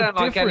just so different.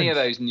 I don't like any of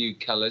those new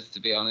colours, to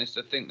be honest.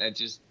 I think they're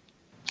just...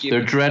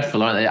 They're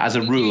dreadful, aren't they? As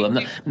a rule,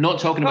 I'm not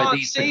talking about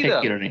these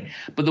particularly,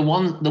 but the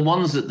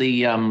ones that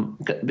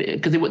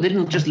because they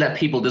didn't just let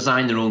people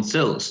design their own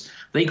silks.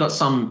 They got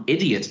some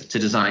idiot to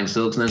design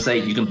silks and then say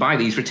you can buy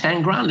these for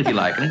 $10,000 if you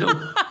like. And I go, why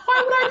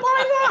would I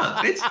buy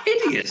that? It's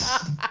hideous.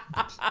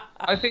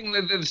 I think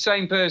that the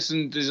same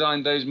person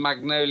designed those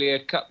Magnolia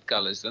Cup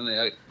colours, don't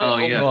they?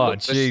 Oh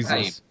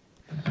Jesus.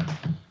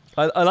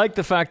 I like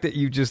the fact that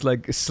you just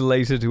like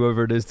slated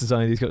whoever it is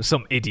designing these colors.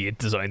 Some idiot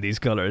designed these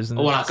colors. And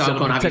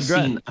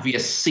have you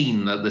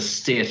seen the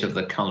state of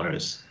the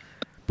colors?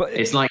 But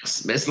it's like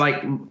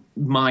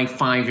my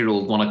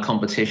 5-year-old won a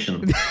competition,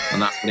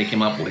 and that's what he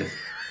came up with.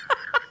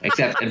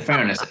 Except, in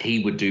fairness,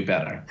 he would do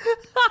better.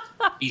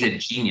 He's a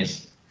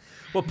genius.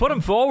 Well, put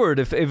him forward.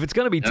 If it's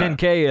going to be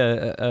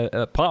 10K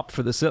a pop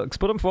for the silks,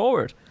 put him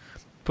forward.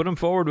 Put him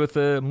forward with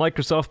a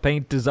Microsoft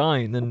Paint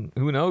design, and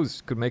who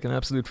knows, could make an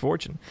absolute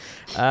fortune.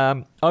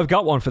 I've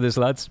got one for this,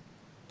 lads.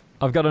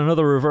 I've got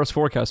another reverse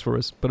forecast for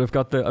us, but I've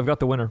got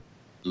the winner.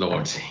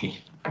 Lordy.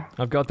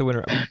 I've got the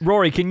winner.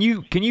 Rory, can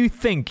you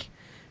think,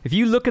 if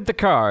you look at the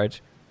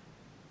card,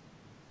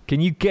 can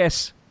you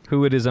guess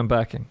who it is I'm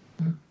backing?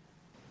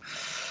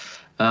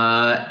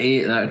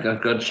 I've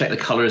got to check the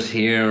colours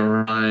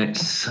here, right?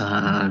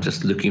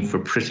 Just looking for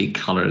pretty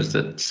colours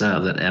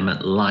that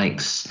Emmett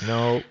likes.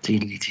 No.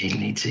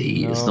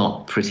 Teedly. No. It's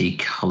not pretty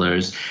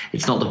colours.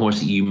 It's not the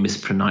horse that you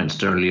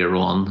mispronounced earlier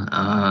on.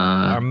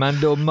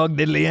 Armando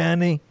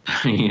Modigliani.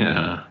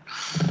 Yeah.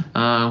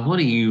 What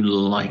are you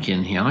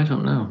liking here? I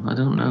don't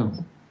know.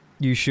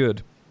 You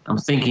should. I'm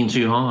thinking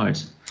too hard.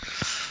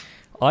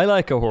 I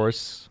like a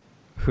horse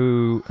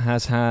who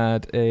has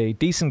had a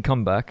decent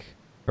comeback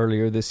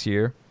earlier this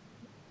year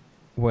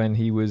when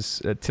he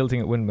was tilting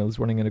at Windmills,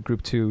 running in a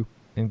Group 2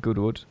 in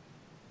Goodwood.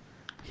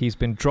 He's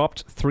been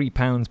dropped 3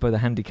 pounds by the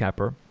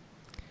handicapper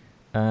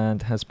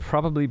and has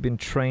probably been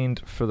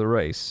trained for the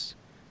race.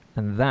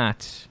 And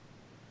that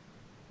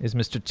is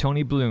Mr.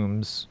 Tony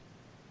Bloom's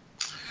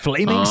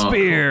Flaming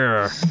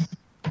Spear.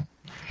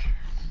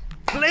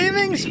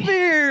 Flaming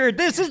Spear!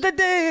 This is the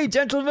day,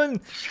 gentlemen!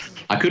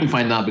 I couldn't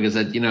find that because,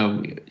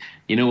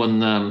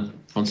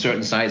 on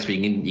certain sites where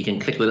you can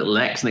click the little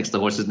X next to the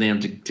horse's name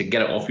to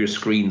get it off your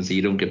screen so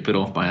you don't get put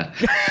off by it.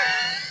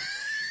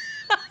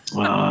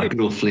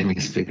 Good old Flaming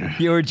Spear.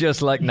 You're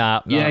just like,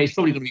 nah. Yeah, he's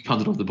probably going to be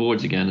punted off the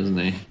boards again, isn't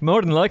he?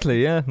 More than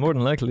likely.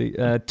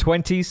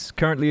 20s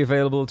currently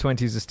available.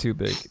 20s is too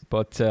big.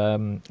 But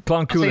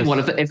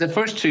Cloncooley. If the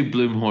first 2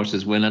 Bloom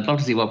horses win, I'd love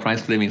to see what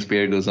price Flaming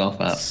Spear goes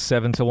off at.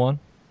 7-1.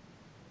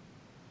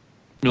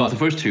 No, the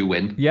first 2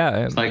 win.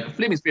 Yeah. It's like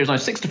Flaming Spear's now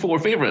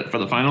 6-4 favourite for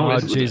the final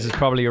race. Oh, Jesus,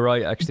 probably you're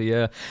right, actually,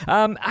 yeah.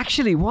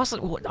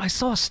 I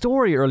saw a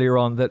story earlier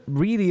on that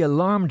really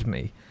alarmed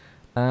me.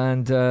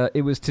 And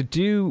it was to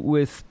do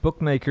with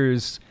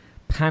bookmakers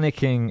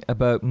panicking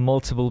about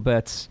multiple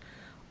bets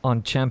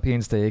on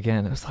Champions Day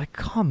again. I was like,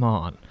 come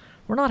on.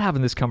 We're not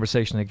having this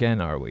conversation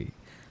again, are we?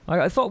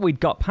 I thought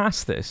we'd got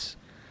past this.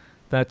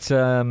 That...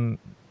 that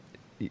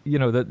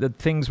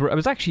things were... I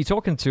was actually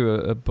talking to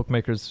a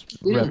bookmaker's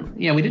rep.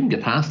 Yeah, we didn't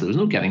get past it. There was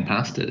no getting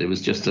past it. It was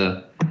just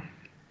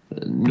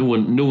no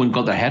one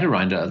got their head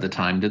around it at the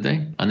time, did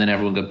they? And then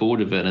everyone got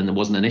bored of it, and it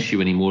wasn't an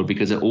issue anymore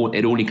because it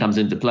only comes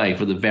into play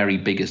for the very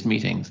biggest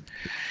meetings.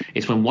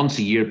 It's when once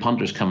a year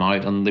punters come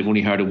out and they've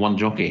only heard of one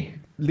jockey.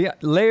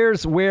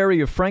 Layers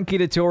wary of Frankie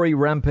Dettori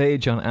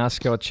rampage on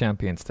Ascot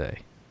Champions Day.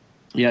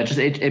 Yeah,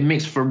 it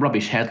makes for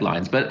rubbish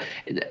headlines. But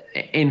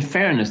in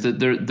fairness,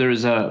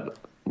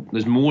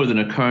 there's more than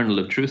a kernel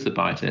of truth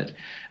about it.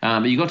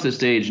 But you got to the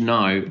stage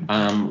now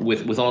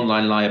with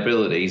online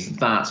liabilities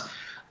that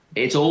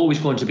it's always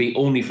going to be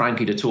only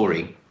Frankie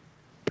Dettori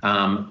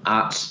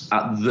at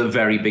the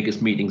very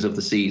biggest meetings of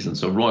the season.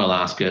 So Royal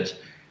Ascot,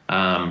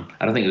 I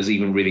don't think it was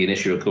even really an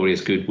issue at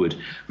Coriace Goodwood,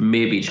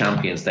 maybe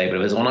Champions Day, but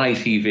if it's on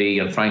ITV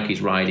and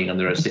Frankie's riding and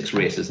there are 6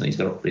 races and he's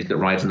got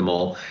rides in them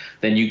all,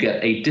 then you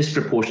get a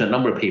disproportionate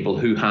number of people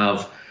who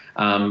have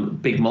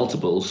big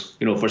multiples,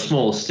 for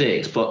small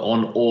stakes, but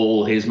on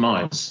all his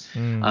mounts.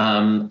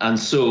 And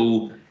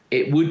so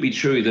it would be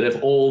true that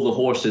if all the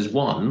horses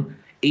won,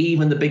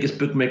 even the biggest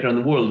bookmaker in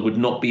the world would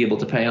not be able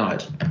to pay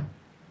out.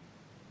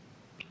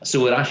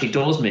 So it actually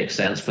does make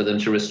sense for them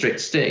to restrict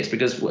stakes,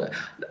 because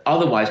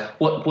otherwise,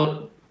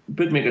 what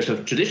bookmakers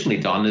have traditionally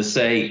done is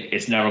say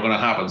it's never going to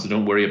happen, so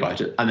don't worry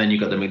about it. And then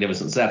you've got the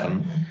Magnificent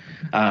Seven,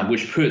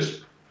 which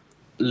puts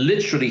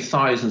literally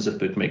thousands of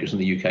bookmakers in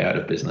the UK out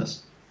of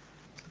business.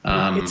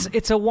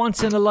 It's a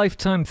once in a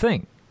lifetime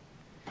thing.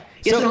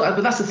 Yes,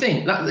 but that's the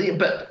thing.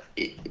 But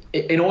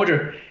in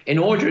order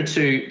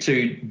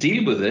to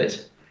deal with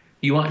it,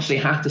 you actually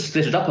have to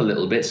split it up a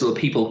little bit so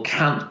that people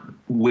can't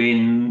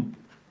win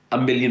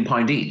 £1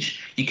 million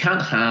each. You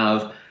can't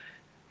have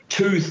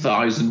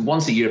 2,000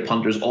 once-a-year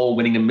punters all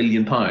winning £1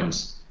 million.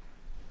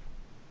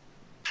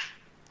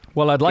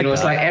 Well, I'd like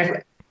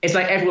that. It's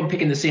like everyone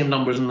picking the same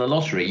numbers in the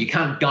lottery. You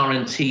can't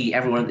guarantee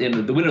everyone.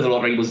 The winner of the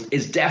lottery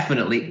is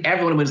definitely,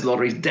 everyone who wins the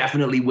lottery is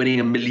definitely winning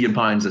 £1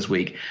 million this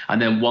week, and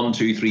then 1,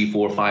 2, 3,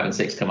 4, 5, and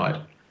 6 come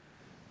out.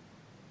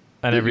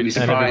 And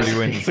everybody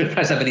wins.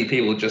 Surprised how many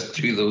people just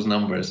do those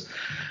numbers.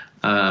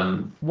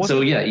 So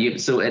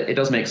it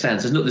does make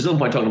sense. There's no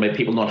point talking about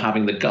people not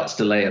having the guts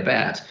to lay a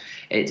bet.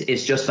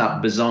 It's just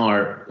that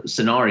bizarre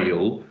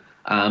scenario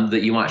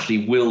that you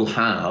actually will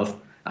have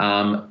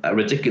a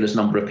ridiculous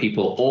number of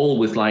people, all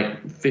with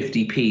like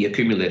 50p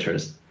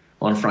accumulators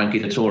on Frankie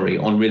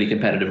Dettori on really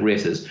competitive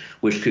races,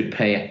 which could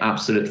pay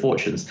absolute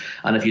fortunes.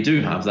 And if you do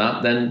have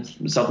that, then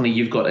suddenly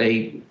you've got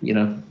a,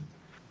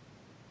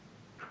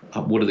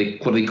 what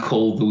do they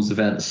call those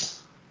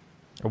events?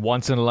 A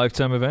once in a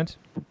lifetime event?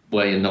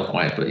 Well, not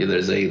quite, but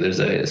there's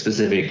a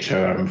specific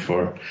term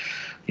for,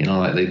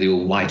 like the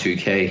old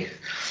Y2K,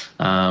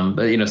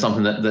 but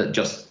something that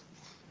just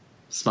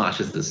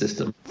smashes the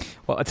system.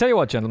 Well, I tell you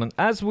what, gentlemen,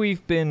 as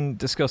we've been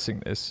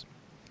discussing this,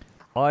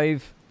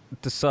 I've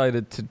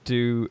decided to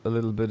do a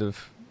little bit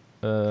of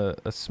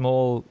a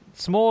small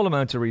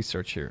amount of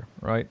research here,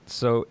 right?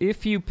 So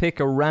if you pick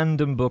a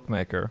random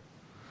bookmaker,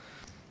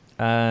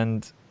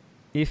 and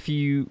if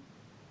you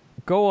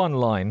go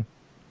online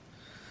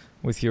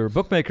with your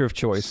bookmaker of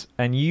choice,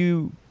 and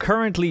you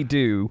currently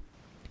do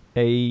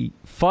a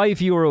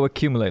 €5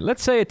 accumulator,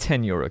 let's say a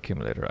 €10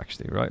 accumulator,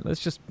 actually, right?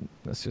 Let's just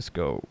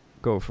go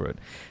for it.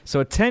 So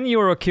a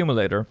 €10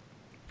 accumulator,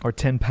 or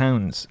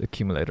 £10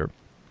 accumulator,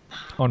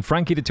 on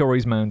Frankie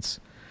Dettori's mounts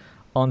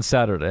on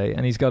Saturday,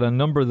 and he's got a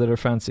number that are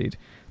fancied,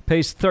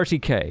 pays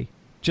 30k,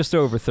 just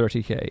over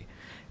 30k.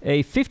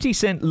 A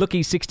 50-cent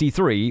Lucky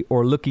 63,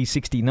 or Lucky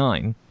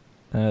 69,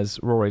 as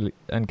Rory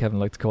and Kevin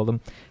like to call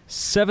them,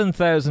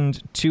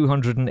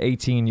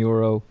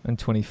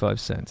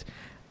 €7,218.25.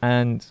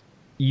 And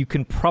you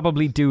can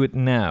probably do it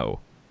now,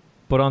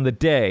 but on the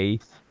day,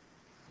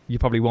 you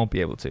probably won't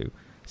be able to.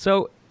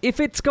 So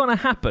if it's going to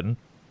happen,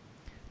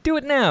 do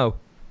it now.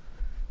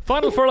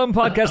 Final Furlong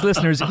podcast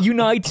listeners,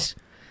 unite.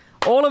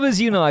 All of us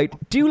unite.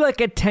 Do like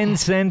a 10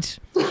 cent,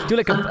 do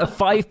like a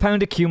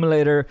 £5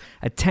 accumulator,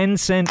 a 10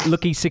 cent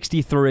Lucky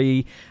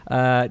 63,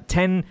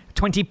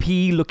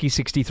 20p Lucky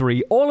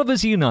 63. All of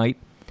us unite.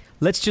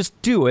 Let's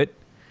just do it.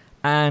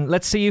 And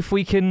let's see if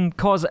we can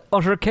cause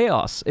utter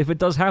chaos if it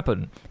does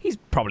happen. He's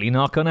probably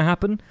not going to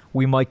happen.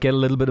 We might get a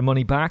little bit of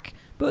money back.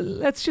 But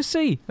let's just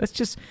see. Let's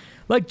just,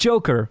 like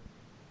Joker,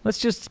 let's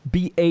just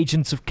be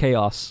agents of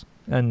chaos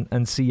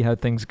and see how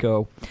things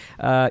go.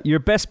 Your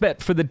best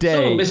bet for the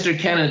day. So, Mr.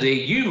 Kennedy,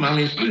 you had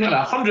a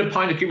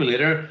 £100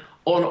 accumulator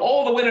on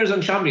all the winners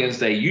on Champions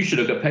Day. You should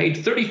have got paid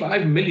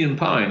 £35 million.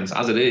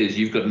 As it is,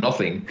 you've got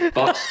nothing.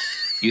 But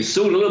you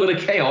sowed a little bit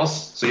of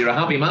chaos, so you're a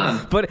happy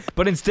man.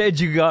 But instead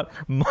you got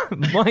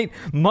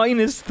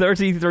minus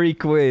 33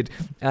 quid,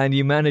 and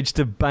you managed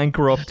to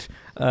bankrupt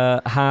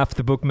half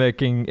the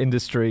bookmaking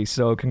industry.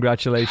 So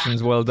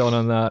congratulations, well done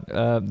on that.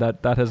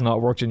 That has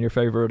not worked in your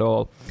favour at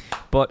all.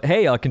 But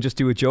hey, I can just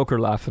do a Joker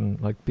laugh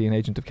and like be an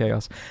agent of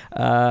chaos.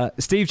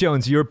 Steve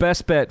Jones, your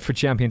best bet for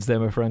Champions Day,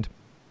 my friend.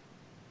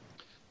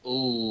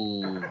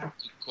 Oh, good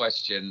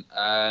question.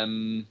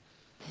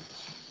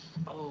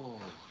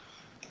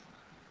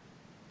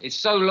 It's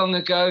so long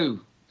ago,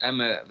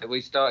 Emma, that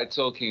we started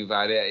talking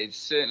about it. It's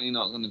certainly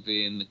not going to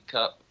be in the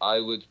Cup. I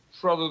would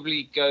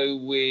probably go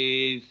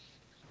with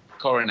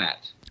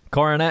Coronet.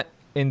 Coronet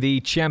in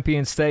the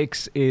Champion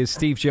Stakes is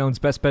Steve Jones'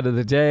 best bet of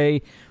the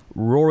day.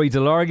 Rory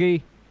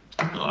Delargy.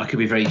 I could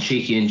be very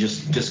cheeky and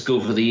just go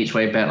for the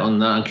each-way bet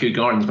on Kew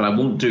Gardens, but I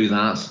won't do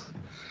that.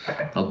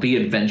 I'll be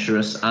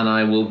adventurous, and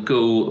I will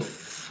go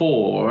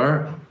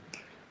for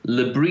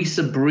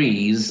Labrisa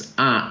Breeze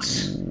at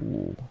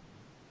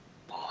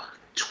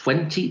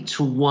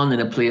 20-1 in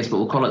a place, but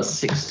we'll call it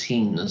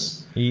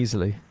 16s.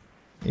 Easily.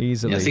 Yeah,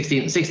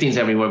 16's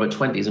everywhere, but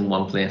 20's in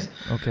one place.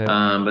 Okay.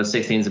 But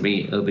 16's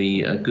will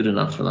be good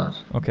enough for that.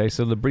 Okay,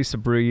 so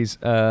Labrisa Breeze,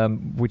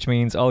 which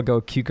means I'll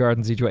go Kew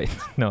Gardens each way.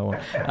 No.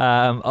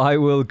 I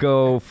will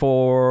go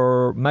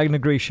for Magna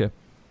Grecia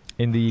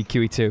in the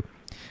QE2.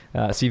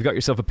 So you've got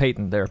yourself a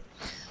patent there,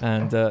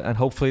 and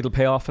hopefully it'll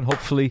pay off, and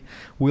hopefully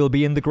we'll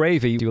be in the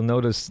gravy. You'll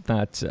notice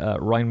that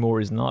Ryan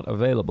Moore is not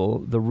available.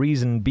 The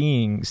reason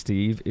being,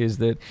 Steve, is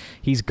that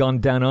he's gone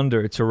down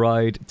under to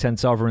ride 10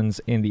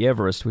 Sovereigns in the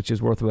Everest, which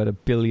is worth about $1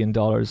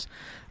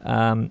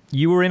 billion.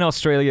 You were in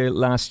Australia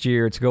last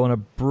year to go on a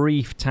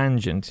brief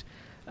tangent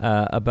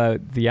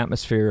about the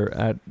atmosphere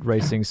at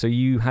racing. So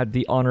you had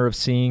the honour of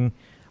seeing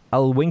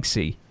Al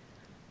Winksy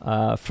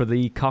for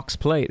the Cox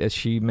Plate as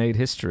she made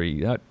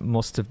history. That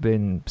must have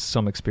been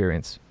some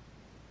experience.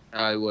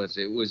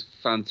 It was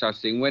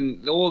fantastic.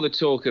 When all the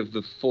talk of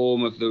the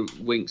form of the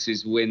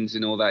Winks' wins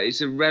and all that,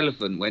 it's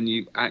irrelevant when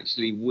you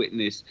actually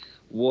witness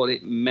what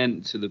it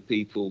meant to the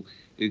people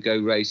who go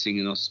racing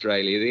in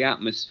Australia. The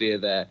atmosphere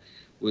there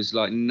was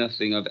like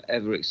nothing I've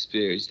ever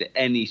experienced at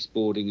any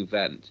sporting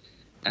event.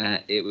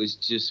 It was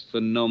just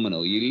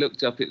phenomenal. You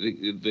looked up at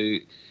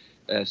the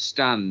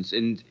stands,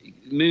 and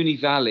Moonee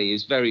Valley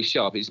is very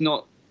sharp. It's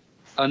not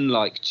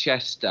unlike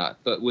Chester,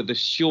 but with a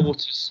shorter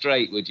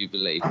straight, would you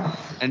believe?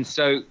 And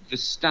so the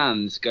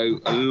stands go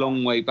a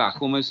long way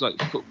back, almost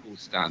like football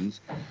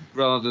stands,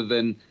 rather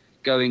than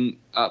going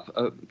up,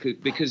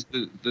 because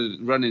the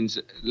running's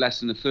less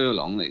than a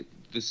furlong.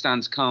 The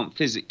stands can't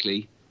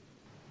physically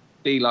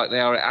be like they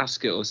are at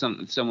Ascot or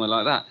somewhere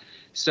like that.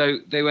 So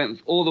they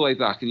went all the way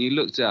back, and you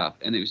looked up,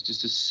 and it was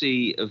just a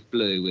sea of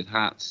blue with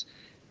hats,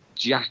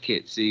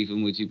 jackets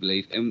even, would you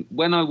believe? And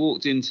when I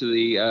walked into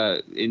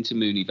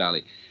Moonee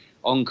Valley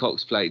on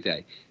Cox Plate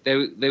Day, they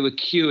were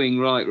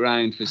queuing right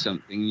round for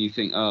something, and you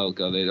think, oh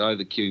God, they're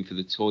either queuing for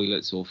the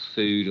toilets or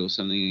food or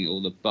something,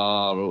 or the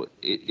bar, or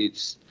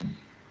it's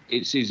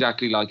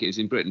exactly like it is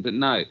in Britain. But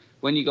no,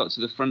 when you got to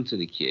the front of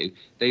the queue,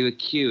 they were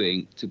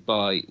queuing to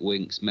buy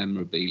Winks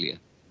memorabilia.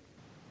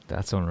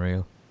 That's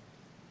unreal.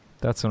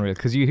 That's unreal,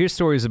 because you hear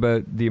stories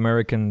about the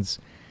Americans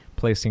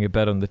placing a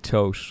bet on the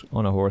tote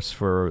on a horse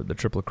for the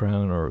Triple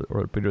Crown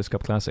or Breeders'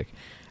 Cup Classic,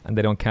 and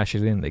they don't cash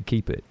it in, they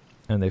keep it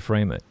and they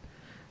frame it.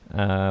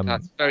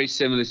 That's very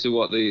similar to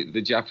what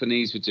the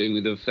Japanese were doing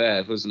with the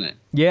fair, wasn't it?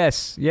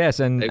 Yes,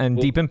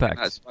 and Deep Impact.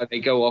 That's why they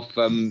go off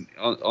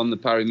on the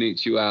Paris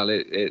Mutual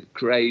at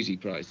crazy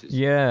prices.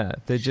 Yeah,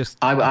 they just...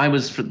 I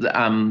was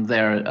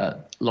there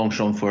at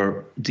Longchamp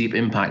for Deep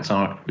Impact's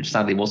arc, which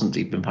sadly wasn't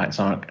Deep Impact's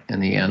arc in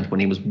the end, when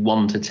he was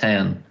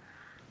 1-10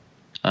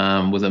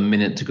 with a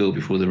minute to go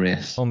before the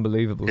race.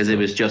 Unbelievable. Because it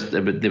was just they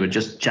were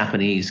just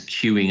Japanese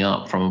queuing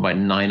up from about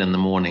 9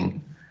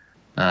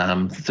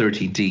 a.m,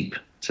 30 deep,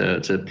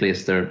 to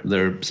place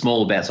their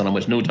small bets on him,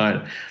 which no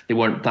doubt they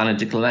weren't planning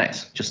to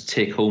collect, just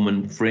take home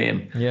and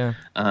frame. Yeah.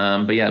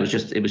 But yeah, it was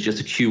just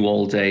a queue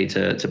all day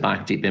to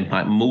back Deep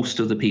Impact. Most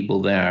of the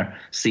people there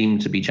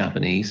seemed to be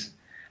Japanese,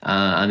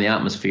 and the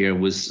atmosphere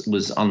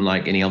was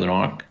unlike any other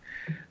arc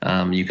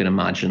you can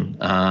imagine.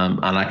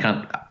 And I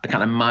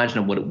can't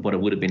imagine what it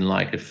would have been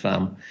like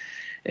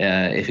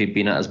if he'd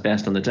been at his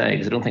best on the day,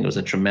 because I don't think it was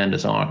a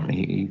tremendous arc.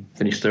 He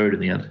finished third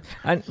in the end.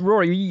 And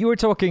Rory, you were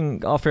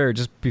talking off air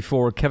just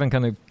before. Kevin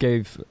kind of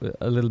gave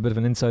a little bit of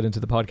an insight into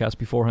the podcast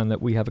beforehand,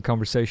 that we have a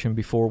conversation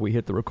before we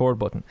hit the record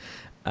button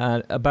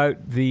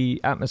about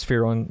the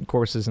atmosphere on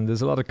courses. And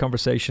there's a lot of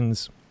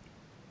conversations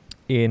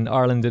in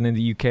Ireland and in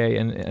the UK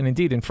and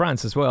indeed in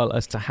France as well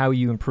as to how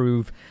you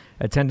improve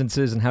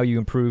attendances and how you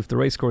improve the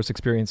racecourse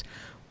experience.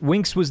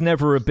 Winks was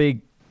never a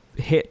big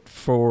hit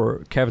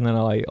for Kevin and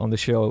I on the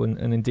show, and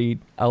indeed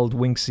Ald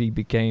Winksy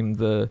became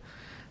the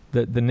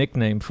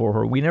nickname for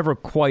her. We never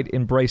quite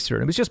embraced her,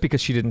 and it was just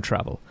because she didn't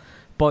travel.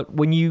 But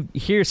when you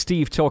hear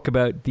Steve talk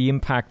about the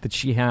impact that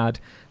she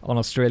had on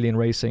Australian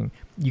racing,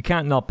 you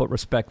can't not but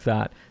respect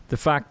that. The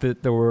fact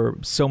that there were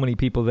so many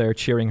people there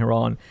cheering her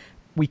on.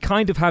 We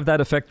kind of have that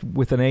effect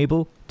with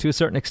Enable to a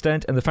certain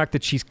extent, and the fact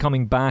that she's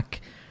coming back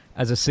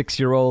as a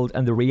 6-year-old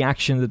and the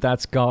reaction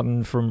that's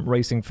gotten from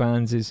racing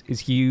fans is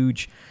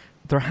huge.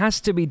 There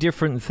has to be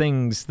different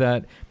things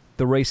that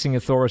the racing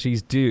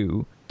authorities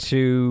do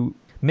to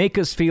make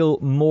us feel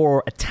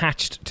more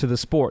attached to the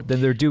sport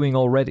than they're doing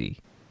already.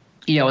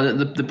 Yeah, well,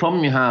 the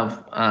problem you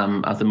have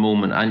at the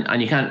moment,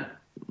 and you can't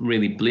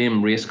really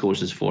blame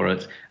racecourses for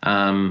it,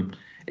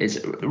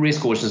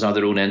 racecourses are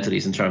their own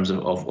entities in terms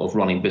of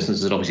running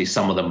businesses. Obviously,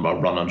 some of them are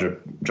run under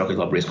Jockey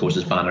Club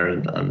Racecourses banner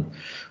and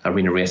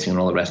Arena Racing and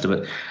all the rest of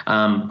it.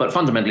 But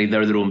fundamentally,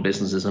 they're their own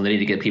businesses, and they need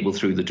to get people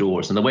through the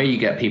doors. And the way you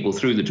get people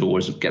through the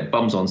doors, get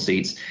bums on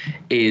seats,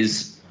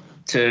 is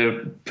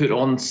to put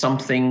on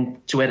something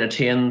to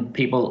entertain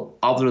people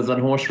other than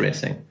horse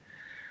racing.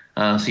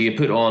 So you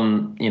put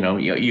on,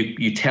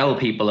 you tell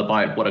people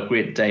about what a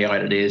great day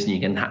out it is, and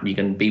you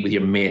can be with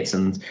your mates,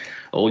 and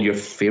all your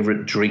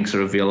favorite drinks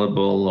are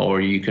available,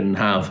 or you can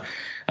have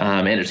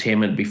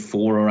entertainment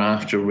before or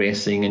after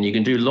racing, and you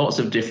can do lots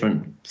of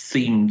different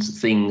themed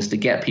things to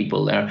get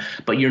people there.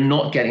 But you're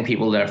not getting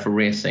people there for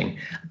racing,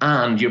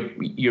 and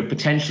you're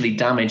potentially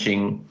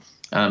damaging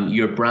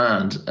your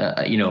brand.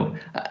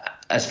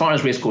 As far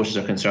as racecourses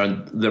are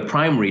concerned, the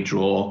primary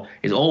draw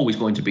is always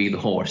going to be the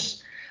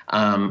horse.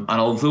 And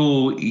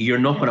although you're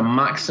not going to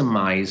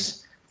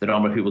maximise the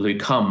number of people who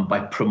come by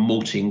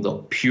promoting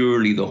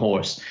purely the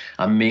horse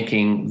and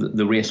making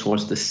the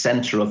racehorse the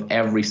centre of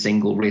every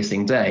single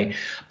racing day.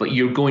 But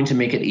you're going to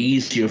make it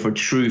easier for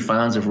true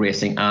fans of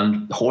racing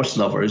and horse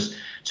lovers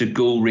to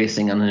go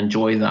racing and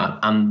enjoy that.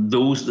 And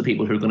those are the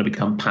people who are going to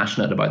become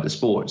passionate about the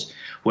sport.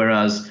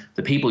 Whereas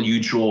the people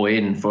you draw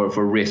in for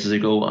races who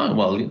go, oh,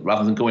 well,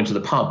 rather than going to the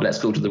pub, let's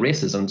go to the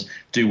races and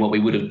do what we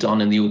would have done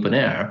in the open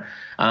air.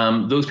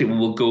 Those people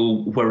will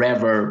go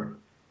wherever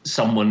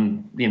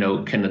someone,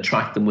 can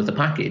attract them with a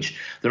package.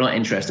 They're not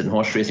interested in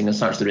horse racing as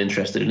such. They're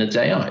interested in a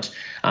day out.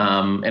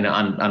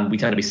 And we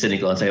tend to be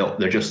cynical and say, oh,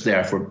 they're just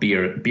there for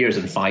beers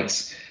and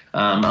fights.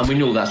 And we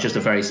know that's just a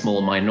very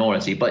small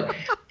minority, but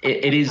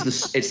it's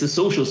the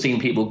social scene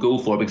people go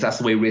for, because that's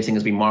the way racing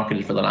has been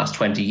marketed for the last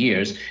 20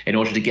 years in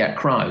order to get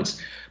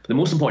crowds. But the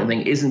most important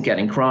thing isn't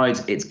getting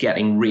crowds, it's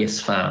getting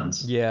race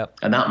fans. Yeah.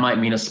 And that might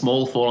mean a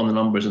small fall in the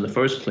numbers in the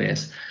first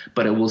place,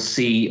 but it will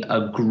see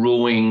a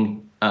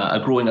growing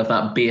of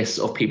that base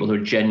of people who are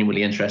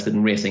genuinely interested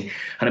in racing.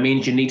 And it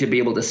means you need to be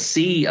able to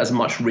see as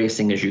much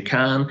racing as you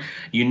can.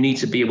 You need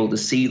to be able to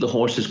see the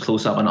horses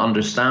close up and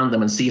understand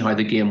them and see how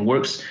the game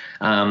works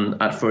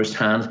at first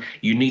hand.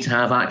 You need to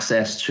have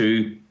access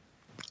to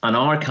an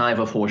archive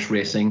of horse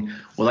racing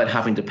without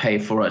having to pay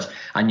for it.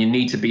 And you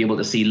need to be able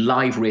to see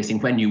live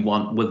racing when you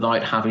want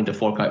without having to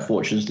fork out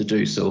fortunes to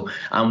do so.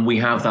 And we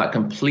have that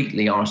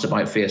completely arse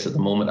about face at the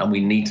moment, and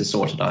we need to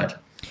sort it out.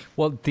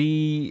 Well,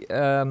 the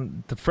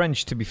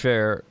French, to be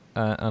fair,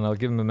 and I'll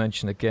give them a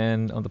mention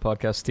again on the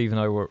podcast, Steve and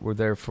I were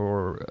there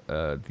for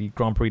the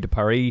Grand Prix de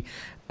Paris,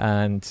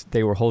 and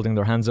they were holding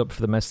their hands up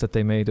for the mess that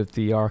they made at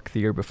the Arc the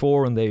year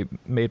before, and they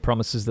made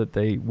promises that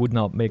they would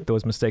not make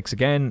those mistakes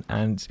again.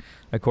 And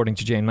according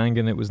to Jane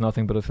Mangan, it was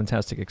nothing but a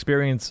fantastic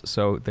experience,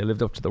 so they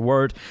lived up to their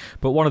word.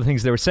 But one of the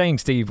things they were saying,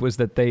 Steve, was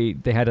that they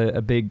had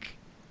a big,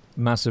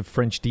 massive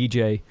French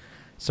DJ.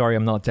 Sorry,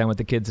 I'm not down with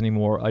the kids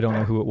anymore. I don't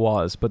know who it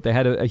was, but they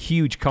had a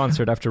huge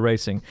concert after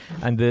racing,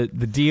 and the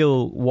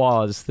deal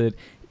was that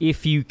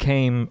if you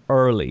came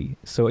early,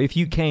 so if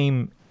you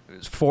came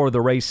for the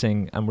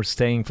racing and were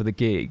staying for the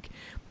gig,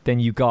 then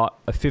you got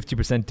a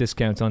 50%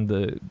 discount on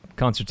the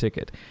concert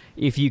ticket.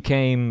 If you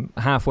came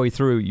halfway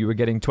through, you were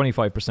getting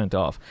 25%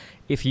 off.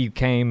 If you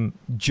came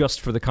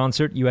just for the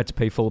concert, you had to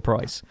pay full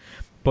price.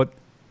 But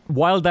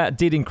while that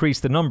did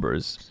increase the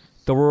numbers,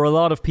 there were a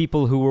lot of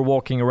people who were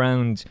walking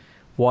around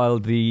while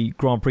the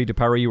Grand Prix de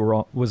Paris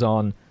was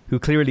on, who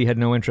clearly had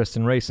no interest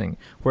in racing.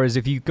 Whereas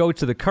if you go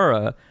to the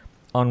Curragh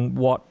on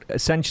what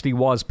essentially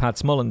was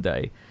Pat Mullen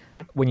Day,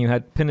 when you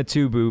had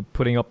Pinatubo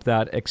putting up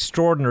that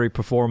extraordinary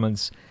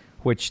performance,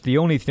 which the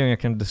only thing I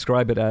can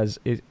describe it as,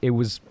 it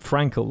was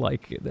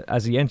Frankel-like.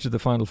 As he entered the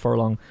final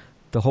furlong,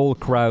 the whole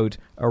crowd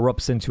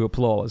erupts into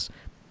applause.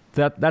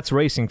 That's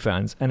racing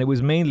fans, and it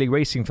was mainly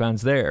racing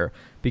fans there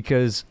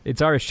because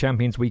it's Irish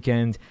Champions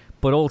Weekend,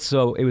 but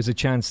also it was a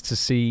chance to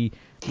see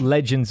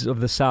legends of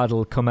the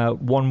saddle come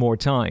out one more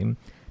time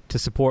to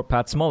support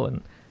Pat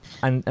Mullen.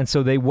 And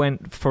so they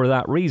went for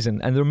that reason.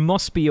 And there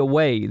must be a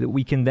way that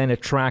we can then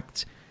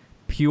attract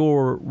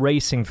pure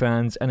racing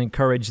fans and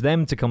encourage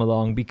them to come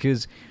along,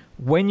 because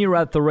when you're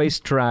at the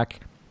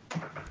racetrack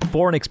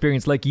for an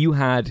experience like you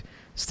had,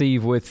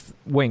 Steve, with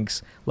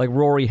Winx, like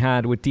Rory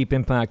had with Deep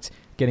Impact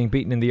getting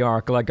beaten in the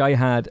Arc, like I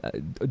had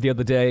the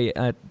other day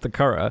at the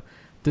Curragh,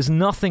 there's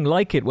nothing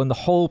like it when the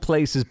whole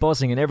place is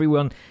buzzing and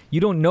everyone, you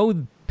don't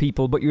know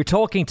people, but you're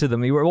talking to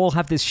them. You all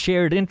have this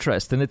shared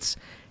interest, and it's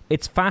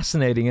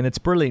fascinating and it's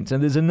brilliant,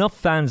 and there's enough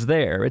fans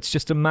there. It's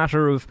just a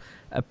matter of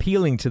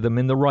appealing to them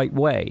in the right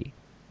way.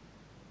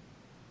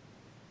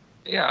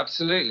 Yeah,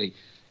 absolutely.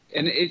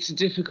 And it's a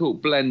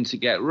difficult blend to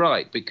get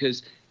right,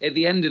 because at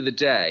the end of the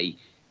day,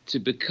 to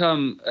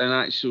become an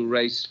actual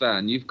race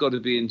fan, you've got to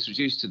be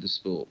introduced to the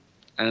sport,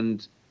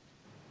 and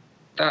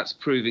that's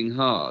proving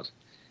hard.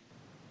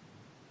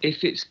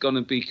 If it's going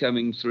to be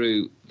coming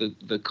through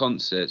the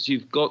concerts,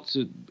 you've got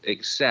to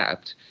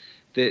accept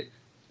that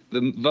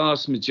the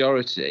vast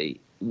majority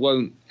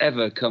won't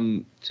ever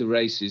come to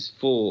races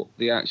for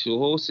the actual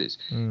horses.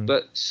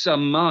 But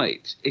some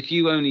might. If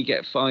you only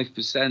get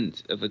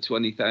 5% of a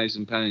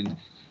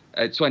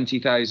 £20,000,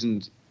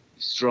 20,000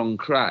 strong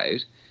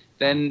crowd,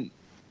 then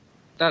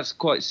that's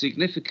quite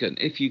significant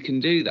if you can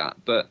do that.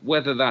 But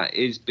whether that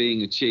is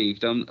being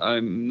achieved,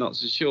 I'm not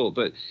so sure.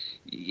 But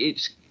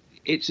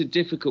it's a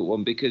difficult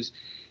one, because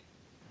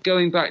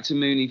going back to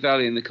Moonee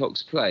Valley and the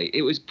Cox Plate,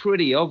 it was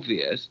pretty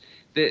obvious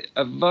that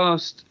a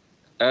vast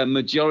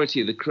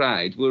majority of the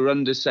crowd were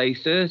under, say,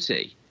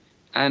 30.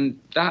 And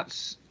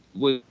that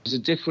was a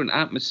different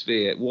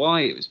atmosphere.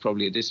 Why it was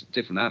probably a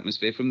different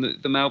atmosphere from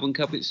the Melbourne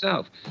Cup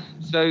itself.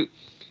 So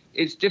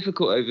it's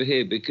difficult over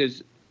here,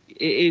 because it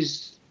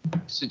is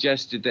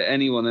suggested that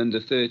anyone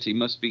under 30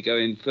 must be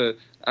going for,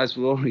 as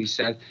Rory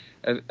said,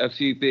 a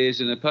few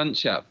beers and a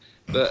punch-up.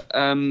 But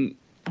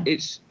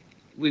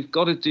we've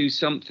got to do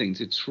something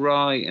to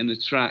try and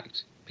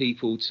attract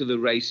people to the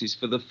races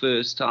for the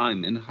first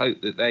time and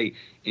hope that they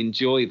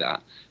enjoy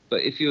that.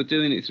 But if you're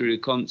doing it through a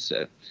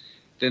concert,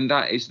 then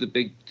that is the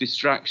big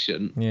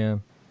distraction. Yeah.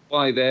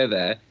 Why they're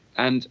there.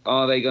 and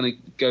are they going to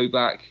go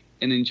back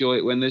and enjoy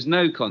it when there's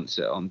no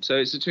concert on? So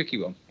it's a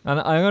tricky one. And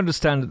I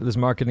understand that there's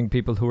marketing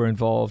people who are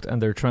involved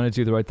and they're trying to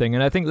do the right thing.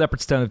 And I think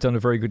Leopardstown have done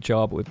a very good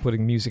job with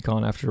putting music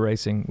on after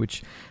racing,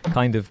 which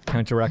kind of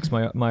counteracts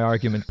my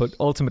argument. But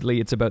ultimately,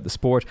 it's about the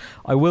sport.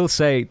 I will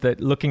say that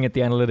looking at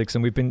the analytics,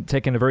 and we've been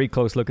taking a very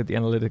close look at the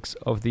analytics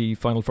of the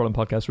Final Furlong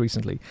podcast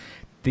recently,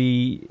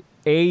 the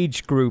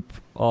age group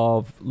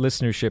of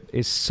listenership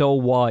is so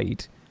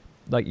wide.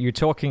 Like, you're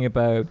talking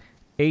about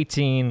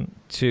 18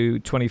 to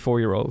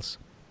 24-year-olds.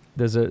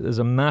 There's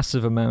a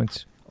massive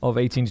amount of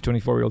 18 to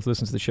 24-year-olds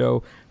listen to the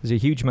show. There's a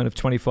huge amount of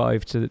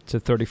 25 to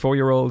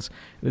 34-year-olds.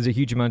 There's a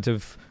huge amount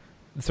of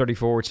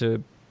 34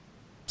 to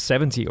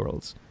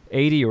 70-year-olds,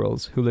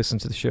 80-year-olds who listen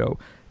to the show.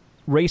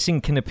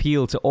 Racing can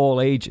appeal to all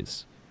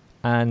ages.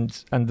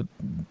 And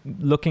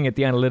looking at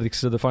the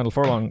analytics of the Final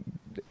Furlong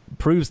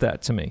proves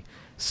that to me.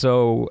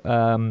 So,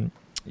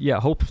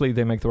 hopefully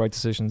they make the right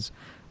decisions.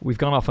 We've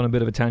gone off on a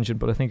bit of a tangent,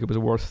 but I think it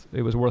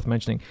was worth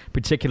mentioning,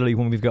 particularly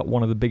when we've got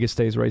one of the biggest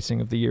days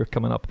racing of the year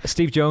coming up.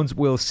 Steve Jones,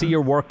 we'll see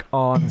your work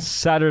on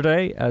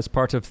Saturday as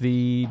part of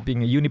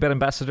being a Unibet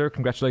ambassador.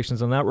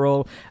 Congratulations on that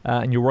role.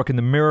 And your work in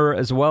the Mirror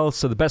as well.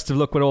 So the best of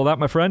luck with all that,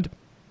 my friend.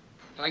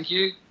 Thank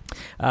you.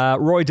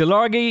 Rory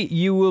Delargy,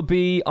 you will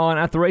be on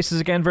At the Races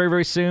again very,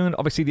 very soon.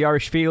 Obviously the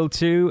Irish Field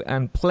too,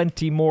 and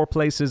plenty more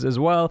places as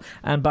well.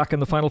 And back in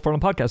the Final Furlong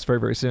podcast very,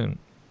 very soon.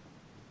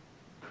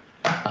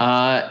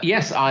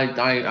 Yes,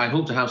 I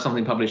hope to have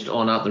something published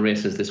on At the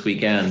Races this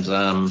weekend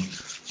on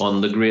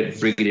the great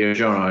Brigadier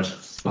Gerard.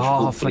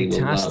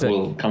 Fantastic.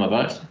 Will come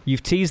about.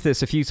 You've teased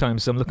this a few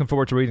times, so I'm looking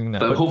forward to reading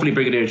that. But hopefully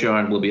Brigadier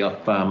Gerard will be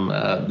up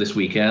this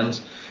weekend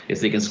if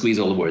they can squeeze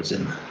all the words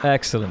in.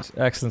 Excellent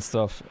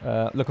stuff.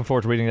 Looking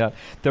forward to reading that.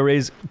 There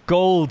is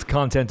gold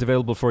content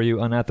available for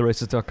you on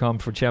attheraces.com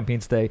for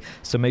Champions Day,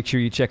 so make sure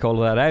you check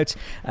all of that out.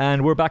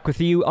 And we're back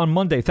with you on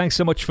Monday. Thanks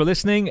so much for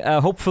listening.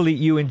 Hopefully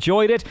you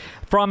enjoyed it.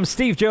 From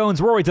Steve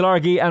Jones, Rory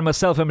Delargy and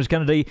myself, Emmett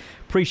Kennedy,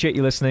 appreciate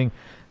you listening.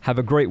 Have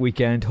a great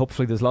weekend.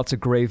 Hopefully there's lots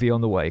of gravy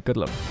on the way. Good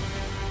luck.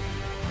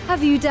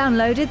 Have you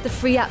downloaded the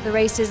free At the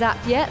Races app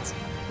yet?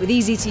 With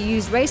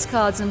easy-to-use race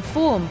cards and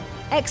form,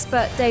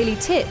 expert daily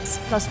tips,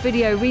 plus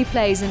video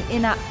replays and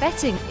in-app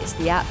betting, it's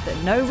the app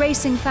that no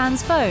racing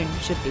fan's phone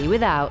should be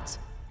without.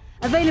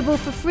 Available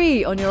for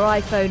free on your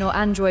iPhone or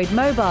Android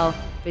mobile.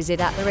 Visit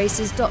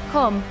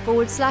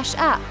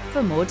attheraces.com/app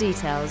for more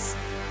details.